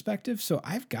hour's perspective. So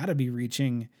I've got to be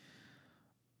reaching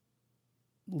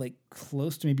like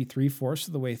close to maybe 3/4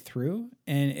 of the way through.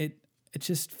 And it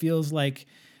just feels like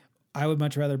I would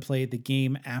much rather play the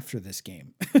game after this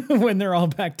game when they're all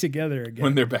back together again.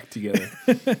 When they're back together.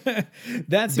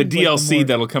 That's the DLC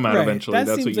that'll come out eventually. That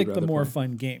That's seems what like the more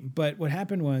fun game. But what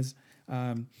happened was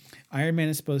Iron Man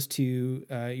is supposed to,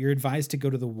 you're advised to go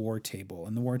to the war table.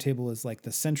 And the war table is like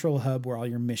the central hub where all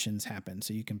your missions happen.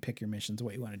 So you can pick your missions,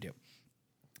 what you want to do.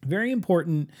 Very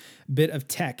important bit of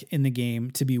tech in the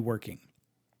game to be working.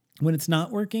 When it's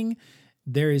not working,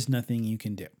 there is nothing you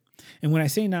can do. And when I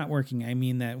say not working, I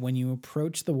mean that when you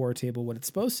approach the war table, what it's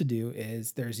supposed to do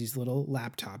is there's these little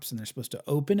laptops and they're supposed to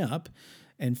open up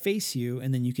and face you,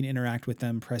 and then you can interact with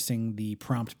them pressing the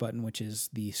prompt button, which is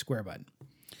the square button.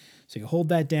 So you hold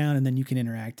that down and then you can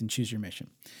interact and choose your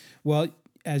mission. Well,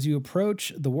 as you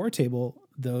approach the war table,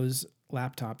 those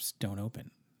laptops don't open.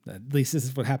 At least this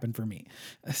is what happened for me.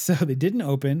 So they didn't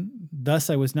open. Thus,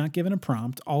 I was not given a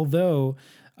prompt, although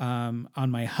on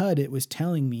my HUD, it was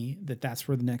telling me that that's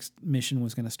where the next mission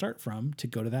was going to start from to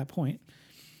go to that point.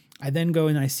 I then go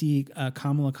and I see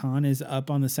Kamala Khan is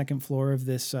up on the second floor of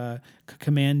this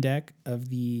command deck of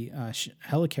the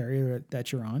helicarrier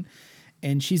that you're on.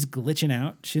 And she's glitching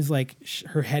out. She's like,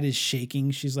 her head is shaking.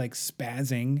 She's like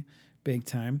spazzing big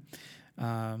time.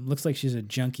 Looks like she's a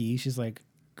junkie. She's like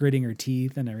gritting her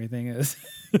teeth and everything.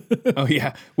 Oh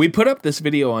yeah, we put up this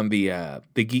video on the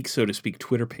Geek So to Speak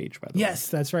Twitter page, by the way. Yes,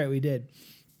 that's right, we did.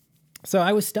 So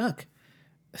I was stuck,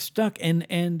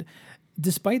 and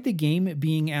despite the game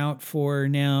being out for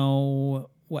now,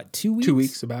 what, 2 weeks? 2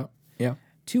 weeks about, yeah.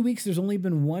 2 weeks. There's only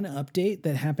been one update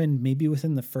that happened maybe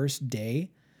within the first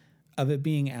day of it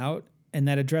being out, and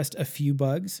that addressed a few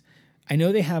bugs. I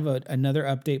know they have another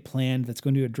update planned that's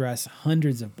going to address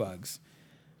hundreds of bugs.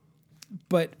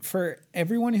 But for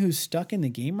everyone who's stuck in the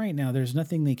game right now, there's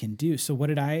nothing they can do. So what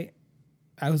did I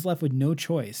was left with no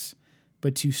choice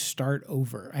but to start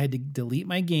over. I had to delete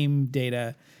my game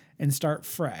data and start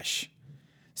fresh.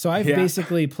 So I've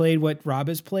basically played what Rob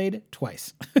has played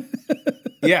twice.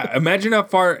 Yeah, imagine how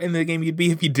far in the game you'd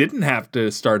be if you didn't have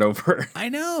to start over. I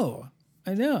know.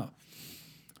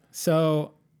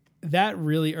 So that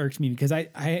really irked me because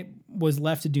I was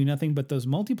left to do nothing but those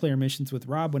multiplayer missions with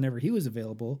Rob whenever he was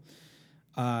available.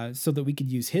 So that we could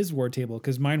use his war table,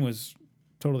 because mine was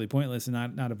totally pointless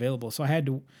and not available. So I had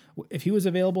to, if he was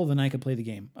available, then I could play the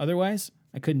game. Otherwise,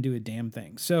 I couldn't do a damn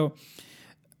thing. So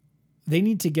they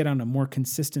need to get on a more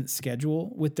consistent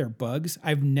schedule with their bugs.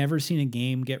 I've never seen a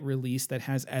game get released that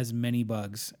has as many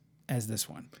bugs as this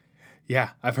one.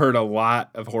 Yeah, I've heard a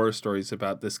lot of horror stories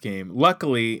about this game.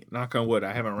 Luckily, knock on wood,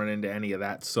 I haven't run into any of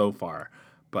that so far.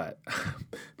 But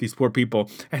these poor people.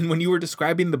 And when you were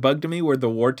describing the bug to me where the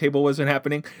war table wasn't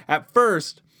happening, at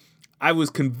first, I was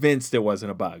convinced it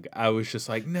wasn't a bug. I was just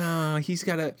like, no,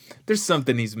 there's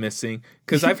something he's missing.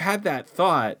 Because I've had that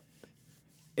thought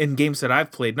in games that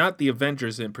I've played, not the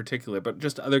Avengers in particular, but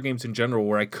just other games in general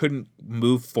where I couldn't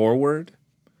move forward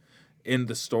in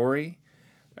the story.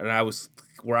 And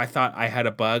where I thought I had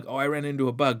a bug. Oh, I ran into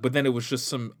a bug. But then it was just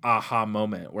some aha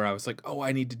moment where I was like, oh,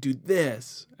 I need to do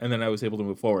this. And then I was able to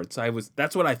move forward. So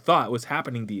that's what I thought was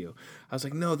happening to you. I was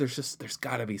like, no, there's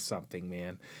got to be something,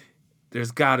 man.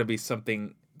 There's got to be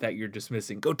something that you're just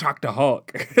missing. Go talk to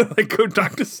Hulk. Like, go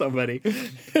talk to somebody.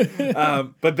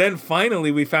 But then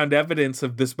finally we found evidence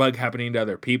of this bug happening to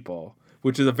other people,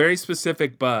 which is a very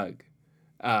specific bug.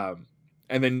 And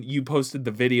then you posted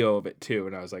the video of it too.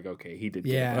 And I was like, okay, he did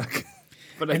get a bug.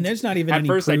 But there's not even at any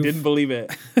first proof. I didn't believe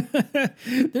it.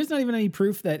 There's not even any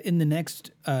proof that in the next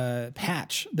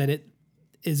patch that it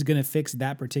is going to fix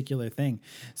that particular thing.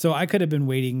 So I could have been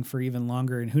waiting for even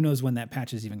longer, and who knows when that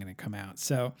patch is even going to come out.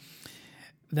 So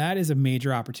that is a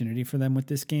major opportunity for them with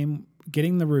this game.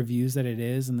 Getting the reviews that it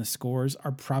is and the scores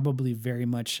are probably very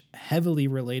much heavily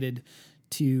related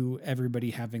to everybody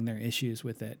having their issues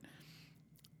with it.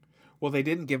 Well, they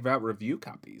didn't give out review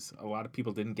copies. A lot of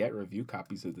people didn't get review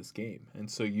copies of this game.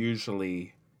 And so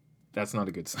usually that's not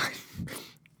a good sign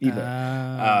either.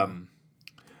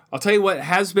 I'll tell you what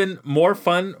has been more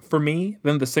fun for me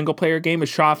than the single-player game is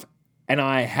Shoff and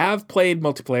I have played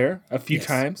multiplayer a few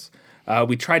times.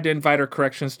 We tried to invite our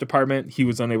corrections department. He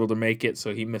was unable to make it,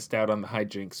 so he missed out on the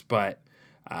hijinks. But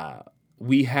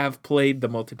we have played the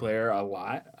multiplayer a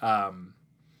lot,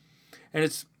 and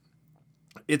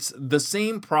it's the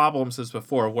same problems as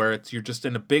before, where you're just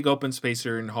in a big open space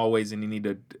or in hallways, and you need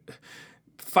to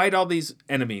fight all these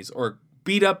enemies or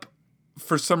beat up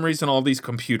for some reason all these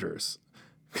computers.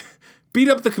 Beat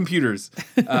up the computers.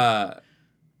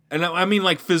 And I mean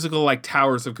like physical, like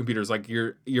towers of computers. Like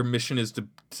your mission is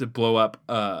to blow up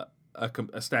a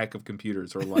stack of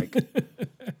computers, or like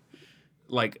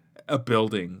like a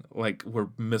building, like where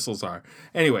missiles are.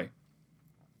 Anyway,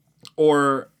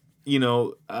 or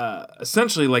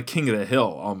essentially like King of the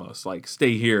Hill, almost like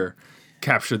stay here,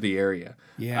 capture the area.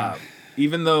 Yeah.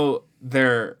 Even though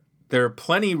they're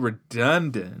plenty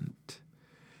redundant,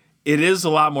 it is a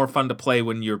lot more fun to play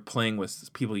when you're playing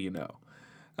with people you know.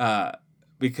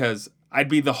 Because I'd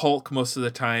be the Hulk most of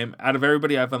the time. Out of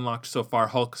everybody I've unlocked so far,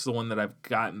 Hulk's the one that I've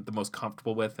gotten the most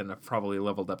comfortable with, and I've probably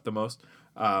leveled up the most.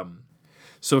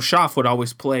 So Schaff would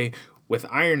always play with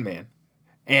Iron Man,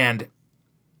 and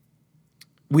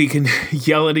we can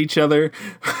yell at each other.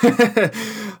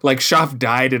 Like Schaff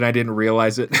died and I didn't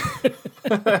realize it.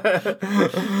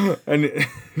 And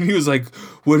he was like,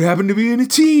 "What happened to being a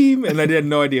team?" And I had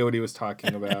no idea what he was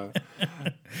talking about.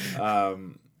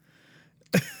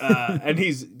 And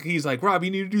he's like, "Rob,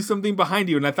 you need to do something behind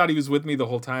you." And I thought he was with me the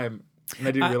whole time. And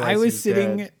I didn't realize I he was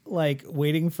sitting dead. like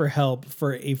waiting for help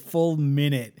for a full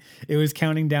minute. It was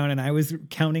counting down, and I was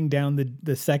counting down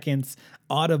the seconds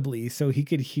audibly so he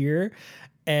could hear.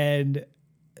 And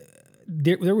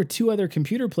there were two other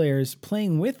computer players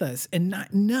playing with us, and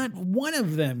not one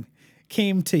of them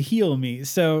came to heal me.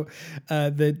 So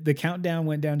the countdown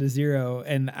went down to 0,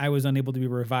 and I was unable to be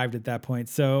revived at that point.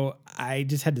 So I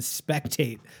just had to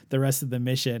spectate the rest of the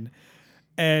mission.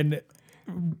 And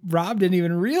Rob didn't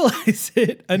even realize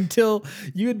it until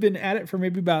you had been at it for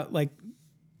maybe about like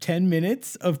 10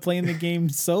 minutes of playing the game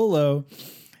solo.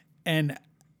 And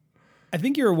I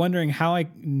think you were wondering how I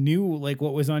knew like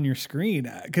what was on your screen.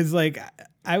 Cause like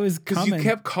I was because you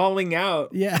kept calling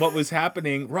out what was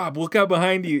happening. Rob, look out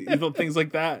behind you. Things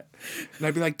like that. And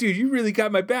I'd be like, dude, you really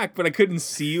got my back, but I couldn't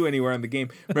see you anywhere in the game.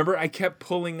 Remember, I kept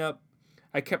pressing up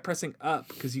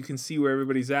because you can see where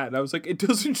everybody's at. And I was like, it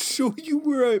doesn't show you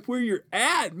where you're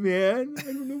at, man.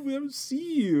 I don't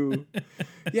see you.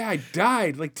 Yeah, I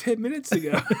died like 10 minutes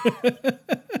ago.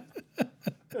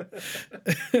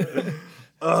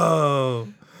 Oh,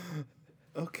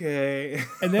 okay.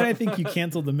 And then I think you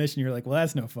canceled the mission. You're like, well,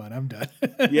 that's no fun. I'm done.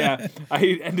 Yeah,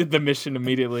 I ended the mission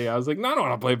immediately. I was like, no, I don't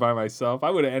want to play by myself.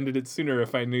 I would have ended it sooner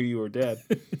if I knew you were dead.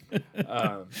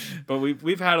 But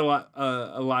we've had a lot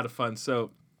of fun.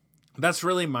 So that's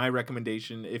really my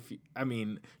recommendation.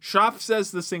 Schaff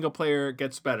says the single player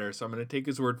gets better, so I'm going to take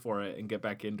his word for it and get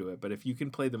back into it. But if you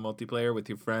can play the multiplayer with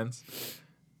your friends,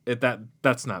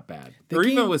 that's not bad.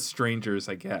 Even with strangers,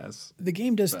 I guess. The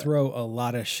game does throw a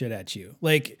lot of shit at you.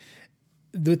 Like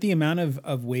with the amount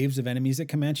of waves of enemies that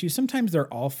come at you, sometimes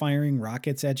they're all firing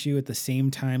rockets at you at the same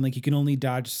time. Like you can only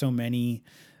dodge so many.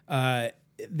 The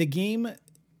game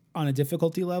on a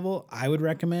difficulty level, I would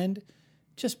recommend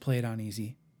just play it on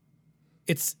easy.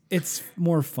 It's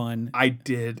more fun. I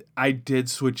did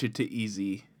switch it to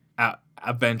easy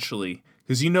eventually,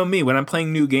 because you know me, when I'm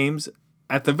playing new games,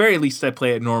 at the very least I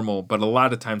play it normal, but a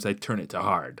lot of times I turn it to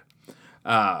hard.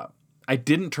 I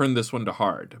didn't turn this one to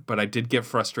hard, but I did get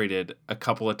frustrated a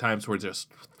couple of times where just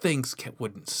things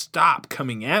wouldn't stop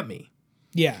coming at me.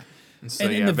 Yeah. And so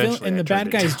the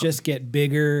bad guys just get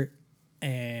bigger,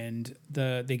 and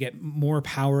they get more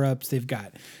power-ups. They've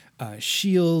got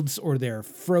shields, or they're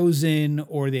frozen,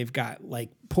 or they've got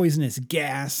like poisonous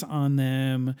gas on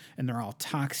them, and they're all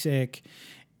toxic.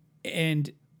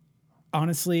 And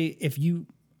honestly,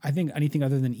 I think anything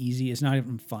other than easy is not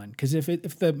even fun, because if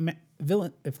the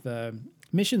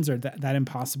missions are that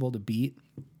impossible to beat,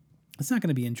 it's not going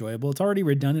to be enjoyable. It's already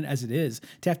redundant as it is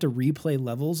to have to replay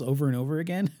levels over and over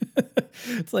again.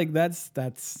 It's like that's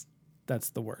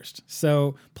the worst.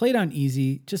 So play it on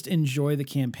easy. Just enjoy the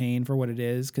campaign for what it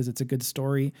is, because it's a good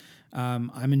story.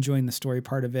 I'm enjoying the story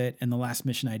part of it, and the last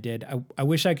mission I did. I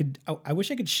wish I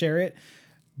could share it,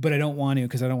 but I don't want to,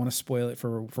 because I don't want to spoil it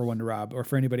for Wonder Rob or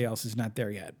for anybody else who's not there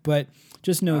yet. But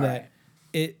just know that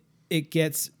it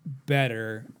gets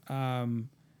better.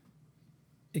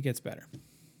 It gets better.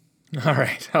 All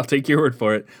right, I'll take your word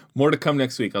for it. More to come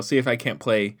next week. I'll see if I can't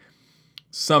play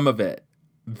some of it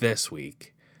this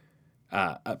week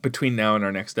between now and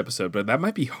our next episode. But that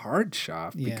might be hard,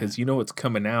 Schaff, because you know what's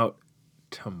coming out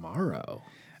tomorrow.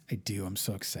 I do. I'm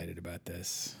so excited about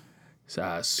this.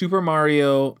 Super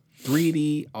Mario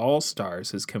 3D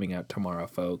All-Stars is coming out tomorrow,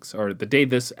 folks, or the day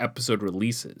this episode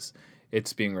releases,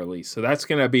 it's being released. So that's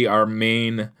going to be our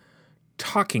main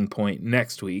talking point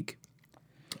next week.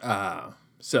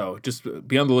 So just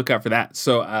be on the lookout for that.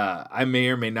 So I may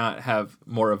or may not have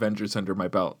more Avengers under my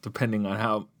belt, depending on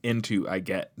how into I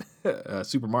get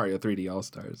Super Mario 3D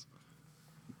All-Stars.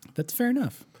 That's fair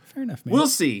enough. Fair enough, man. We'll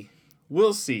see.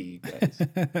 We'll see, you guys.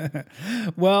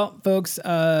 Well, folks,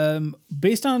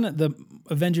 based on the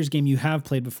Avengers game you have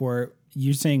played before,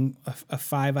 you're saying a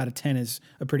 5 out of 10 is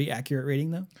a pretty accurate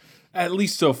rating, though? At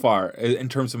least so far, in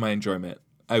terms of my enjoyment,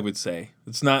 I would say.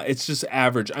 It's just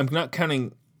average. I'm not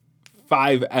counting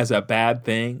 5 as a bad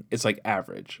thing. It's like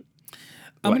average.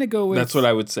 I'm going to go with... That's what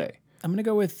I would say. I'm going to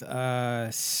go with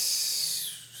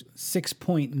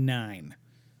 6.9.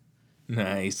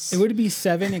 Nice. It would be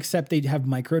 7, except they'd have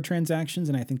microtransactions,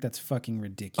 and I think that's fucking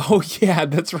ridiculous. Oh, yeah,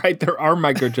 that's right. There are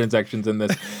microtransactions in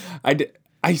this. I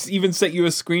even sent you a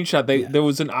screenshot. There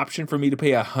was an option for me to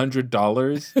pay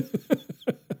 $100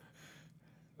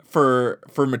 for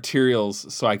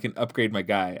materials so I can upgrade my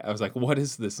guy. I was like, what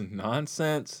is this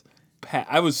nonsense?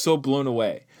 I was so blown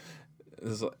away.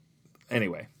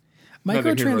 Anyway.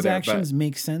 Microtransactions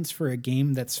make sense for a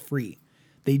game that's free.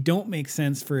 They don't make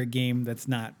sense for a game that's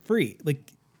not free.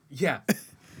 Yeah,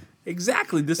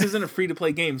 exactly. This isn't a free to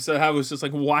play game. So I was just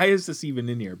like, why is this even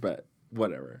in here? But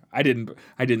whatever. I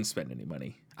didn't spend any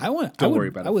money. Don't worry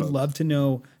about it. I would love to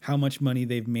know how much money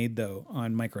they've made though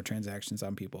on microtransactions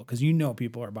on people, because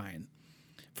people are buying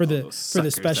for the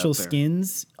special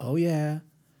skins. Oh yeah.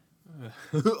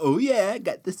 Oh yeah,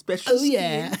 got the special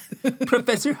skin.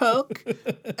 Professor Hulk.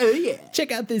 Oh yeah.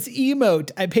 Check out this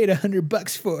emote I paid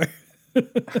 $100 for.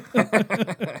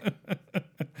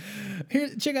 Here,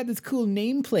 check out this cool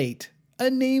nameplate. A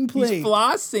nameplate. He's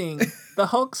flossing. The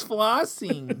Hulk's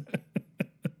flossing.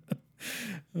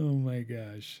 Oh my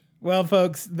gosh. Well,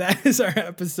 folks, that is our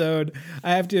episode.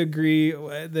 I have to agree.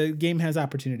 The game has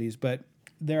opportunities, but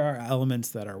there are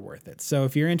elements that are worth it. So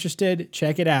if you're interested,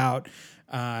 check it out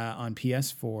on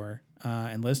PS4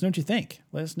 and let us know what you think.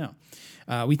 Let us know.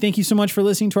 We thank you so much for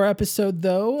listening to our episode,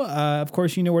 though. Of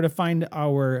course, you know where to find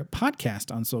our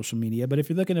podcast on social media, but if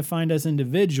you're looking to find us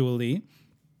individually,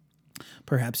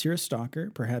 perhaps you're a stalker.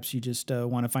 Perhaps you just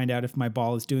want to find out if my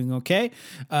ball is doing okay.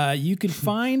 You can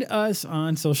find us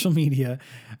on social media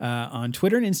on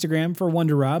Twitter and Instagram for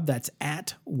WonderRob. That's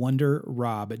at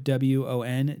WonderRob,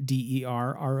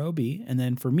 WonderRob. And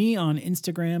then for me on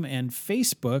Instagram and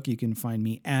Facebook, you can find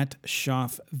me at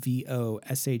ShoffVO,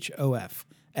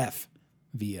 SHOFVO.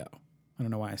 I don't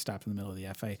know why I stopped in the middle of the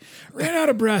F. I ran out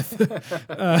of breath.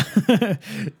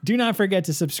 Do not forget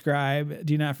to subscribe.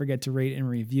 Do not forget to rate and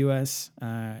review us.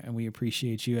 And we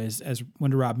appreciate you. As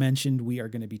Wonder Rob mentioned, we are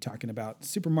going to be talking about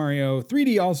Super Mario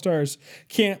 3D All-Stars.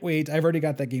 Can't wait. I've already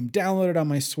got that game downloaded on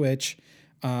my Switch.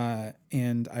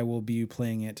 And I will be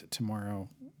playing it tomorrow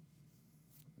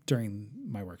during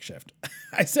my work shift.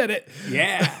 I said it.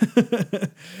 Yeah.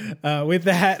 With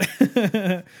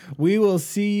that, we will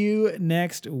see you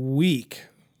next week.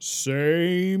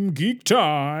 Same geek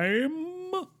time.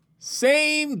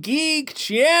 Same geek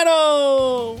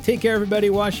channel. Take care, everybody.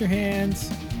 Wash your hands.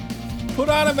 Put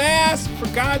on a mask, for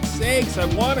God's sakes. I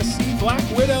want to see Black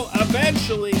Widow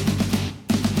eventually.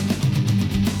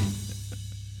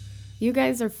 You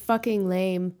guys are fucking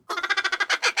lame.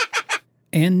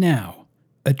 And now,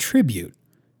 a tribute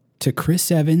to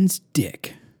Chris Evans'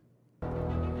 dick.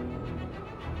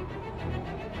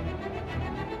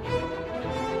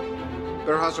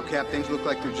 Better hustle, Cap. Things look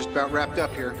like they're just about wrapped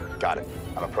up here. Got it.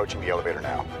 I'm approaching the elevator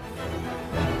now.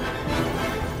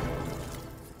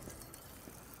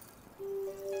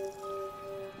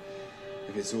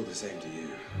 If it's all the same to you,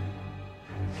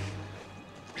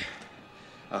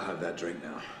 I'll have that drink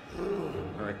now.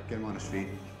 All right, get him on his feet.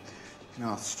 And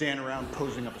I'll stand around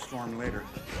posing up a storm later.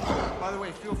 By the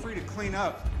way, feel free to clean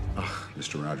up. Ugh,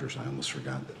 Mr. Rogers, I almost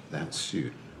forgot that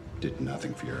suit did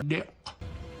nothing for your dick.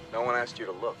 No one asked you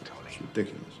to look, Tony. It's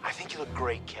ridiculous. I think you look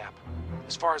great, Cap.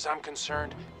 As far as I'm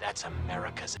concerned, that's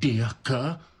America's dick.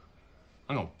 I'm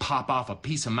gonna pop off a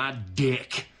piece of my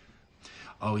dick.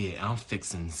 Oh yeah, I'm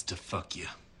fixing to fuck you.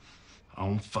 I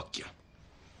won't fuck you.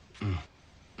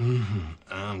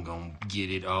 I'm gonna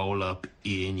get it all up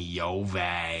in your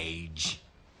vag.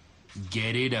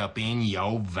 Get it up in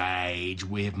your vag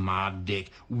with my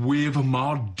dick. With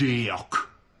my dick.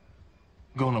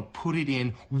 Gonna put it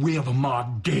in with my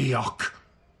dick.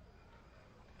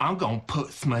 I'm gonna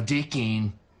put my dick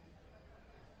in.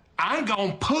 I'm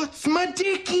gonna put my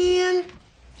dick in.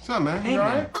 What's up, man? Hey, You all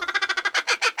man. right?